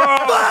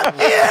 Fuck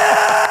you.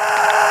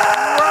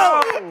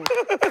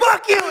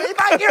 Fuck you. If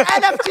I hear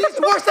NFTs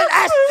worse than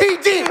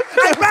STD,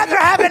 I'd rather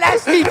have an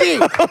STD.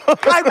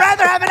 I'd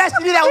rather have an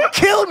STD that will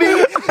kill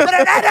me than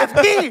an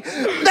NFT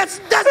that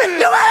doesn't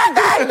do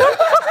anything.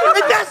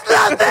 It does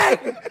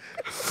nothing.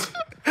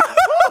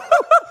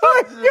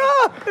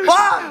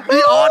 Fuck.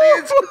 The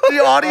audience is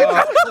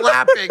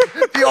clapping.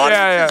 The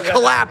audience is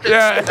clapping.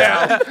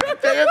 Yeah.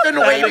 They have been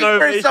waiting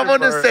for someone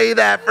to say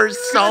that for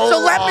so long. So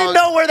let me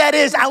know where that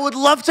is. I would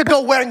love to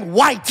go wearing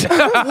white.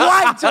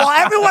 White, while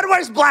everyone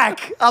wears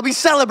black. I'll be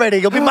celebrating.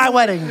 It'll be my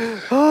wedding.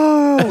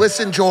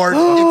 Listen, George,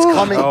 it's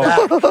coming back.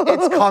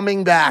 It's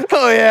coming back.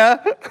 Oh yeah.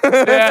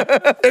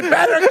 It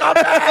better come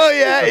back. Oh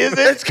yeah. Is it?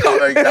 It's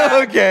coming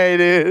back. Okay,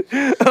 dude.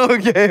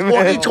 Okay,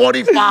 man.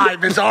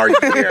 2025 is our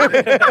year.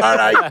 All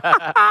right.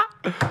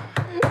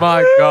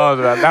 My God,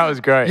 man, that was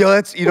great. Yo,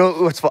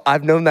 what's fun?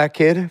 I've known that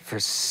kid for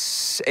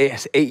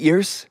 8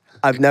 years.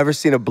 I've never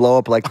seen a blow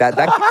up like that.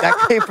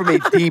 That came from a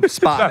deep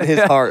spot in his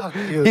heart.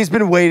 He's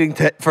been waiting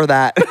for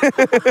that.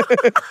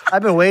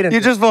 I've been waiting.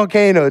 You're just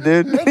volcano,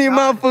 dude. You're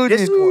Mount Fuji.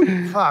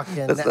 Discord.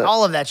 Fucking,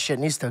 all of that shit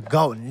needs to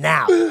go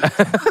now.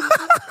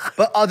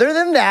 But other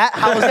than that,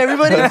 how's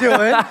everybody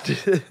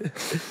doing?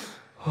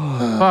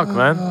 Fuck,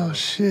 man. Oh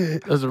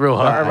shit. That was a real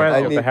That high. reminds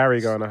me of need- the Harry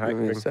going to hike Give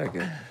me a thing.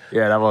 second.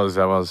 Yeah, that was.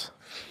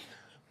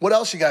 What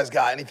else you guys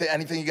got?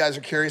 Anything you guys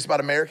are curious about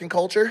American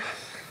culture?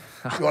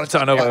 You want to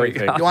Don't know where we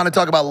everything. go. You want to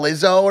talk about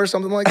Lizzo or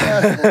something like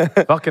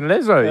that? Fucking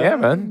Lizzo, yeah,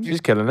 man. She's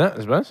killing it,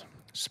 I suppose.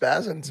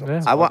 Spazzing. So.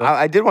 Yeah.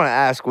 I did want to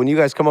ask, when you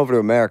guys come over to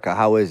America,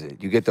 how is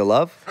it? You get the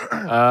love?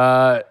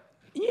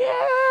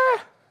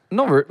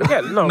 Not re-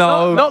 Yeah, no,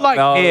 Not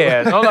like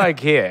here. Not like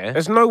here.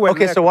 There's nowhere.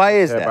 Okay, near so why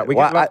is there, that? But we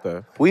Why- get love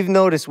though. we've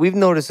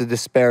noticed a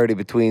disparity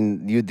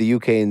between the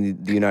UK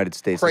and the United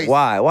States. Crazy.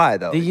 Why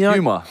though?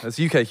 humor. It's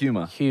UK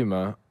humor.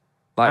 Humor.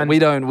 Like And- we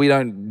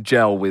don't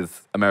gel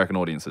with American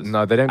audiences.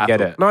 No, they don't at get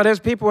all. it. No, there's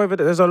people over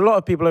there. There's a lot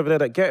of people over there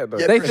that get it though.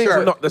 Yeah, They for think sure.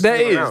 we're not the there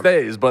same is, around. there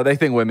is, but they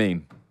think we're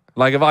mean.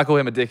 Like if I call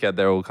him a dickhead,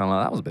 they're all kind of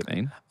like, that was a bit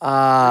mean.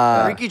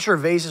 Ricky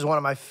Gervais is one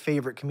of my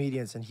favorite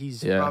comedians, and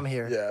he's Yeah. from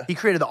here. Yeah. He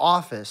created The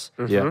Office.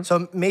 Yeah.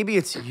 So maybe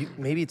it's you.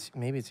 Maybe it's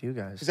you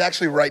guys. He's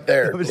actually right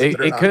there.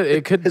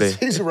 It could be.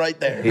 He's right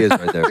there. He is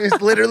right there. He's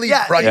literally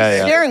Yeah, right he's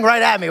there. staring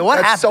right at me. What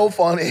That's happened? so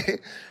funny.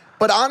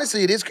 But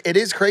honestly, it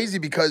is crazy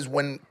because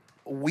when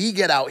we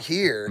get out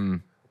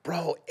here,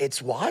 bro, it's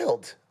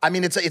wild. I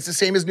mean, it's the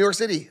same as New York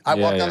City. I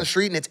walk down the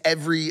street and it's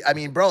every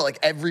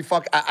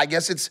fuck. I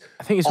guess it's.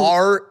 I think it's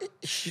our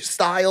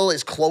style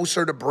is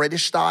closer to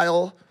British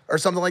style or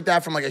something like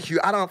that from like a huge.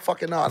 I don't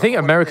fucking know. I think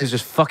America's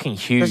just fucking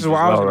huge This as is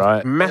what I was well,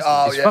 right? massive.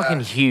 Oh, It's yeah.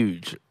 fucking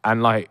huge.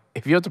 And like,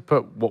 if you had to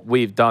put what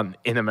we've done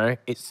in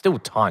America, it's still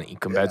tiny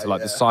compared to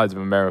like the size of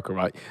America,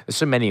 right? There's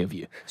so many of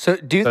you. So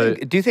do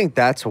you think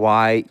that's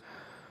why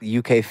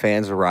UK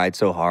fans ride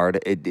so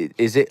hard?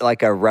 Is it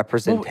like a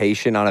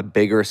representation on a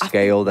bigger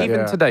scale than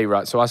Even today,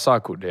 right? So I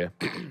cycled here.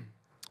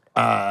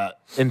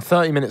 In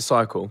 30-minute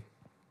cycle,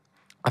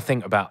 I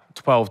think about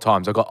 12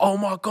 times I go, oh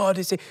my God,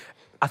 is it?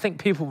 I think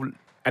people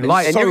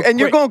like and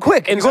you're going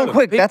quick. You're going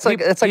quick. That's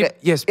like an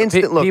yes, but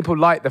instant look. People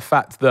like the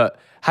fact that,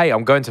 hey,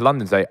 I'm going to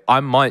London today.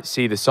 I might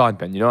see the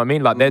Sidemen. You know what I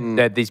mean? Like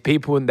they're these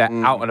people and they're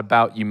out and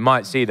about. You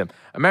might see them.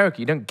 America,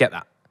 you don't get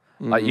that.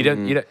 Like you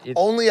don't.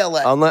 Only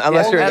LA.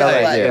 Unless you're in LA.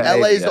 Yeah.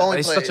 LA is the only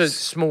It's place. such a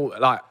small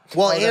like.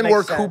 Well, and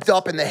we're cooped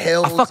up in the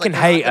hills. I fucking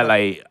hate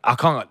LA. I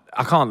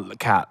can't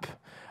cap.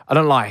 I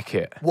don't like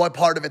it. What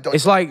part of it don't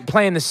It's like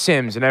playing The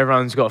Sims and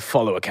everyone's got a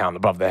follow account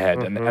above their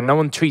head and no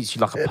one treats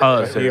you like a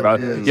person, bro.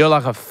 You're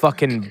like a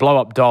fucking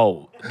blow-up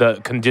doll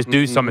that can just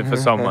do something for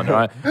someone,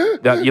 right?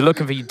 That you're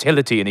looking for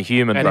utility in a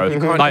human, bro.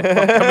 Like,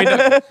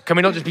 can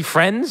we not just be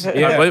friends?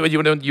 Yeah. Like,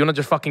 you want to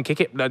just fucking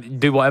kick it,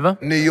 do whatever?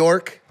 New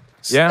York,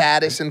 Yeah.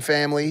 status and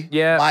family.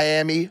 Yeah.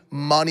 Miami,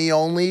 money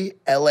only.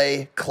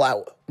 LA,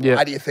 clout. Yeah.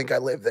 Why do you think I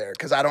live there?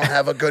 Because I don't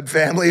have a good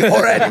family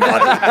or any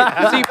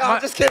money. See, I'm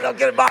just kidding. I'm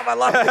kidding, Mom. I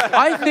love you.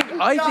 I think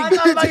I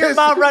thought about your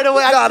mom right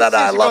away. No.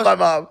 I love my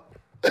mom.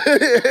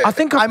 I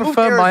think I moved to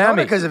prefer Arizona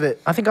Miami because of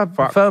it. I think I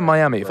prefer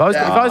Miami. If I was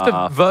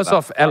to verse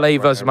off LA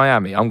versus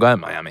Miami, I'm going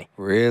Miami.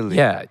 Really?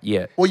 Yeah.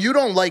 Well, you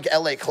don't like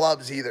LA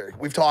clubs either.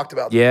 We've talked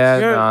about that. Yeah,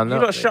 Yeah, no,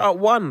 you got shut at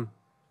 1.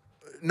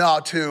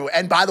 No, 2.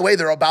 And by the way,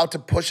 they're about to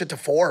push it to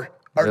 4.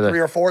 Or Really? 3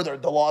 or 4.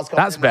 The law's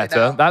coming That's in right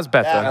better. now. That's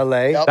better. Yeah.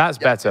 LA? Yep. That's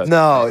better.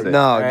 No, it is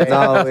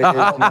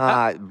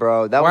not,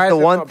 bro. That Why was the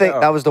is it one not thing. better?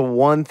 That was the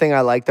one thing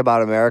I liked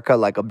about America.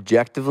 Like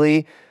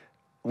objectively,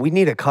 we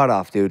need a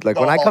cutoff, dude. Like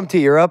when I come to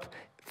Europe,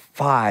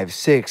 5,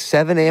 6,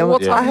 7 a.m.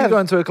 What time are you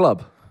going to a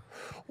club?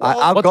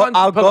 I'll What go. time do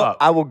you I'll pull go. up?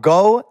 I will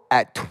go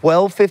at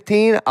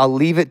 12:15. I'll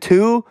leave at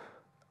 2.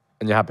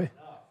 And you're happy?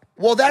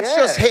 Well, that's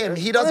just him.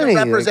 He doesn't plenty,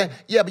 like- represent.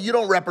 Yeah, but you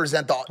don't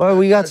represent the. Well,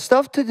 we got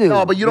stuff to do.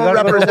 No, but you We don't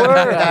gotta go to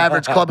represent work. the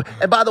average club.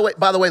 And by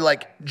the way,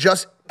 like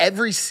just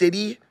every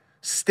city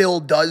still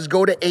does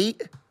go to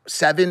 8,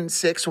 7,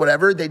 6,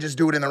 whatever. They just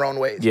do it in their own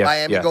ways. Yeah,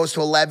 Miami yeah. goes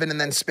to 11 and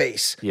then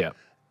space. Yeah.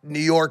 New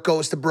York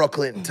goes to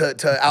Brooklyn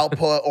to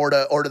output or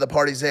to the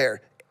parties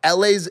there.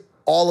 LA's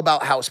all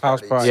about house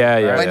parties. parties,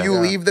 Yeah. When you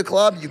leave the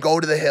club, you go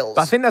to the hills.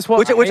 I think that's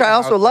what Which I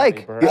also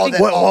like. Well, then-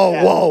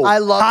 Whoa. I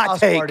love Hot house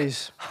take.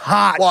 parties.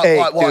 Hot What, take,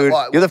 what, dude.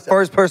 what? You're the What's that?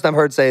 first person I've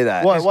heard say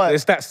that. What?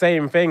 It's that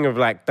same thing of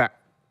like that.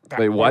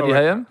 Wait, why do you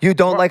hate him? You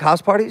don't like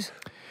house parties?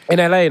 In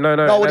LA, no.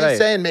 no, what LA. he's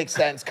saying makes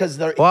sense because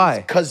Why?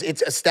 Because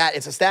it's a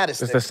status It's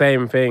thing. the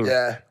same thing.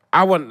 Yeah.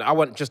 I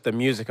want just the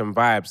music and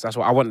vibes. That's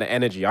what I want. The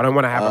energy. I don't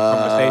want to have a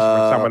conversation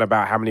with someone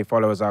about how many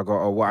followers I got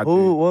or what I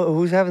do.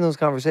 Who's having those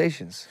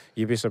conversations?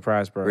 You'd be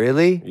surprised, bro.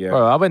 Really? Yeah.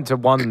 Bro, I went to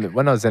one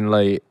when I was in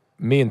late.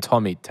 Me and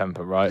Tommy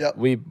Temper, right? Yep.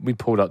 We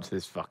pulled up to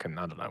this fucking,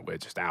 I don't know, we're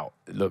just out.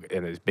 Look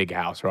in this big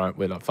house, right?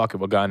 We're like, fuck it,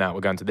 we're going out. We're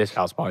going to this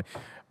house party.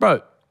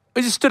 Bro,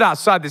 we just stood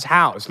outside this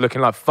house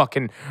looking like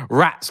fucking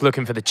rats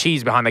looking for the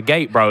cheese behind the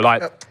gate, bro.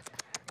 Like,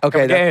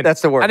 Okay, get in.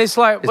 that's the word. And it's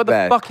like, what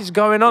bad. the fuck is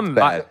going on?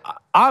 bad.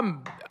 Like,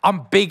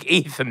 I'm big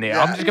Ethan here.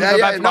 I'm just gonna Yeah, go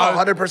yeah, back to no,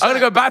 my 100%. I'm gonna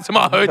go back to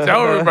my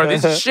hotel room, bro.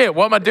 This is shit.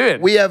 What am I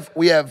doing? We have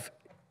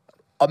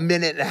a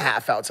minute and a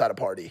half outside a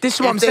party. This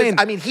is what If I'm there's- saying.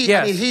 I mean,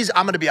 Yes.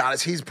 I'm gonna be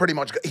honest. He's pretty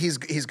much he's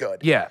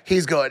good. Yeah.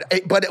 he's good.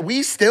 But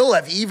we still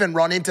have even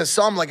run into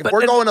some like if But we're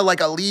then- going to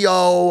like a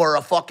Leo or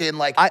a fucking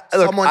like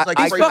someone's like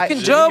These straight- fucking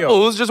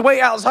gerbils just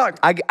wait outside.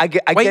 I get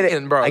it,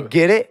 Waiting, bro. I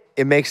get it.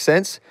 It makes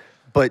sense.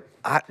 But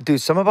dude,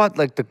 something about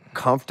like the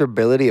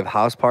comfortability of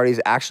house parties,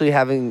 actually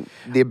having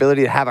the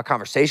ability to have a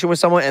conversation with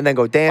someone and then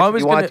go dance I if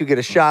was you want gonna- to get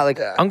a shot. Like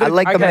I'm gonna- I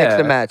like I the get mix it.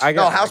 and match. I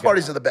get No, it, house I get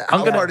parties are the best. I'm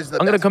House parties are the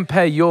gonna best.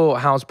 compare your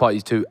house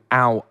parties to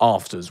our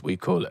afters. We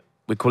call it.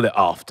 We call it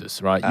afters,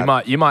 right?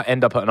 You might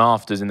end up at an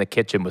afters in the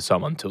kitchen with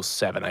someone till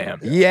 7 a.m.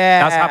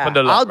 Yeah, that's happened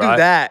a lot. I'll do right?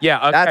 that. Yeah,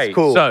 okay. That's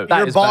cool. So That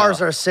Your is bars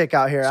better. are sick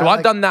out here. So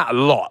I've done that a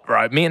lot,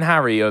 right? Me and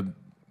Harry are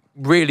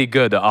really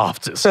good at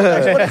afters. I'd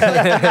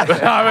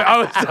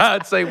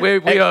say we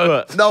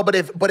are. No, but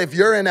if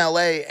you're in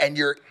LA and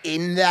you're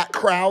in that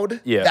crowd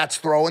Yeah. that's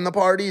throwing the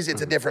parties,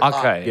 it's a different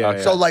Okay, vibe.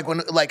 yeah, So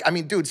I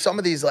mean, dude, some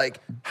of these like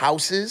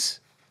houses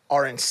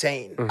are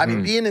insane. I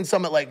mean, being in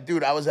some like,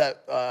 dude, I was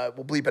at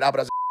we'll bleep it out, but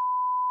I was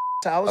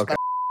at house. Okay.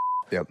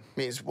 Yep.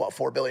 Means what,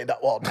 $4 billion?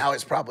 Well, now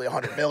it's probably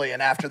 $100 million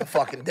after the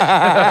fucking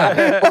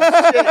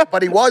death. Shit,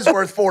 but he was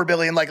worth $4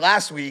 billion like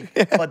last week.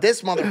 But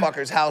this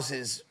motherfucker's house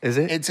is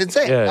it? It's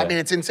insane. Yeah, yeah. I mean,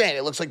 it's insane.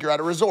 It looks like you're at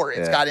a resort.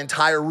 It's Yeah. got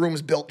entire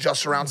rooms built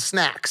just around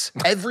snacks.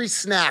 Every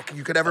snack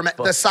you could ever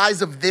the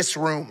size of this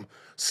room.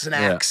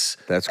 Snacks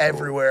That's cool.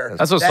 everywhere.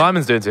 That's what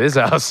Simon's doing to his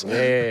house.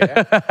 Hey,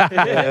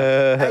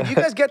 do you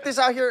guys get this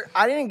out here?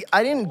 I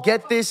didn't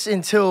get this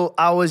until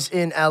I was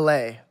in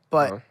LA,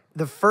 but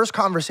the first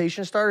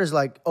conversation starter is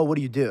like, "Oh, what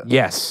do you do?"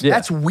 Yes.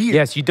 That's weird.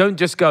 Yes, you don't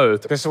just go.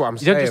 This is what I'm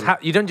You don't just saying.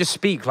 you don't just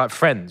speak like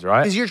friends,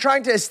 right? Because you're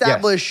trying to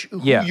establish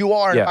who Yeah. you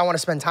are and Yeah. if I want to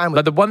spend time with.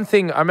 Like the one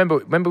thing I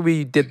remember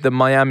we did the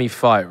Miami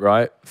fight,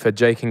 right? For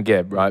Jake and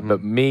Gibb, right?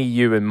 But me,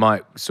 you, and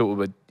Mike sort of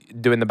were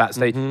doing the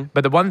backstage.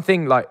 But the one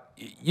thing, like,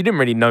 you didn't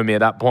really know me at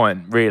that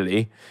point,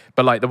 really.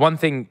 But like the one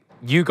thing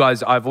you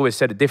guys, I've always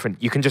said it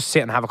different. You can just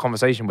sit and have a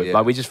conversation with. Yeah.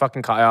 Like we just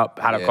fucking cut it up,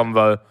 had a Yeah.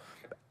 convo,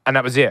 and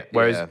that was it.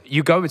 Whereas Yeah.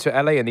 you go to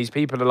LA and these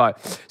people are like,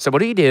 so what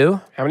do you do?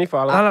 How many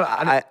followers?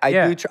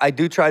 I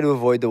do try to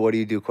avoid the what do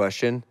you do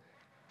question.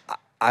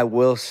 I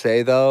will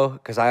say though,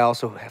 because I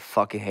also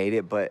fucking hate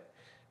it, but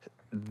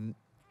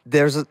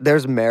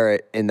there's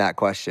merit in that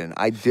question.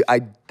 I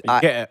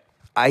get it.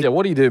 Yeah,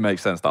 what do you do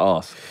makes sense to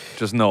ask.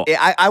 Just not.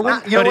 I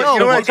wouldn't. You know But what? You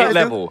know what I what try to do?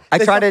 level? I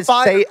try to It's a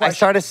fire say. I question.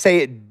 try to say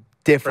it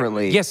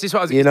differently. Yes, this is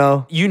what I was, You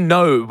know? You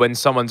know when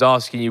someone's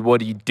asking you, what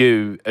do you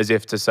do, as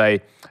if to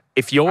say,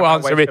 if you're I'm not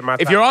answering, wasting my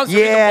if you're time.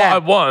 answering Yeah.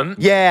 what I want,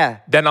 Yeah.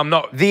 then I'm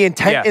not. The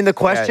intent Yes, in the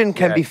question yeah,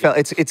 can yeah, be felt.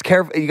 It's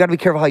careful. You got to be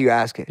careful how you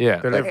ask it. Yeah.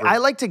 Delivery. I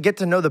like to get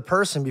to know the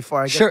person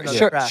before I get Sure, to know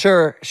sure, the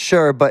craft.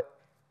 sure. But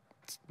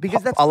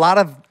Because that's a lot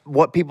of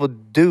what people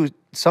do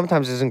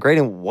sometimes isn't great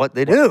in what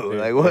they do.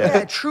 Like, what?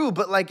 yeah, true.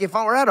 But like, if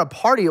we're at a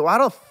party, why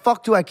the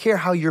fuck do I care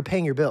how you're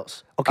paying your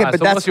bills? Okay, Alright, but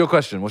so that's what's your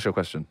question? What's your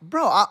question?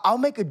 Bro, I'll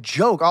make a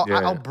joke.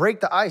 I'll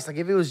break the ice. Like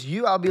if it was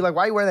you, I'll be like,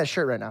 "Why are you wearing that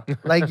shirt right now?"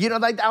 Like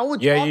like I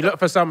would. Yeah, talk you look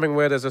for something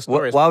where there's a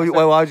story. why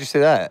would you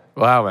say that?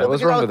 Wow, man.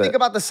 What's because I wrong would with think it?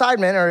 about the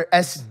Sidemen or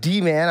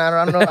SD man.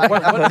 I don't know.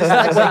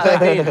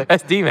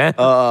 SD, man.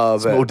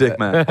 Small dick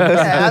man.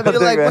 Yeah, I'd be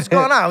like, "What's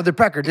going on with the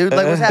pecker, dude?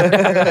 Like, what's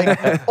happening?"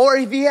 Like, or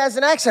if he has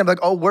an accent, I'm like,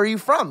 "Oh, where are you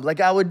from?" Like,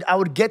 I would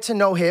get to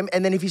know him,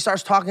 and then if he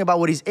starts talking about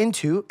what he's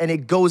into, and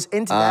it goes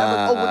into that, I'm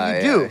like, "Oh,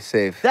 what do you do?" yeah,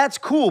 safe. That's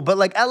cool. But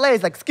like, LA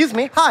is like, "Excuse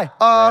me, hi.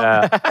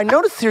 I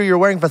noticed here you're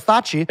wearing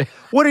Versace.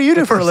 What do you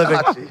do for a living?"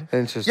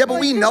 Interesting. Yeah, but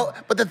we know.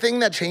 But the thing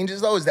that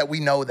changes though is that we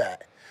know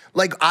that.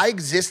 Like I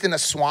exist in a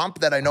swamp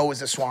that I know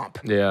is a swamp.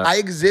 Yeah. I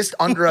exist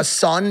under a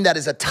sun that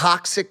is a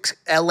toxic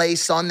LA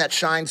sun that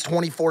shines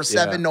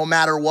 24/7 no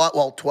matter what.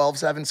 Well,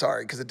 12/7,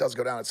 sorry, because it does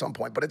go down at some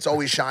point, but it's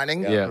always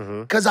shining. Yeah.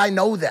 Because I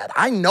know that.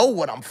 I know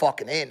what I'm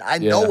fucking in. I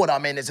know Yeah. what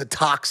I'm in is a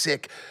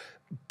toxic,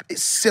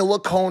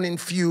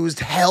 silicone-infused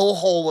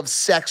hellhole of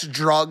sex,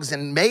 drugs,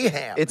 and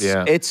mayhem.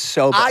 It's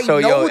so I so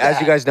know yo, as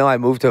you that. guys know, I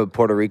moved to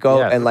Puerto Rico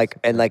Yeah. and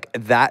like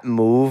that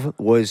move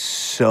was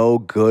so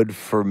good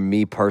for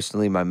me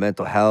personally, my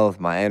mental health,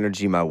 my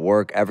energy, my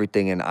work,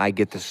 everything. And I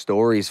get the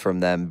stories from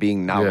them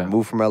being now Yeah.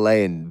 removed from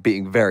LA and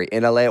being very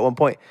in LA at one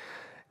point.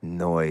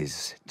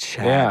 Noise,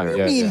 chatter,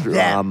 yeah, yeah.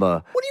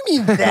 drama. What do you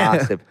mean that?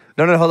 Gossip.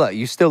 No, hold up.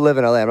 You still live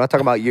in LA. I'm not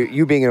talking about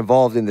you being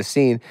involved in the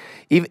scene.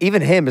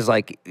 Even him is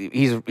like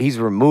he's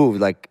removed,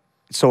 like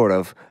sort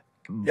of.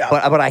 Yeah.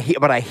 But I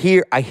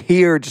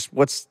hear just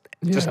what's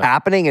just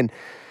happening, and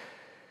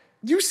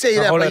You say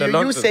that, whole but lot of you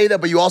nonsense. say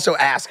that, but you also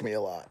ask me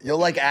a lot. You'll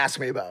like ask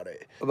me about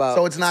it.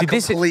 So it's not See,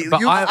 this is- complete. but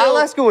you I'll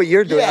ask you what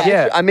you're doing.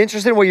 Yeah. I'm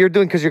interested in what you're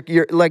doing because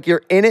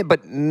you're in it,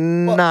 but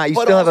nah, you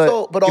but still have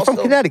also- a. but You're from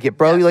also- Connecticut,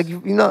 bro. yes. You like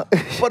you know.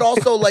 But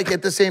also, like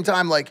at the same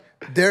time, like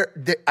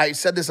I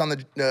said this on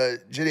the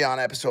Gideon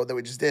episode that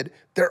we just did.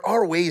 There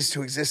are ways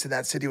to exist in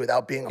that city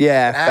without being a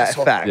Yeah, fucking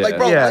asshole. fact. Like, Yeah.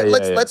 bro, Yeah,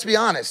 let's be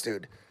honest,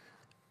 dude.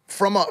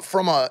 From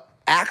a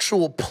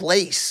actual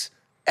place,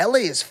 LA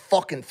is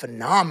fucking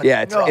phenomenal.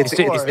 Yeah, it's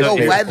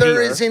the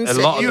weather is insane. A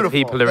lot of the Beautiful.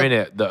 people are in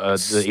it that are the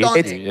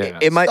Stunning. issue. Yeah.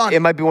 It might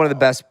Stunning. be one of the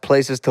best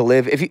places to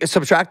live if you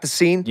subtract the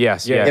scene.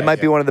 Yes, yeah, it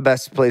might be one of the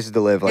best places to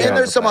live. Like, And on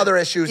there's the some planet. other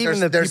issues. Even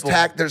There's the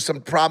people- there's some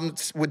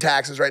problems with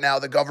taxes right now.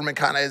 The government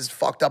kind of is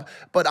fucked up.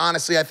 But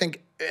honestly, I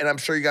think, and I'm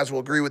sure you guys will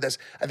agree with this,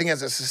 I think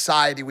as a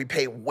society, we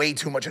pay way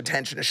too much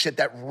attention to shit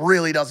that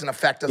really doesn't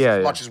affect us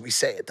as much as we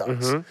say it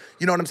does.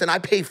 You know what I'm saying? I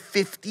pay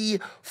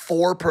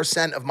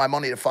 54% of my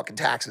money to fucking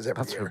taxes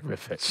every year.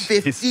 horrific.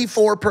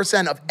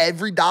 54% of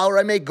every dollar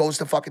I make goes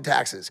to fucking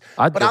taxes.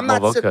 I'd But drink I'm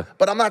not more sit- vodka.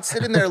 but I'm not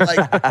sitting there like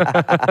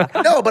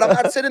no, but I'm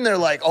not sitting there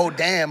like, oh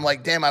damn,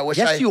 I wish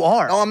Yes, you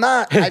are. No, I'm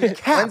not. When's the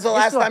Yes,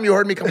 last you are. time you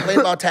heard me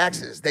complain about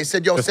taxes? They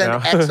said, yo, send now.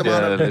 X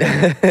amount of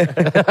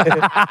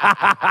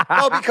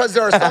No, because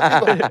there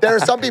are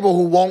some people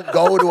who won't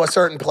go to a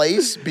certain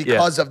place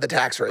because of the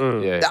tax rate.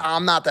 Yeah.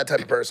 I'm not that type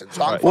of person.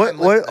 So I'm fine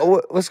living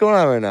that. What's going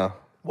on right now?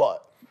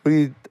 What? What are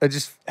you? I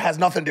just. Has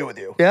nothing to do with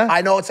you. Yeah?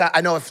 I know it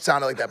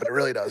sounded like that, but it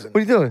really doesn't. What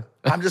are you doing?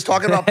 I'm just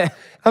talking about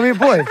I'm your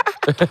boy.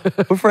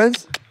 We're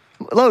friends.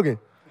 Logan.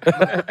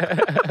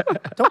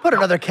 Don't put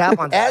another cap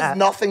on has that.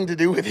 nothing to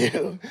do with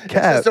you. It's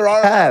Cap. just there are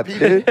a lot of Cap,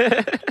 people.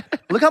 dude.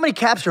 Look how many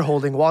caps you're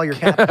holding while you're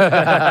capping. Isn't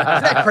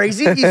that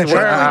crazy? He's juggling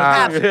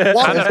caps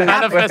while he's capping.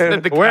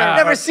 Manifested the I've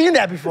never seen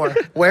that before.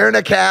 Wearing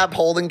a cap,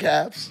 holding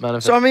caps.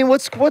 So I mean,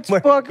 what's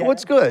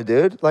good,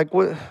 dude? Like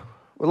we're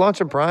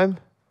launching Prime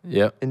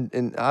Yeah. in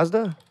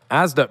Asda.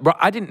 Asda. Bro,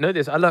 I didn't know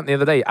this. I learned the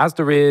other day.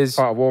 Asda is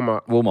Part of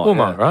Walmart.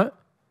 Walmart, yeah. right?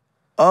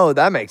 Oh,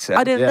 that makes sense.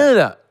 I didn't know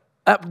that.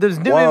 There's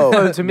new Whoa.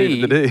 info to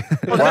me.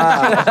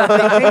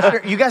 Wow.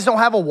 You guys don't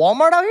have a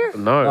Walmart out here?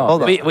 No.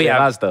 Hold on. We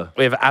have Asda.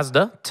 We have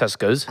Asda,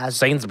 Tesco's,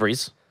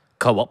 Sainsbury's,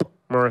 Co-op,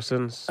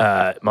 Morrison's.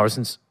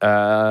 Morrison's,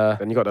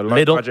 Then you got the low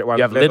Lidl. budget ones.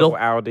 You have Lidl, Lidl,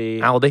 Aldi.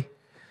 Aldi.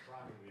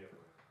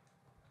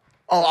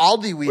 Oh,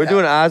 Aldi We're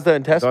doing Asda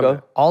and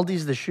Tesco.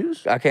 Aldi's the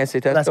shoes? I can't say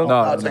Tesco. That's all.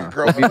 No, it's like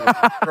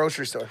a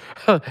grocery store.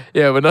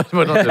 Yeah, we're not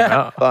doing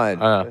that.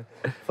 Fine.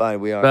 Fine,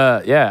 we are.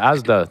 But yeah,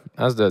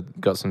 Asda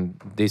got some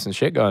decent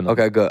shit going on.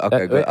 Okay, good.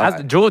 Okay, good. Asda,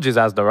 Alright. George is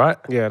Asda, right?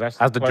 Yeah, that's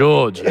Asda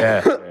George.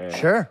 Yeah,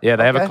 Sure. yeah.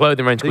 They have a Okay.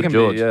 clothing range called can be,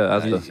 George. yeah,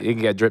 Asda. You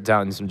can get dripped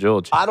out in some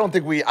George. I don't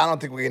think we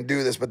can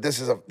do this, but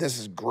this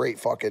is great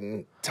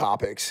fucking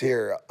topics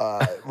here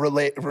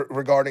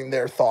regarding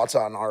their thoughts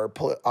on our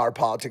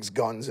politics,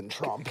 guns, and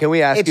Trump. Can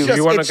we ask It's you? just,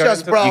 You wanna it's go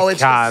just, into- bro. You It's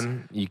just,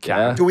 can. You can.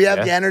 Yeah. do we have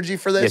Yeah. the energy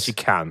for this? Yes, you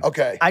can.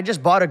 Okay. I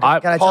just bought a gun.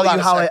 Can I tell Hold on you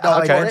a how sec. I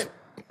Okay. bought it?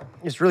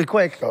 It's really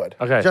quick. Go ahead.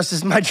 Okay. Just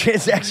as my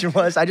transaction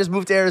was, I just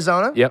moved to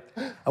Arizona. Yep.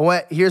 I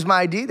went, here's my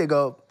ID. They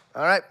go,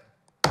 all right.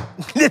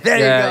 There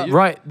Yeah, you go.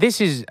 Right.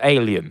 This is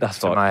alien. That's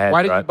to fine. my head.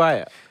 Why did right? you buy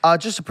it?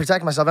 Just to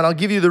protect myself. And I'll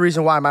give you the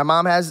reason why. My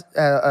mom has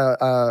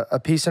a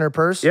piece in her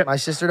purse. Yep. My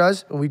sister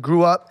does. When we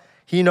grew up,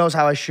 he knows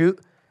how I shoot.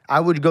 I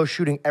would go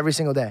shooting every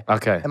single day.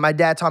 Okay. And my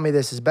dad taught me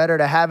this: it's better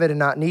to have it and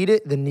not need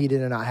it than need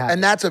it and not have it.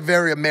 And that's a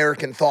very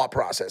American thought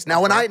process.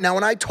 Now, when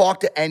I talk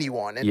to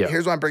anyone, and Yeah.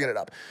 here's why I'm bringing it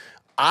up,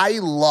 I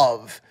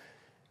love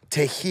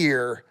to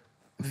hear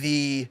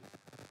the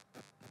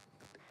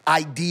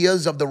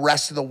ideas of the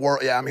rest of the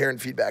world. Yeah, I'm hearing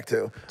feedback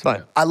too. It's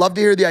fine. I love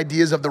to hear the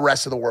ideas of the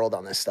rest of the world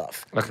on this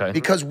stuff. Okay.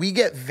 Because we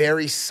get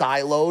very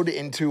siloed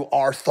into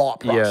our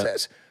thought Yeah.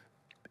 process.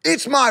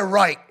 It's my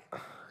right.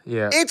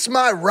 Yeah. It's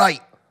my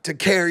right to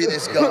carry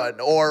this gun,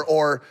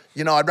 or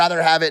you know, I'd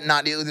rather have it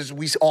not.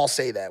 We all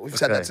say that. We've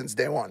said Okay. that since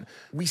day one.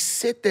 We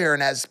sit there,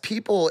 and as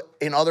people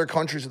in other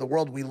countries of the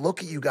world, we look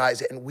at you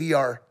guys, and we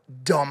are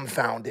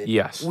dumbfounded.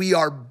 Yes. We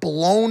are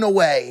blown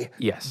away.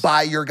 Yes.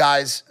 By your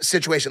guys'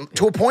 situation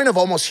to a point of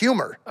almost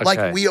humor. Like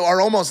Okay. we are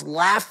almost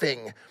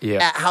laughing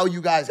Yeah. at how you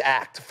guys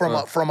act from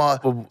a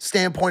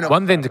standpoint of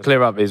One thing to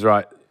clear up is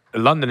right.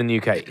 London and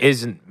UK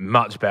isn't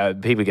much better.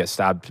 People get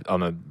stabbed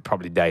on a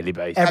probably daily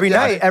basis. Every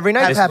night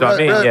This is happens. what I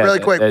mean, really, yeah, really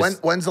quick. there's-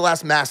 When's the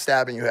last mass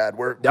stabbing you had?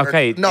 Where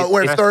Okay, no, it's-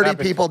 where it's 30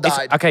 stabbing. people It's-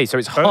 died. okay, so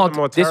it's Those are hard.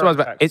 more This terror was,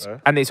 attacks, it's though.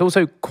 and it's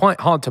also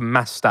quite hard to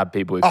mass stab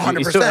people. If you-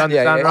 100%. You still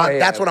understand, Yeah, right?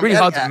 That's what I'm really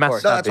getting hard at. to mass No,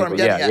 stab that's what I'm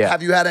people. getting Yeah, at.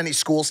 Have you had any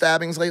school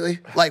stabbings lately?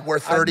 Like where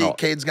 30 not.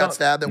 kids got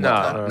stabbed and No,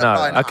 whatnot? no.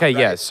 Probably not, Okay, right?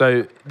 yeah.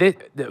 So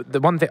the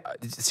one thing,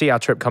 see our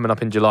trip coming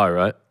up in July,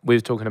 right? We were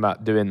talking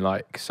about doing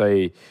like,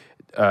 say,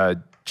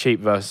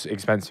 cheap versus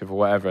expensive or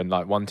whatever, and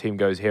like one team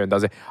goes here and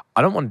does it.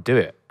 I don't want to do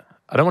it.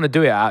 I don't want to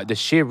do it at the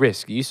sheer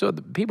risk. You saw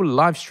the people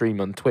live stream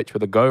on Twitch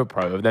with a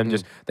GoPro of them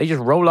they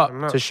just roll up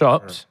to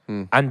shops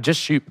and just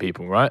shoot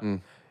people, right?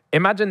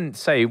 Imagine,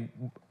 say,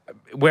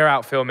 we're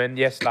out filming.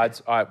 Yes,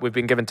 lads, all right, we've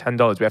been given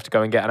 $10. We have to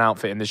go and get an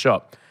outfit in the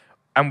shop.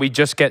 And we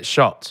just get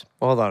shot.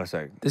 Hold on a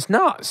second. It's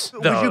nuts.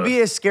 Would you be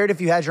as scared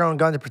if you had your own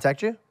gun to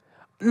protect you?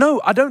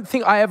 No, I don't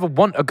think I ever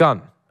want a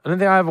gun. I don't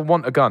think I ever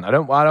want a gun. I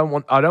don't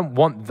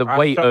want the I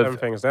weight shot them of.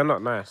 things. They're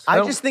not nice.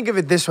 I just think of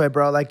it this way,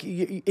 bro. Like,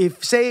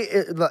 if say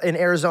in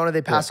Arizona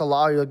they pass a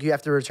law, you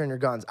have to return your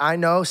guns. I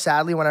know,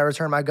 sadly, when I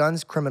return my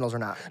guns, criminals are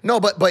not. No,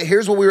 but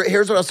here's what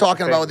I was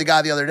talking about with the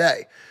guy the other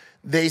day.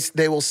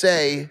 They will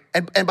say,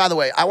 and by the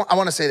way, I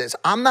want to say this.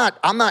 I'm not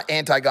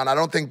anti-gun. I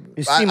don't think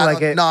You seem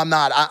like it. No, I'm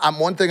not. I'm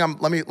one thing.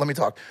 Let me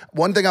talk.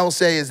 One thing I will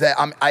say is that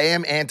I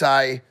am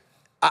anti.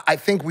 I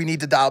think we need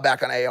to dial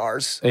back on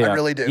ARs. I Yeah.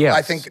 really do. Yes.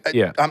 I think.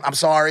 Yeah. I'm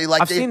sorry.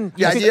 Like I've the seen-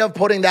 idea of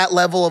putting that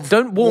level of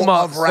Don't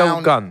Walmart sell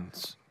round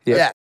guns?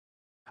 Yeah.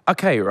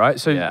 Okay, right.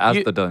 So Yeah,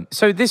 Asda don't.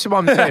 So this is what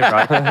I'm saying,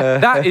 right?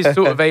 That is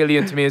sort of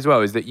alien to me as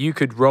well. Is that you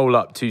could roll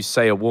up to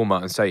say a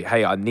Walmart and say,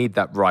 "Hey, I need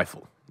that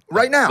rifle."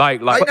 Right now.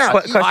 Like, right now.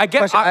 I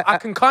get. question, I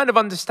can kind of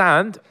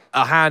understand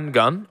a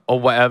handgun or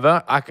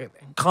whatever. I can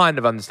kind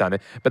of understand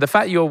it, but the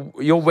fact you're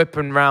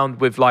whipping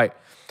around with like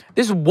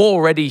this is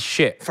war-ready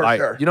shit. For like,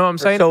 sure. You know what I'm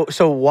saying?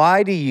 So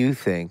why do you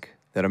think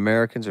that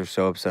Americans are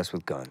so obsessed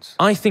with guns?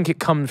 I think it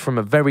comes from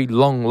a very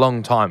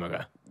long time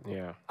ago.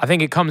 Yeah. I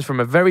think it comes from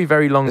a very,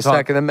 very long The time.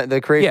 Second Amendment,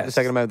 the creation of the Yes.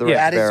 Second Amendment, the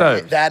Yeah. right to bear So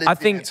arms. That is I the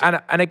think,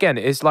 answer. and again,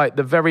 it's like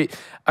the very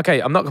okay.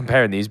 I'm not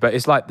comparing these, but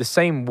it's like the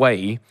same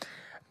way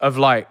of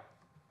like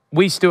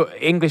we still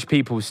English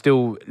people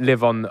still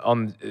live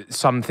on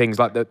some things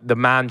like the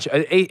man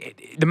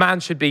the man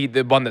should be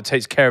the one that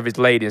takes care of his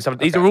lady and stuff.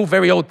 These are all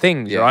very old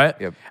things, Yeah, right?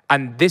 yep.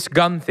 And this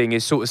gun thing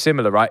is sort of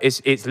similar, right?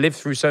 It's lived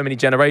through so many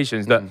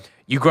generations that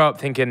you grow up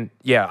thinking,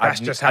 yeah, I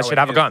That's just I how should it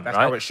have a is. gun, That's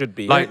right? how it should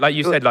be. Like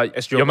you said, like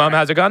It's your your mum right.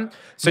 has a gun,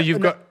 so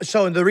you've got.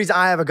 So the reason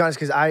I have a gun is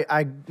because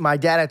my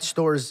dad had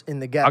stores in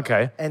the ghetto.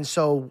 Okay. And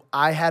so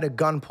I had a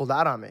gun pulled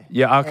out on me.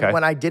 Yeah, okay. And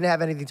when I didn't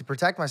have anything to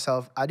protect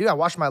myself, I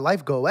watched my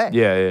life go away.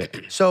 Yeah.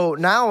 So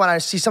now when I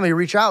see somebody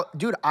reach out,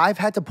 dude, I've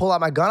had to pull out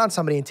my gun on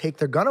somebody and take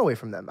their gun away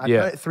from them. I've Yeah.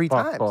 done it 3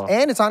 Fuck times. off.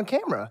 And it's on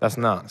camera. That's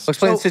nuts.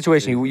 Explain the So-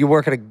 situation. You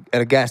work at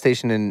a gas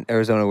station in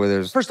Arizona where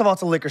there's First of all,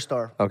 it's a liquor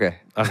store. okay.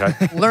 Okay.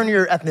 Learn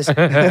your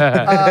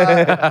ethnicity.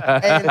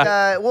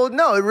 Well,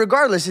 no,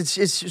 regardless,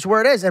 it's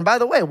where it is. And by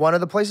the way, one of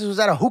the places was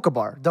at a hookah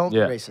bar. Don't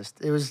Yeah. be racist.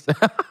 It was,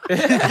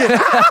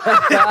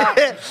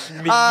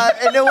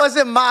 and it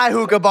wasn't my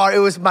hookah bar. It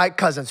was my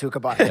cousin's hookah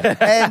bar.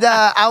 And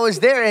I was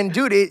there, and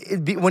dude,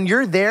 when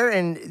you're there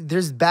and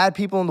there's bad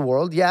people in the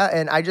world, yeah.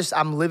 And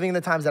I'm living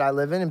the times that I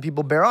live in, and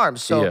people bear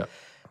arms. So. Yeah.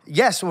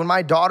 Yes, when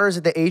my daughter's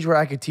at the age where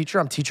I could teach her,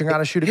 I'm teaching her how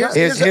to shoot a gun.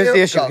 Here's- Here's the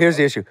here- issue. go. Here's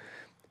the issue.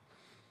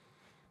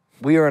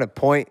 We are at a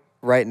point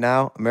right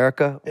now,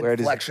 America, where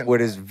Inflection.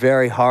 it is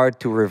very hard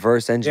to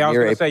reverse engineer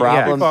gonna a say,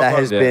 problem yeah. that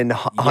has Yeah. been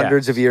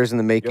hundreds of years in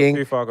the You're making.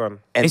 too far gone.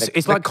 And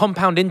It's like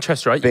compound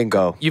interest, right?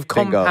 Bingo. You've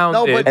Bingo.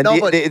 compounded. And No,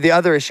 the, but- the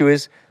other issue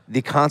is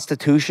the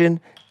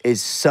Constitution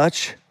is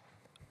such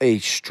a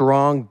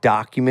strong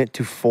document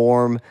to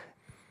form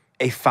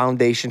a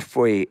foundation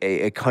for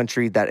a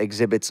country that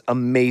exhibits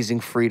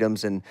amazing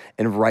freedoms and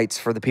rights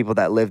for the people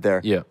that live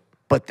there. Yeah.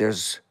 But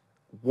there's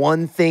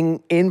one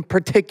thing in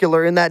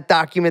particular in that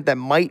document that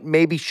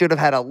maybe should have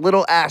had a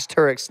little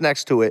asterisk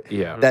next to it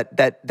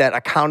that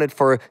accounted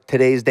for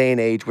today's day and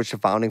age, which the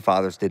founding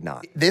fathers did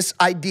not. This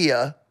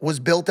idea was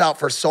built out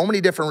for so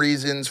many different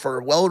reasons, for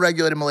a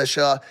well-regulated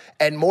militia,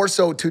 and more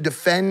so to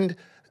defend,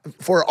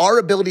 for our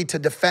ability to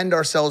defend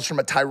ourselves from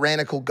a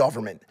tyrannical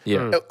government.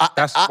 Yeah.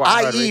 That's what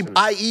I heard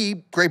i.e.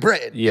 Great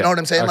Britain. You Yeah. know what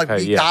I'm saying? Like,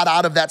 Okay, we got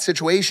out of that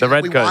situation. The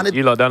red coats.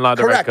 You lot don't like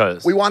the red correct.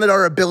 coats. We wanted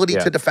our ability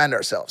to defend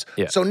ourselves.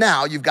 Yeah. So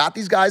now you've got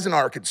these guys in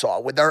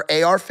Arkansas with their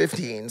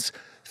AR-15s,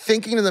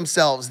 thinking to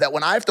themselves that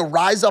when I have to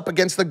rise up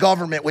against the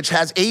government, which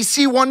has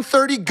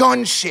AC-130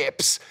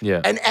 gunships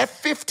and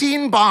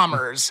F-15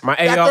 bombers, My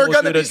that AR they're will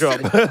gonna do the be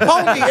job.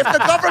 Homie, if the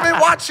government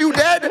wants you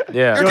dead,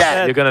 you're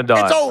dead. You're gonna die.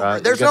 It's over.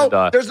 Right? There's You're no,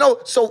 gonna die. there's no.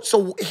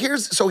 So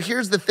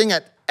here's the thing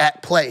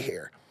at play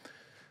here.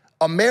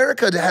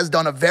 America has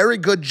done a very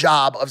good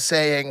job of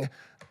saying,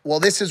 well,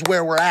 this is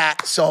where we're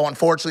at, so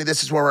unfortunately,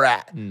 this is where we're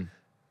at.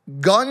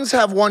 Guns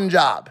have one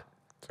job.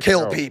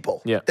 Kill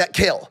people. Yeah. That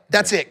kill.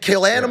 That's it.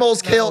 Kill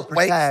animals, kill.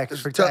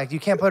 Protect. You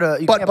can't put a.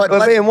 But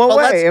in what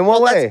way? In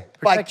what way?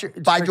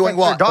 By doing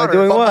what? By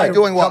doing what? By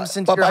doing what? Comes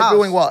into But your by house.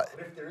 doing what?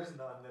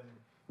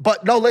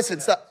 But no, listen.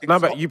 No,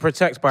 but you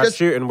protect by Just-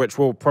 shooting, which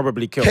will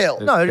probably kill. Kill.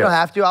 No, you don't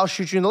have to. I'll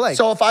shoot you in the leg.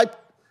 So if I,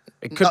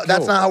 It could no, that's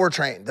kill. not how we're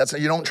trained.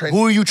 You don't train.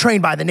 who are you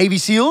trained by? The Navy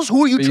SEALs?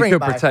 Who are you But you trained could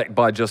by? protect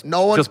by just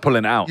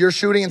pulling out. You're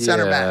shooting in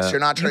center Yeah. mass. You're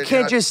not You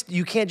trained.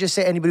 can't just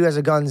say anybody who has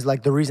a gun is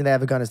like the reason they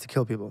have a gun is to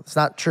kill people. It's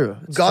not true.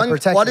 It's to gun.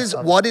 protect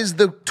yourself. What is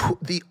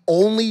the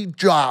only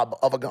job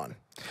of a gun?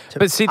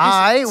 But see, this,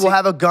 I will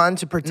have a gun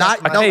to protect.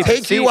 Not my no. Okay,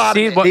 Take see- you out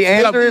see of it. what- The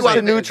answer Take is you out to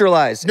of it.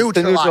 neutralize. It's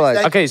to neutralize.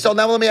 Thank Okay, you. So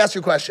now let me ask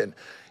you a question.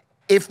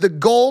 If the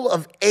goal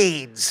of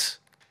AIDS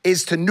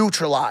is to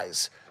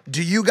neutralize,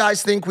 do you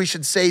guys think we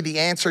should say the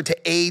answer to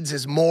AIDS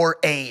is more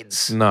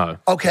AIDS? No.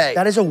 Okay.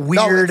 That is a No,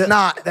 weird. it's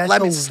not. That's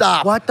Let me a-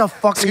 stop. What the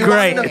fuck? It's are you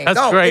Great. saying? That's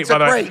No, great, it's a by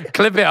the way. great.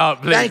 Clip it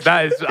up, please. Thank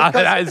That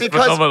you. is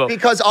phenomenal.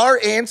 Because our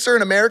answer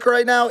in America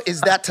right now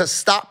is that to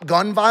stop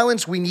gun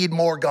violence, we need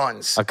more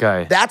guns.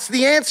 Okay. That's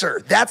the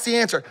answer. That's the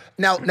answer.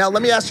 Now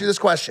let me ask you this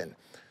question.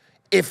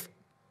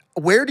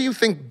 Where do you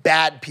think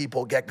bad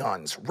people get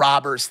guns?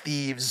 Robbers,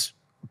 thieves,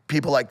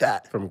 people like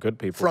that? From good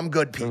people. From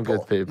good people.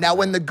 good people, Now,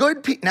 when the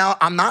good people, now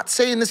I'm not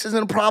saying this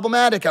isn't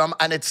problematic,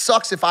 and it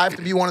sucks if I have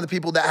to be one of the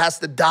people that has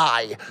to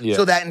die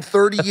so that in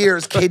 30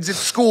 years, kids at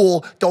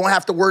school don't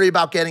have to worry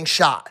about getting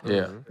shot.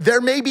 Yeah.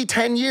 There may be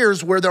 10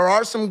 years where there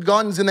are some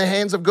guns in the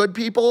hands of good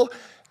people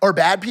or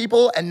bad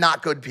people and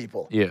not good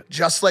people. Yeah.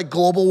 Just like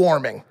global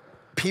warming.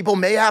 People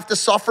may have to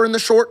suffer in the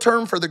short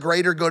term for the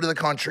greater good of the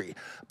country.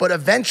 But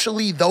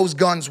eventually, those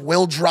guns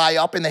will dry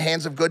up in the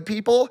hands of good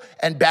people,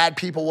 and bad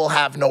people will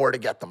have nowhere to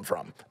get them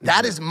from.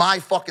 That is my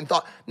fucking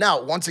thought.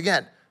 Now, once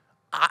again,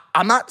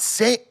 I'm not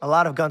saying... A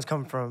lot of guns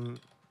come from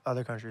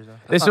other countries, though.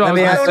 This is what I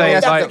was I going don't to know say. if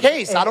It's that's like, the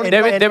case. I don't And-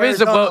 know. and there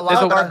is a Arizona, world, a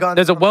lot of our guns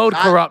there's a come world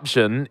from-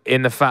 corruption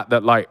in the fact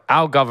that like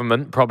our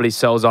government probably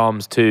sells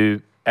arms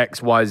to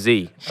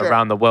XYZ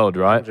around the world,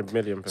 right? 100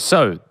 million%.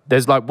 So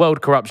there's like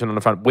world corruption on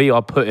the front. We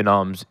are putting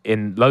arms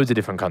in loads of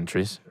different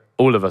countries.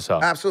 All of us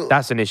are. Absolutely.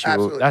 That's an issue.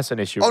 Absolutely. That's an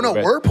issue. Oh, no,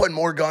 already. we're putting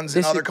more guns in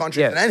This other is-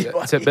 countries than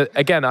anybody. So, but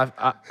again,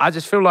 I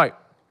just feel like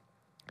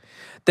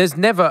there's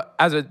never,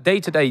 as a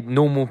day-to-day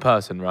normal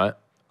person, right?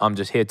 I'm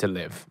just here to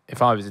live.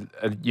 If I was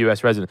a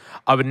US resident,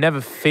 I would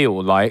never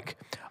feel like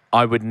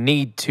I would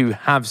need to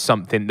have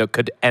something that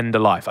could end a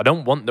life. I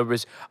don't want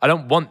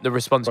the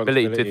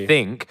responsibility to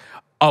think,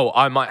 oh,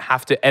 I might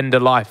have to end a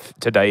life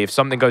today. If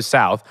something goes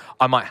south,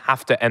 I might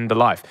have to end a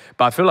life.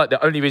 But I feel like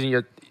the only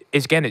reason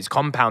it's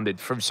compounded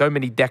from so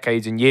many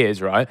decades and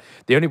years, right?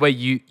 The only way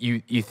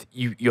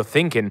you're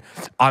thinking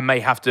I may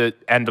have to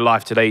end a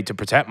life today to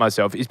protect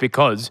myself is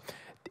because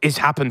it's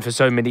happened for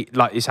so many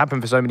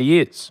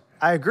years.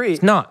 I agree.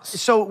 It's nuts.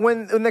 So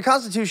when the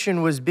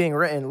Constitution was being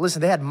written,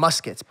 listen, they had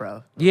muskets,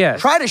 bro. Yeah.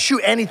 Try to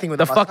shoot anything with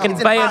The a musket. fucking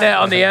It's bayonet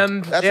impossible. on the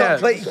end. That's yeah.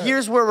 what- But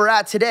here's where we're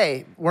at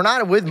today. We're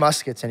not with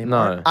muskets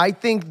anymore. No. I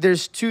think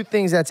there's two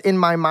things that's in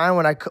my mind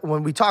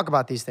when we talk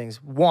about these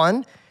things.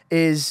 One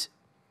is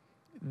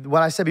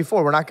what I said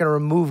before. We're not going to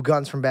remove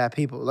guns from bad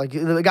people. Like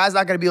the guy's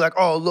not going to be like,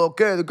 oh, look,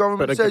 the government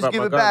Better says give up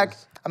give my it back.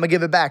 guns. I'm going to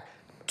give it back.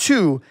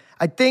 Two,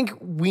 I think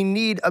we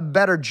need a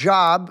better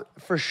job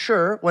for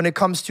sure when it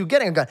comes to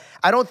getting a gun.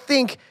 I don't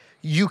think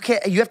you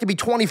have to be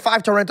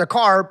 25 to rent a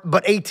car,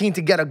 but 18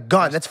 to get a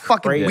gun. That's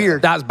fucking crazy.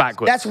 weird. That's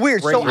backwards. That's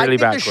weird. So I Really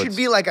think there backwards. should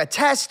be like a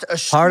test, a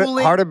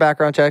schooling. Harder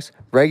background checks,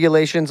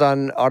 regulations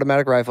on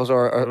automatic rifles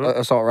or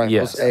assault rifles,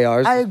 Yes.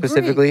 ARs I agree.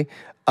 specifically.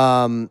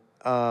 By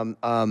the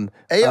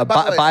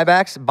way-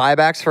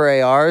 Buybacks for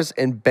ARs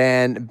and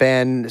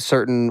ban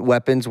certain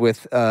weapons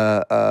with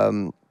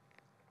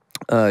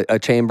a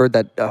chamber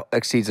that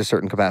exceeds a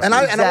certain capacity.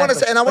 And I want to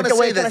say, But the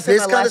way- say can I this, say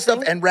this my kind of last stuff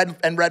thing?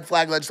 and red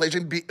flag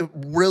legislation.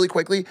 Really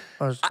quickly,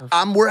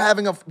 we're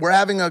having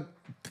a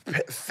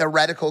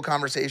theoretical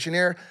conversation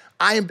here.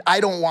 I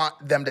don't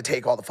want them to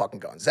take all the fucking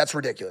guns. That's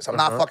ridiculous. I'm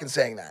not fucking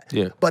saying that.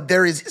 Yeah. But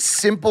there is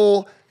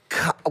simple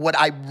what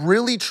I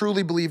really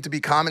truly believe to be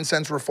common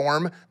sense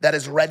reform that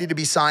is ready to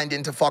be signed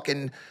into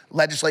fucking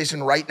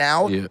legislation right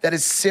now that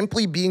is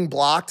simply being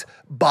blocked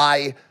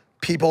by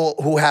people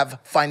who have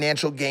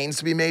financial gains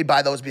to be made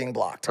by those being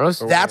blocked.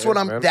 That's what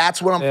I'm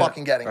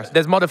fucking getting at.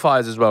 There's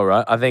modifiers as well,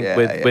 right? I think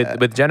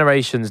with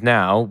generations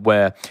now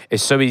where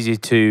it's so easy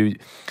to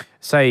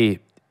say,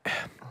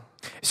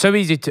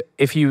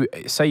 if you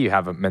say you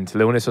have a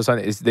mental illness or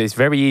something, it's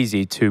very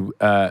easy to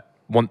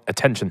want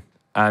attention,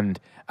 and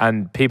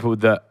people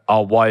that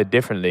are wired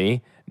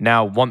differently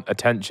now want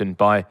attention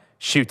by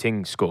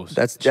shooting scores.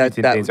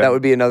 That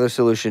would be another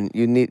solution.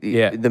 You need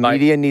the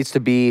media needs to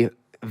be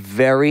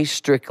very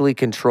strictly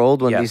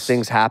controlled when these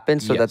things happen,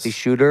 so that the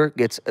shooter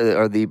gets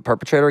or the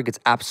perpetrator gets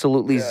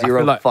absolutely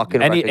zero fucking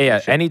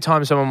recognition.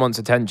 Anytime someone wants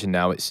attention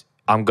now, it's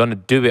I'm gonna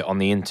do it on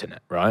the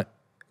internet, right?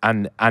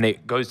 And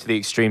it goes to the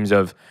extremes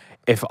of,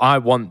 if I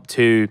want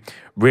to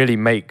really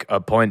make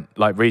a point,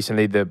 like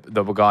recently the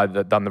guy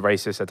that done the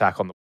racist attack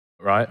on the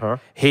right,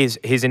 his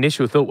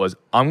initial thought was,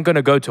 I'm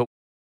gonna go to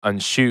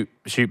and shoot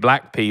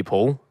black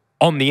people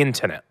on the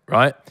internet,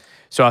 right?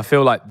 So I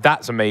feel like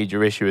that's a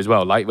major issue as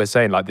well. Like we're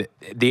saying, like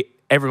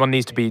everyone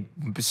needs to be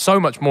so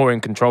much more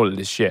in control of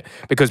this shit,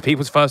 because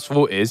people's first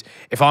thought is,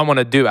 if I want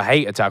to do a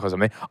hate attack or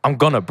something, I'm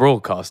gonna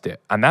broadcast it,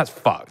 and that's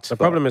fucked. The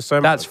problem is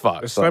that's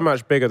fucked. It's so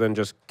much bigger than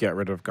just get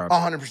rid of guns.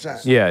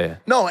 100%. Yeah.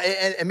 No,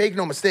 and make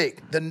no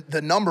mistake,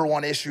 the number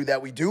one issue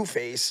that we do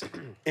face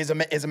is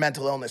a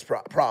mental illness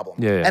problem.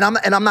 Yeah.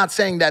 And I'm not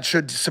saying that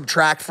should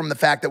subtract from the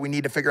fact that we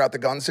need to figure out the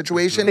gun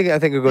situation. I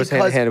think it goes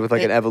hand in hand with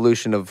like an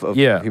evolution of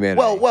humanity.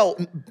 Well,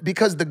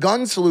 because the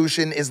gun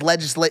solution is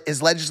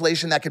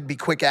legislation that could be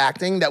quick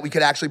acting, that we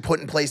could actually put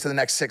in place in the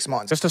next 6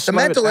 months. Just to the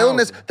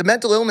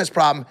mental illness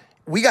problem,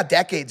 we got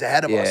decades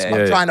ahead of us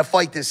of trying to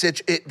fight this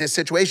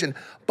situation,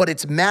 but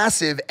it's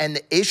massive, and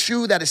the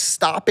issue that is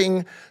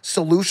stopping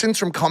solutions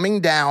from coming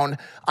down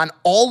on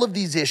all of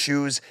these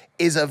issues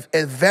is a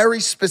very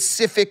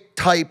specific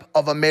type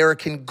of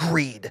American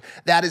greed.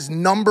 That is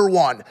number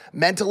one.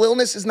 Mental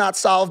illness is not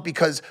solved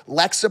because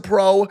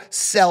Lexapro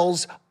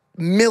sells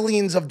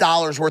millions of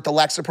dollars worth of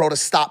Lexapro to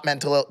stop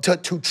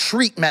to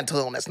treat mental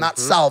illness, not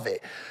solve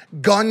it.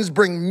 Guns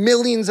bring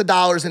millions of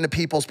dollars into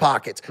people's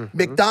pockets.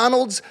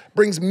 McDonald's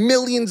brings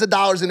millions of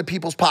dollars into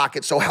people's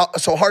pockets, so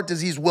heart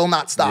disease will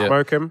not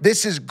stop.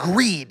 This is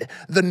greed.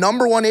 The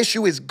number one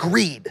issue is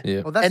greed.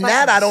 Well, that's and not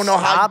that I don't know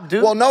stop, how.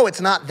 dude. Well, no,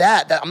 it's not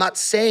that. I'm not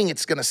saying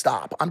it's gonna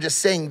stop. I'm just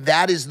saying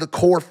that is the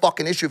core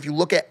fucking issue. If you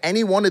look at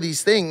any one of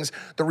these things,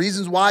 the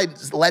reasons why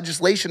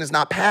legislation is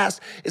not passed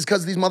is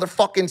because these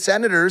motherfucking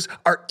senators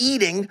are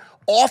eating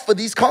off of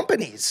these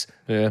companies.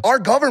 Our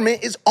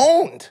government is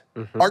owned.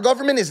 Our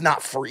government is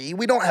not free.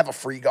 We don't have a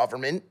free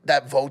government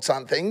that votes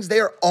on things.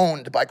 They are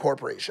owned by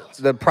corporations.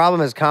 The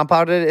problem is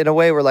compounded in a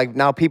way where like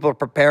now people are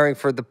preparing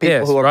for the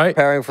people who are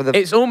preparing for the.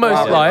 It's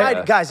almost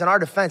like guys, in our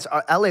defense,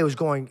 LA was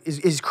going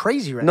is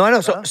crazy right no, now.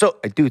 I know. So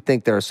I do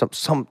think there's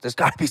some. There's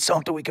got to be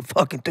something we can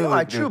fucking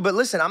do. True, but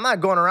listen, I'm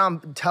not going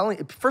around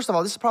telling. First of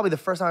all, this is probably the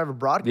first time I ever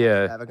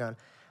broadcast. I have a gun.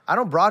 I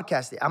don't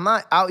broadcast it. I'm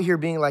not out here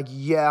being like,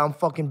 yeah, I'm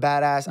fucking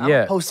badass. I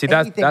don't post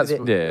anything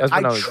with it.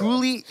 I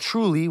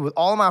truly, with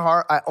all of my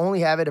heart, I only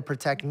have it to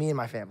protect me and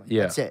my family.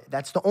 That's it.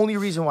 That's the only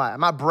reason why.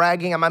 I'm not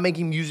bragging. I'm not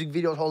making music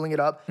videos holding it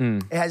up.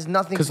 It has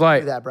nothing to do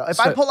with that, bro. If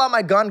I pull out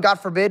my gun, God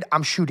forbid,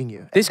 I'm shooting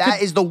you.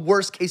 That is the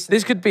worst case scenario.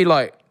 This could be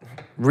like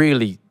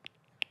really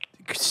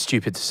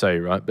stupid to say,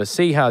 right? But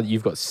see how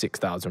you've got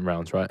 6,000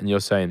 rounds, right? And you're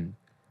saying,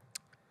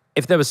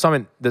 if there was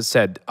something that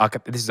said,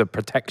 this is a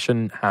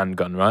protection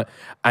handgun, right?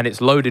 And it's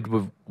loaded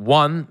with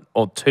 1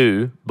 or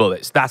 2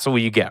 bullets. That's all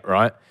you get,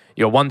 right?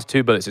 Your 1 to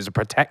 2 bullets is a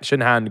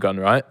protection handgun,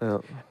 right?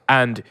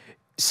 And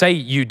say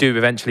you do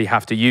eventually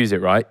have to use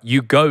it, right?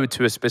 You go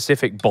to a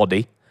specific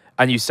body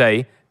and you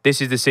say,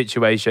 this is the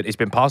situation. It's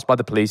been passed by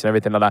the police and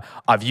everything like that.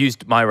 I've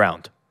used my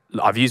round.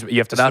 You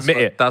have to submit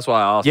it. That's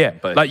why I asked. Yeah,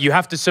 like you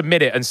have to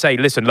submit it and say,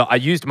 listen, look, I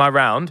used my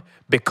round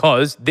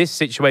because this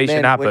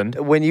situation happened.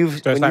 When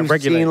you've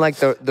seen like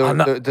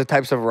the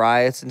types of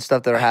riots and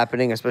stuff that are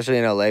happening, especially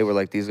in LA, where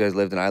like these guys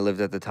lived and I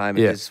lived at the time,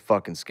 it's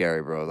fucking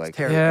scary, bro. Like,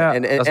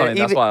 and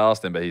that's why I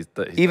asked him. But he's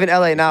even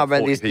LA now,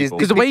 man. These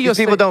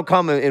people don't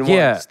come in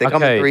ones. They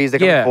come in threes. They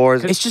come in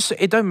fours. It's just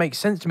it don't make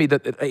sense to me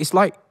that it's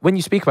like when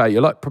you speak about it,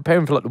 you're like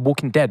preparing for like The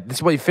Walking Dead. This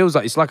is what it feels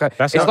like. It's like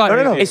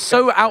it's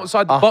so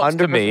outside the box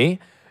to me.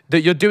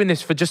 That you're doing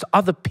this for just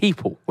other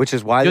people. Which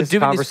is why this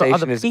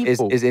conversation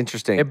is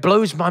interesting. It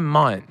blows my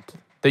mind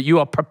that you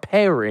are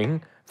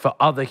preparing for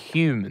other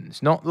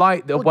humans, not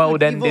like the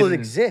world ending. Evil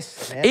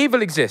exists, man.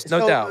 Evil exists,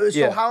 no doubt.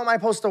 So how am I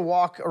supposed to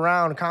walk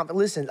around?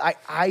 Listen,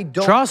 I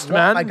don't trust,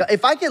 man.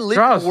 If I can live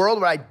in a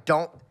world where I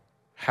don't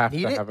have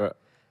need to it, have it,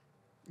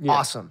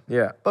 awesome.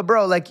 Yeah. But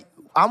bro, like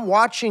I'm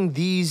watching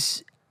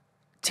these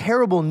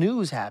terrible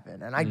news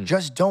happen, and I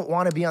just don't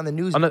want to be on the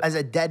news as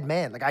a dead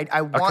man. Like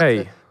I want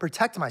to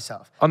protect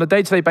myself. On a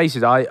day-to-day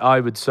basis, I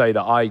would say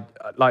that I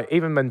like,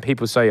 even when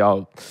people say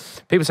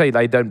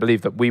they don't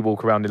believe that we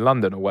walk around in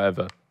London or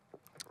whatever,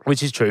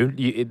 which is true.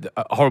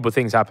 Horrible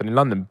things happen in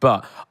London,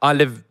 but I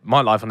live my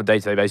life on a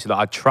day-to-day basis that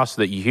I trust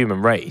that the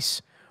human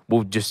race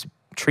will just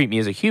treat me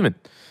as a human.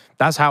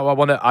 That's how I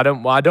want to. I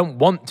don't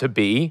want to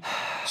be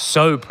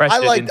so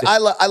pressured.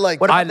 I like.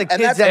 What about the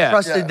kids that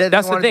trusted that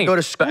that's the wanted thing. to go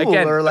to school? But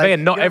again, or like, not you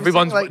know what I'm saying?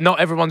 everyone's not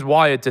everyone's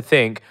wired to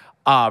think.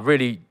 I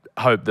really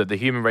hope that the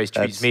human race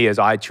treats me as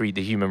I treat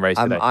the human race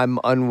today. I'm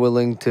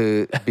unwilling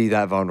to be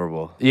that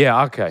vulnerable.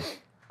 Yeah. Okay.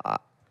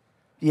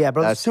 Yeah,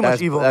 bro, there's too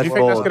much evil. Do you think that's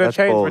bold. gonna That's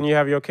change bold. when you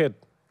have your kid?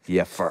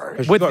 Yeah,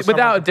 first. You've got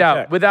someone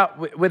to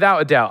protect.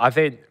 Without a doubt, I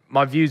think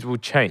my views will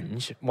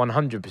change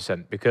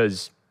 100%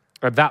 because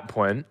at that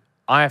point,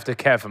 I have to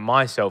care for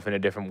myself in a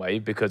different way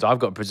because I've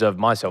got to preserve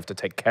myself to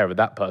take care of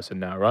that person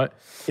now, right?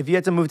 If you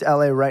had to move to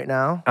LA right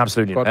now,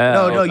 Absolutely. God-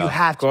 no, you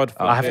have to. God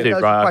I have to.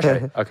 forbid. Right.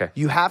 Question. Okay.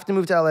 You have to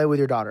move to LA with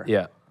your daughter.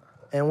 Yeah.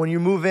 And when you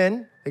move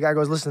in, the guy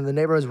goes, listen, the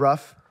neighborhood's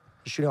rough.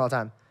 He's shooting all the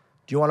time.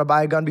 Do you want to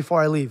buy a gun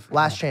before I leave?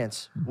 Last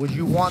chance. Would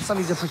you want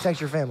something to protect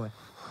your family?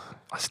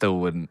 I still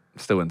wouldn't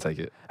take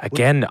it.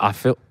 Again, I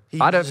feel. He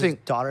I don't uses his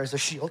think- daughter as a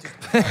shield.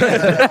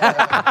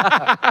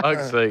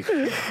 Fuck's sake.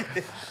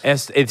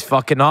 It's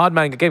fucking hard,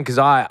 man. Again, because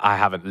I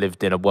haven't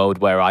lived in a world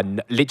where I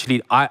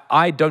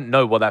don't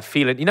know what that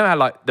feeling. You know how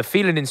like the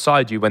feeling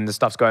inside you when the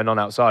stuff's going on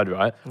outside,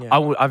 right?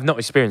 Yeah. I've not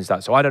experienced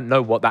that, so I don't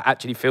know what that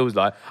actually feels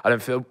like. I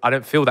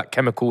don't feel that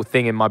chemical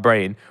thing in my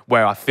brain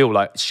where I feel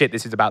like shit,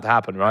 this is about to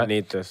happen, right? I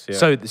need this. Yeah.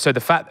 So the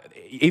fact,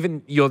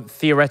 even your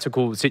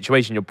theoretical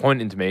situation you're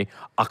pointing to me,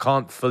 I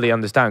can't fully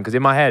understand because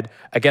in my head,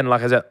 again,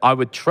 like I said, I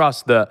would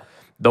trust that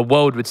the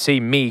world would see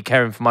me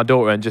caring for my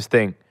daughter and just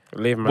think,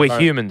 Leave 'em we're alone.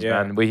 humans,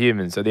 Yeah. man. We're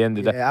humans at the end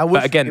of the day. Yeah, I wish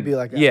but it again, could be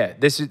like that. yeah,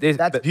 this is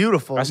That's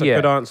beautiful. That's a Yeah.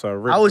 good answer. A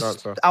really good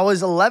answer. I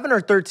was 11 or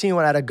 13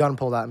 when I had a gun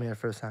pulled at me the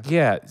first time.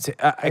 Yeah,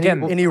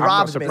 again, And he I'm not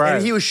robbed me. And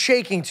surprised. he was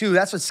shaking too.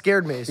 That's what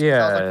scared me. So I was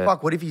Yeah. like,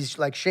 fuck, what if he's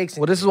like shakes?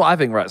 Well, this is what I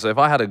think, right? So if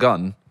I had a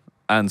gun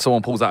and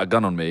someone pulls out a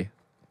gun on me,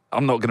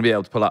 I'm not going to be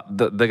able to pull out.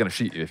 They're going to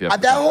shoot you if you have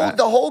a gun, right?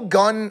 The whole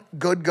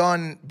good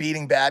gun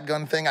beating bad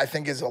gun thing, I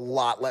think, is a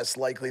lot less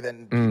likely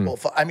than people.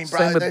 I mean,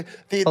 Same Brian,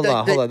 with- hold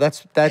on.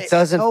 That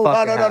doesn't. No,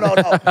 fucking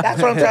no.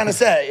 That's what I'm trying to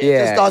say. It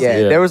Yeah, just doesn't.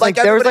 yeah. There was like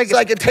everybody's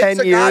it takes 10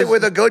 a guy years.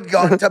 with a good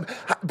gun to,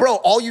 bro.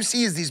 All you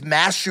see is these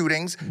mass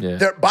shootings. Yeah.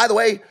 There, by the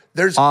way,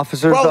 there's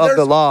Officers bro, of there's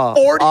the law.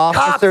 40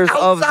 Officers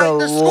cops of outside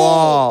the school,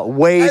 law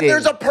waiting and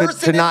there's a to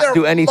person not in there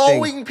do anything.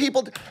 blowing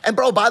people. And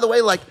bro, by the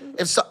way, like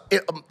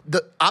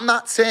I'm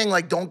not saying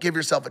like don't give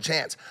yourself a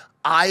chance.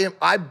 I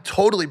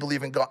totally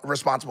believe in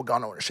responsible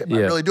gun ownership. I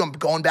Yeah. really do. I'm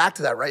going back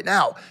to that right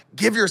now.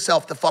 Give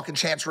yourself the fucking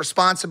chance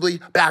responsibly.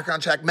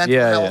 Background check, mental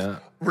Yeah, health, yeah.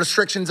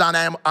 restrictions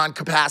on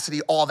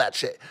capacity, all that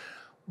shit.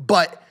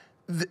 But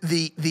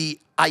the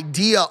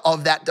idea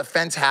of that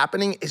defense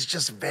happening is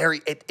just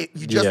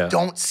you just Yeah.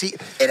 don't see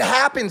it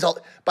happens.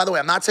 By the way,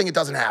 I'm not saying it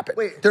doesn't happen.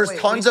 There's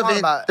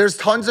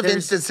tons of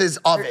instances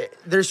of it.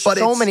 There's but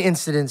so it's- many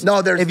incidents.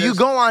 No, there's if you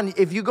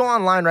go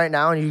online right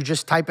now and you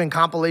just type in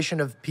compilation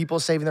of people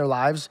saving their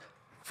lives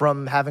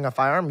from having a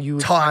firearm, you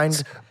would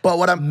tons. find But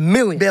what I'm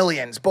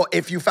millions. But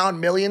if you found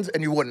millions,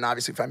 and you wouldn't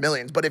obviously find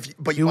millions, but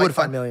you would might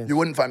find millions. You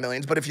wouldn't find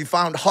millions, but if you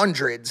found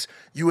hundreds,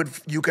 you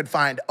could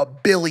find a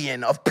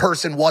billion of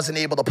person wasn't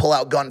able to pull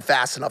out gun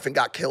fast enough and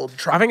got killed.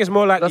 I think it's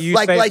more likely you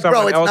like, save bro,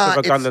 someone it's else not-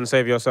 with a gun it's- than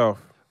save yourself.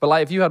 But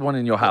like, if you had one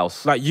in your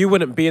house, Like, you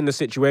wouldn't be in the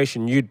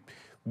situation. You'd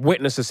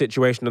witness the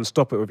situation and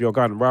stop it with your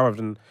gun rather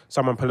than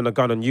someone pulling a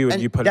gun on you and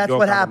you pulling That's your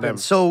what gun on them.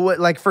 happens. So,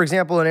 like for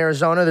example, in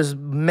Arizona, there's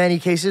many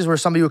cases where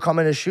somebody would come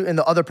in and shoot, and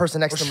the other person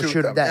next to them would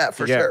shoot them dead. Yeah,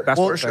 for Yeah, sure. that's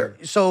for what I'm sure.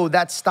 So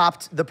that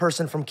stopped the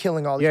person from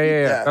killing all these Yeah, people.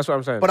 yeah, yeah. That's what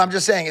I'm saying. But I'm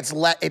just saying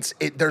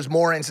there's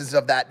more instances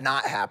of that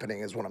not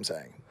happening, is what I'm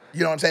saying.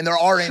 You know what I'm saying? There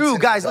are True, instances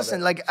guys. of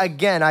Listen, it. like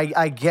again,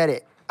 I get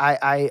it.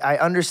 I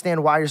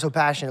understand why you're so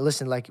passionate.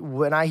 Listen, like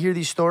when I hear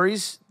these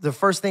stories, the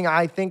first thing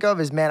I think of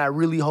is, man, I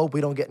really hope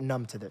we don't get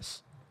numb to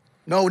this.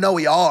 No,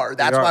 we are.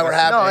 That's why we're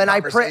having. No, and a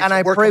I pray- conversation. and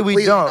I We're pray we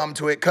completely don't. numb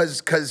to it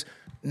because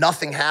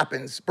nothing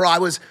happens, bro. I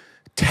was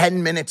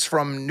 10 minutes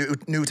from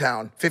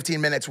Newtown, 15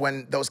 minutes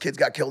when those kids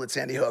got killed at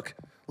Sandy Hook,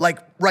 like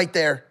right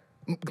there.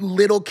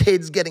 Little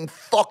kids getting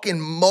fucking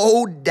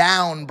mowed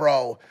down,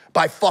 bro,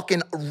 by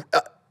fucking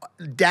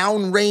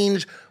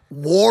downrange,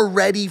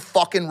 war-ready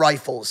fucking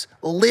rifles.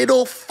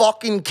 Little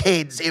fucking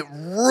kids. It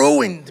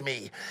ruined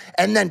me.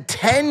 And then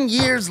 10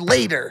 years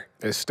later,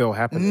 It's still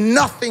happening.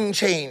 nothing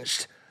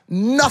changed.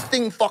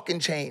 Nothing fucking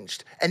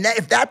changed. And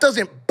if that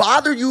doesn't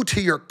bother you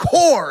to your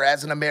core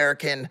as an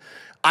American,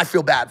 I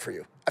feel bad for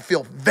you. I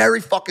feel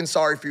very fucking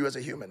sorry for you as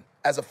a human,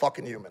 as a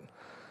fucking human.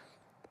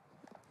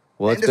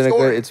 Well, End of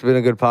story. it's been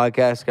a good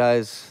podcast,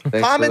 guys. Thanks for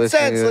Common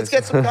listening sense. to Let's this.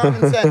 get some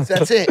common sense.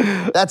 That's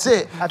it. That's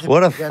it.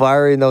 What a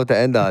fiery note to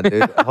end on,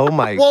 dude. Oh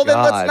my Well, god.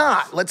 then let's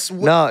not. Let's.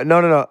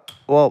 No.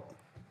 Well,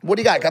 What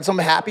do you got? Got some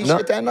happy no,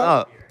 shit to end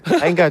on? no.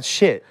 I ain't got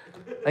shit.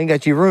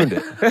 You ruined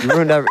it. You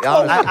ruined every.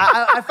 honestly.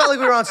 I felt like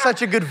we were on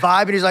such a good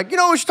vibe, and he's like, you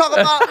know what we should talk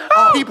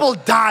about? People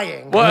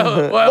dying. What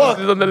else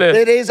is on the list?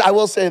 It is. I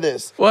will say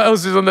this. What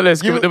else is on the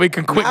list that we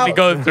can quickly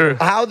go through?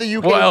 How the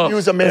UK What else?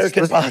 views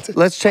American politics.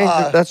 Let's change.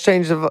 Let's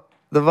change the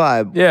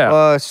vibe.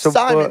 Yeah.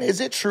 Simon, is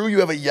it true you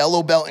have a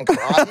yellow belt in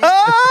karate?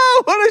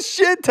 Oh, what a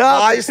shit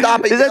topic. Why stop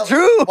at Is yellow? that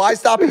true? Why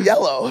stop at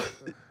yellow?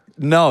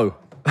 no.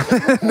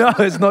 No,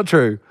 it's not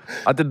true.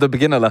 I did the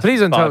beginner lesson. Please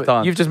don't tell 5 me.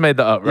 times. You've just made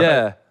that up, right?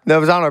 Yeah. No,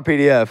 it was on our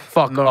PDF.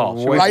 Fuck off.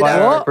 way. Right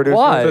now. Producer.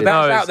 Why? So that's No,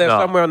 out it's there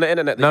not. somewhere on the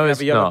internet. That No, you have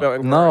it's a yellow not. belt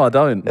in No, I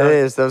don't. It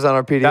is. That was on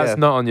our PDF. That's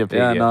not on your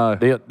Yeah, PDF.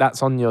 no.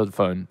 That's on your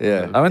phone.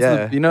 Yeah. I went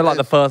to the, like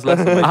the first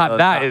lesson. we learned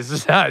That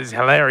is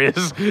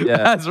hilarious.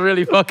 That's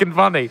really fucking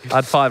funny. I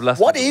had 5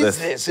 lessons. What of is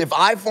this? If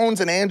iPhones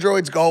and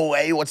Androids go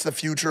away, what's the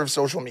future of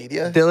social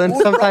media? Dylan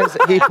sometimes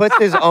he puts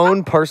his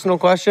own personal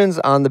questions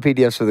on the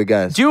PDFs for the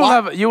guys. Do you all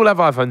have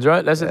iPhones,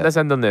 right? Let's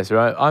end on this,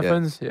 right?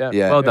 iPhones,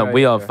 yeah. Well done.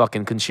 We are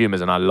fucking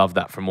consumers, and I love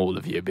that from all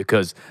of you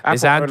because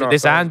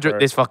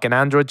this fucking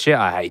Android shit,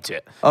 I hate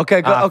it.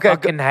 Okay, good. I Okay,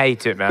 fucking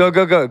hate it, man.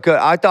 good.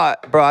 I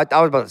thought, bro, I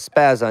was about to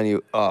spaz on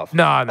you. Oh,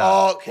 No.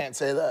 Oh, can't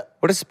say that.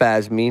 what does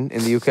spaz mean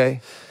in the UK?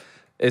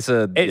 It's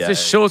a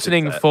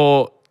shortening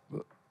for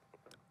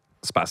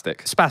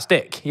spastic.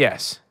 spastic.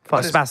 Yes,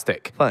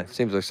 spastic. Fine.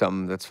 Seems like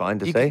something that's fine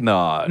to say.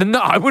 No. No,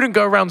 I wouldn't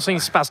go around saying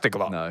spastic a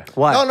lot. No.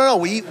 Why?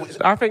 No.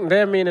 I think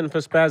their meaning for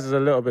spaz is a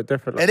little bit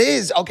different. It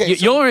is okay.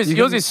 Yours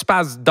is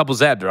spaz double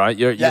Z, right?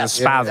 You're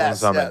spaz or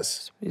something.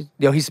 Yes.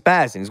 Yo, he's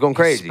spazzing. He's going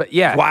crazy. But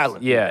yeah, He's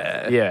wilding.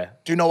 yeah.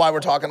 Do you know why we're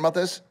talking about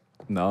this?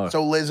 No.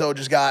 So Lizzo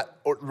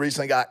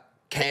recently got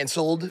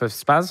canceled, For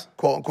spaz,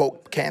 quote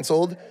unquote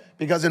canceled,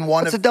 because in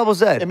one What's of a double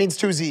Z? it means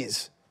 2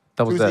 Z's.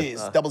 Double Two Z.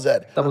 Z's, double Z.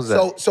 Double Z.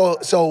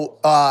 So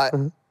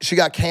she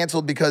got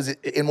canceled because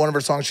in one of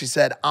her songs she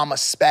said, "I'm a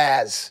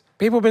spaz."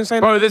 People have been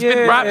saying, bro. There's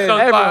been rap songs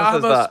like, Everyone I'm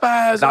says a that.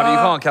 spaz. No, but you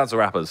can't cancel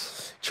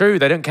rappers. True,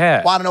 they don't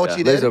care. Want to know what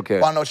she did? Lizzo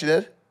cares. Want to know what she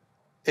did?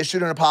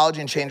 Issued an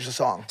apology and changed the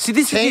song. See,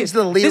 this changed is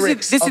the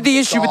lyrics. This is of the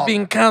issue with song.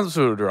 being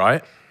cancelled,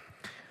 right?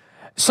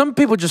 Some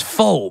people just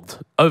fold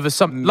over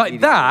something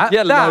like that.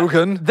 Yeah, that,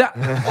 Logan. That.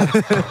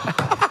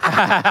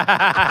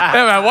 Yeah,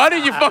 man, why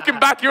didn't you fucking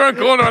back your own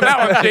corner on that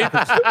one,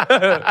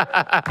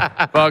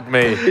 Chief? Fuck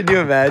me. Can you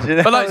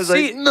imagine? But like, I was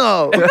see,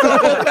 no.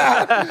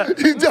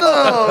 You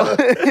don't.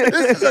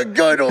 This is a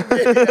good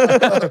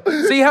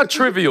one. see how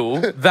trivial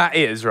that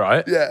is,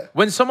 right? Yeah.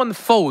 When someone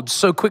folds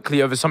so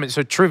quickly over something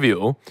so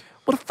trivial,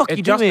 what the fuck are it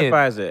you doing?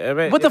 justifies it. I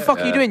mean, What the fuck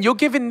are you doing? You're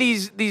giving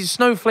these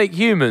snowflake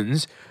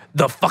humans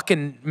the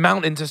fucking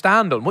mountain to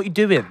stand on. What are you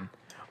doing?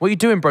 What are you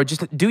doing, bro?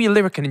 Just do your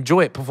lyric and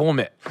enjoy it, perform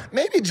it.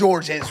 Maybe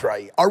George is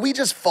right. Are we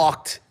just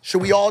fucked?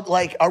 Should we all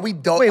like? Are we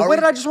done? Wait, what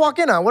did I just walk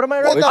in on? What am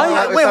I right?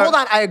 Well, no, Wait, hold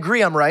on. I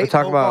agree. I'm right.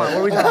 talking about- What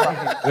are we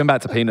talking about? Going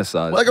back to penis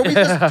size. Like, are we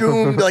just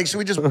doomed? Like, should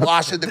we just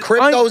wash it? The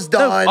crypto's No,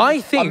 done. I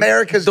think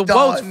America's the done.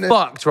 world's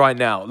fucked right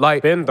now.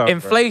 Like Been done, bro.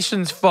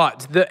 inflation's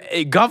fucked.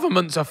 The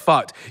governments are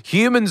fucked.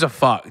 Humans are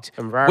fucked.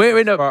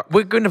 Environment's fucked.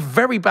 We're in a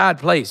very bad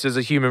place as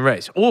a human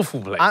race.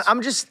 Awful place.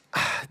 I'm just.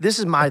 This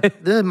is my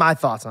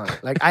thoughts on it.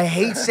 Like, I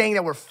hate saying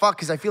that we're fucked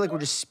because I feel like we're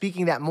just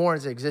speaking that more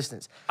into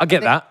existence. I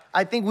get that.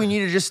 I think we need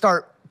to just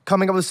start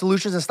coming up with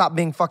solutions and stop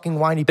being fucking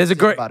whiny. There's a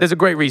pussies about it.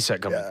 great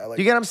reset coming.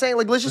 You get what I'm saying?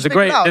 Like, let's just There's a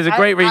figure it out. there's a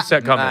great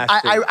reset coming.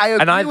 I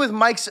agree And with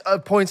Mike's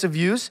points of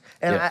views,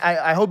 and Yeah.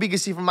 I hope you can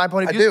see from my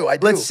point of view. I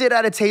do. Let's sit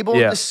at a table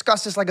Yeah. and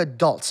discuss this like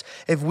adults.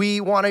 If we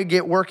want to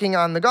get working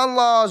on the gun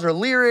laws or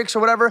lyrics or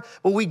whatever,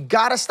 what we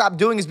gotta stop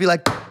doing is be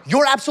like,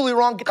 you're absolutely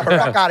wrong, get the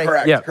fuck out of here.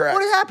 Correct. Yeah. Correct.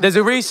 What is happening? There's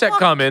a reset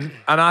coming,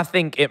 and I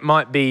think it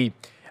might be.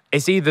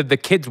 It's either the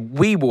kids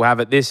we will have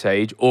at this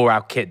age or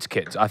our kids'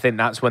 kids. I think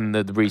that's when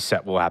the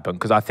reset will happen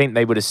because I think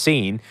they would have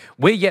seen.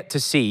 We're yet to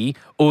see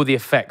all the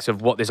effects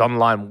of what this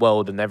online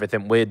world and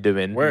everything we're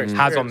doing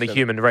has on the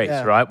human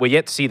race, right? We're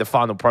yet to see the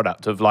final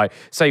product of like,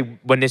 say,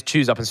 when this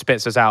chews up and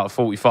spits us out at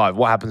 45,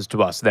 what happens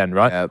to us then,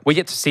 right? Yep. We're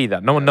yet to see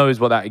that. No one knows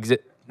what that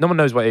exists. No one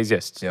knows what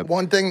exists. Yep.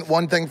 One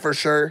thing for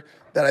sure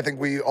that I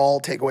think we all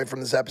take away from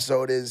this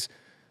episode is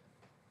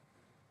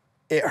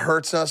it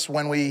hurts us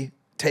when we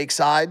take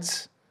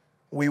sides.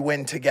 We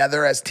win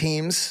together as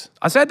teams.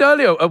 I said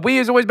earlier, a we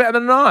is always better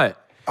than an I.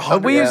 A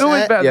we is 100%.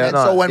 always better Yeah. than And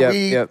an so I. when Yep,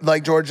 we, yep.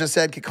 like George just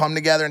said, could come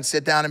together and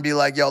sit down and be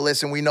like, yo,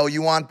 listen, we know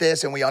you want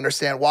this and we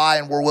understand why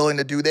and we're willing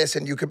to do this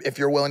and you could, if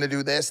you're willing to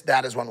do this,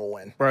 that is when we'll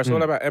win. Bro, it's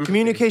all about empathy.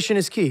 Communication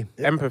is key.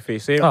 Empathy.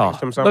 See, Oh,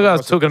 from look someone at us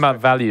else's talking about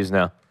perspective. values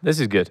now. This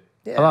is good.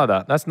 I like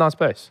that. That's a nice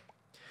space.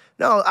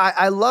 No,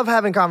 I love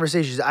having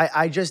conversations.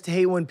 I just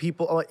hate when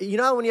people, you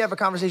know, when you have a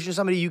conversation with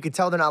somebody, you could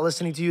tell they're not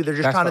listening to you. They're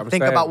just That's trying what to I'm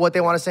think saying. about what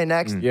they want to say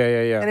next.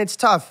 Yeah. And it's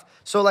tough.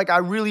 So like, I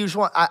really just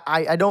want,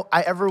 I don't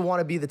ever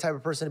want to be the type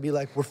of person to be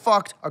like, we're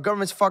fucked, our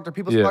government's fucked, our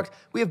people's Yeah. fucked.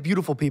 We have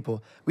beautiful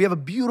people. We have a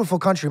beautiful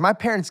country. My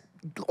parents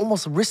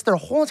almost risked their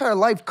whole entire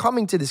life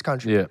coming to this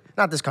country. Yeah.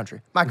 Not this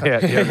country, my country. Yeah,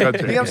 country. You know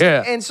what I'm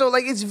saying? Yeah. And so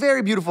like, it's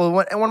very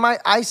beautiful.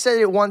 I said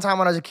it one time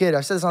when I was a kid,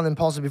 I've said this on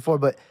Impaulsive before,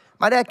 but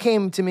my dad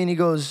came to me and he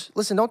goes,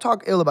 listen, don't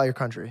talk ill about your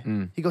country.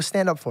 He goes,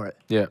 stand up for it.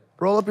 Yeah.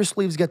 Roll up your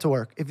sleeves, get to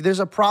work. If there's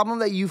a problem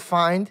that you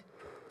find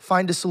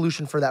a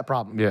solution for that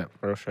problem. Yeah.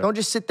 Real shit. Don't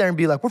just sit there and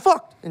be like, we're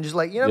fucked. And just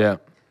like, you know what I Yeah. mean?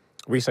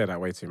 We say that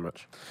way too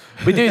much.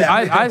 We do.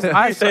 I say that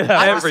I just think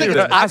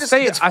every it's, I just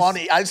think it's I-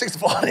 funny. I just think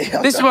it's funny.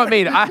 This is what I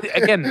mean.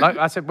 Again, like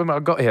I said when I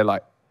got here,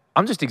 like,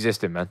 I'm just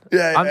existing, man.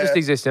 I'm just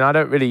existing. I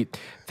don't really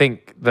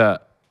think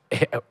that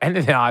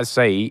anything I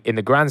say in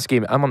the grand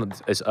scheme, I'm on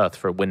this earth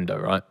for a window,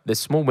 right? This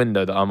small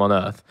window that I'm on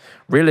earth,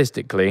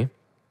 realistically,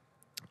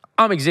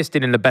 I'm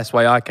existing in the best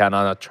way I can,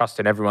 and I trust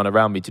in everyone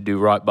around me to do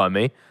right by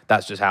me.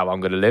 That's just how I'm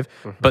going to live.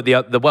 But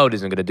the world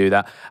isn't going to do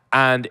that.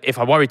 And if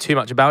I worry too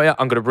much about it,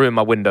 I'm going to ruin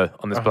my window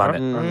on this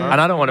planet. And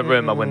I don't want to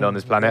ruin my window on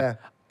this planet.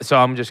 So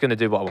I'm just going to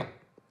do what I want.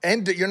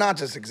 And you're not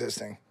just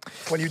existing.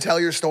 When you tell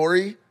your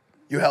story,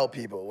 you help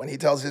people. When he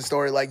tells his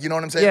story, like, you know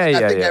what I'm saying?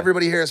 I think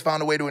everybody here has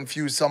found a way to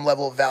infuse some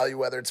level of value,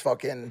 whether it's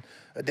fucking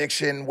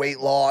addiction, weight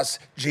loss,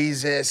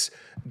 Jesus,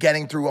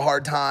 getting through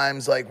hard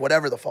times, like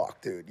whatever the fuck,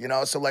 dude. You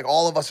know? So like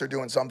all of us are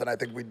doing something. I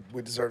think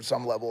we deserve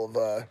some level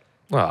of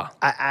I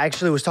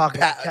actually was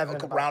talking to Kevin a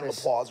about round of this.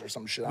 applause or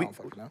some shit. I don't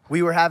fucking know.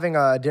 We were having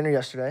dinner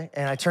yesterday,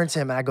 and I turned to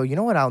him and I go, you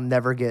know what I'll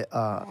never get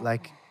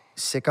like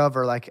sick of,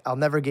 or like I'll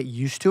never get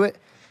used to it,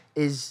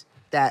 is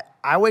that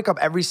I wake up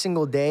every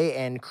single day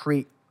and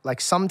create like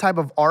some type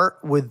of art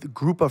with a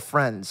group of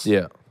friends.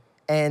 Yeah.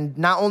 And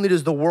not only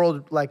does the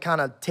world like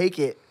kind of take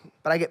it,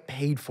 but I get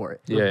paid for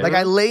it. Yeah. Like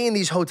I lay in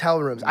these hotel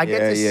rooms. I get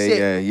to sit.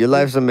 Yeah. Your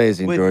life's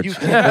amazing, with George. you.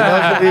 For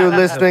those of you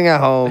listening at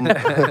home,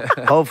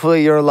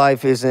 hopefully your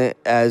life isn't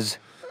as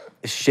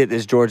shit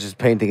as George is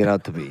painting it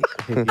out to be.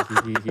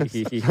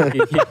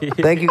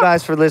 Thank you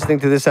guys for listening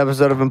to this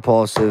episode of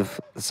Impulsive.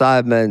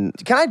 Sidemen,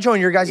 Can I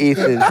join your guys'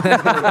 Ethan,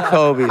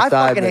 Tobi, I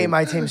fucking Sidemen. hate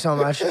my team so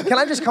much. Can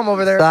I just come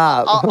over there?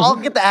 Stop. I'll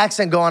get the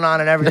accent going on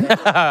and everything.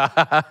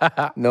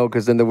 No,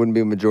 because then there wouldn't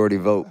be a majority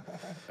vote.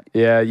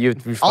 Yeah, you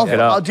fucked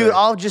it up.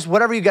 I'll just,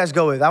 whatever you guys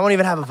go with. I won't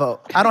even have a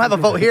vote. I don't have a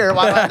vote here.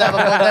 Why do I have to have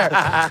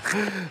a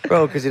vote there?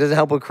 Bro, because he doesn't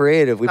help with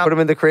creative. We put him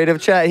in the creative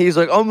chat. He's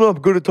like, I'm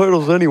not good at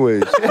titles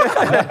anyways.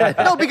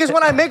 No, because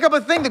when I make up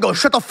a thing to go,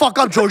 shut the fuck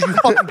up, George, you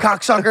fucking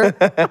cocksucker.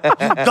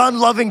 You done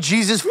loving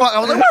Jesus, fuck. I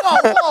was like,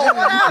 whoa,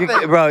 what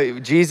happened? Bro,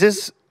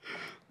 Jesus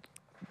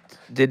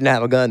didn't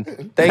have a gun.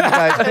 Thank you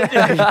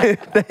guys.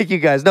 Thank you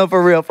guys. No,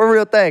 for real,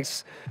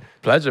 thanks.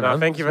 Pleasure, No, man.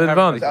 thank you It's for been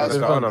having fun. me. It's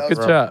been That fun. was Good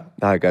fun. chat.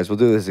 All right, guys, we'll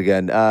do this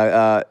again.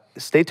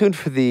 Stay tuned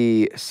for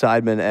the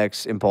Sidemen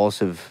X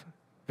Impulsive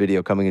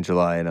video coming in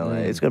July in LA.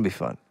 It's going to be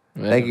fun.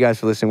 Thank you guys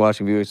for listening,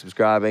 watching, viewing,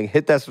 subscribing.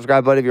 Hit that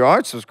subscribe button if you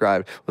aren't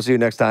subscribed. We'll see you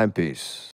next time. Peace.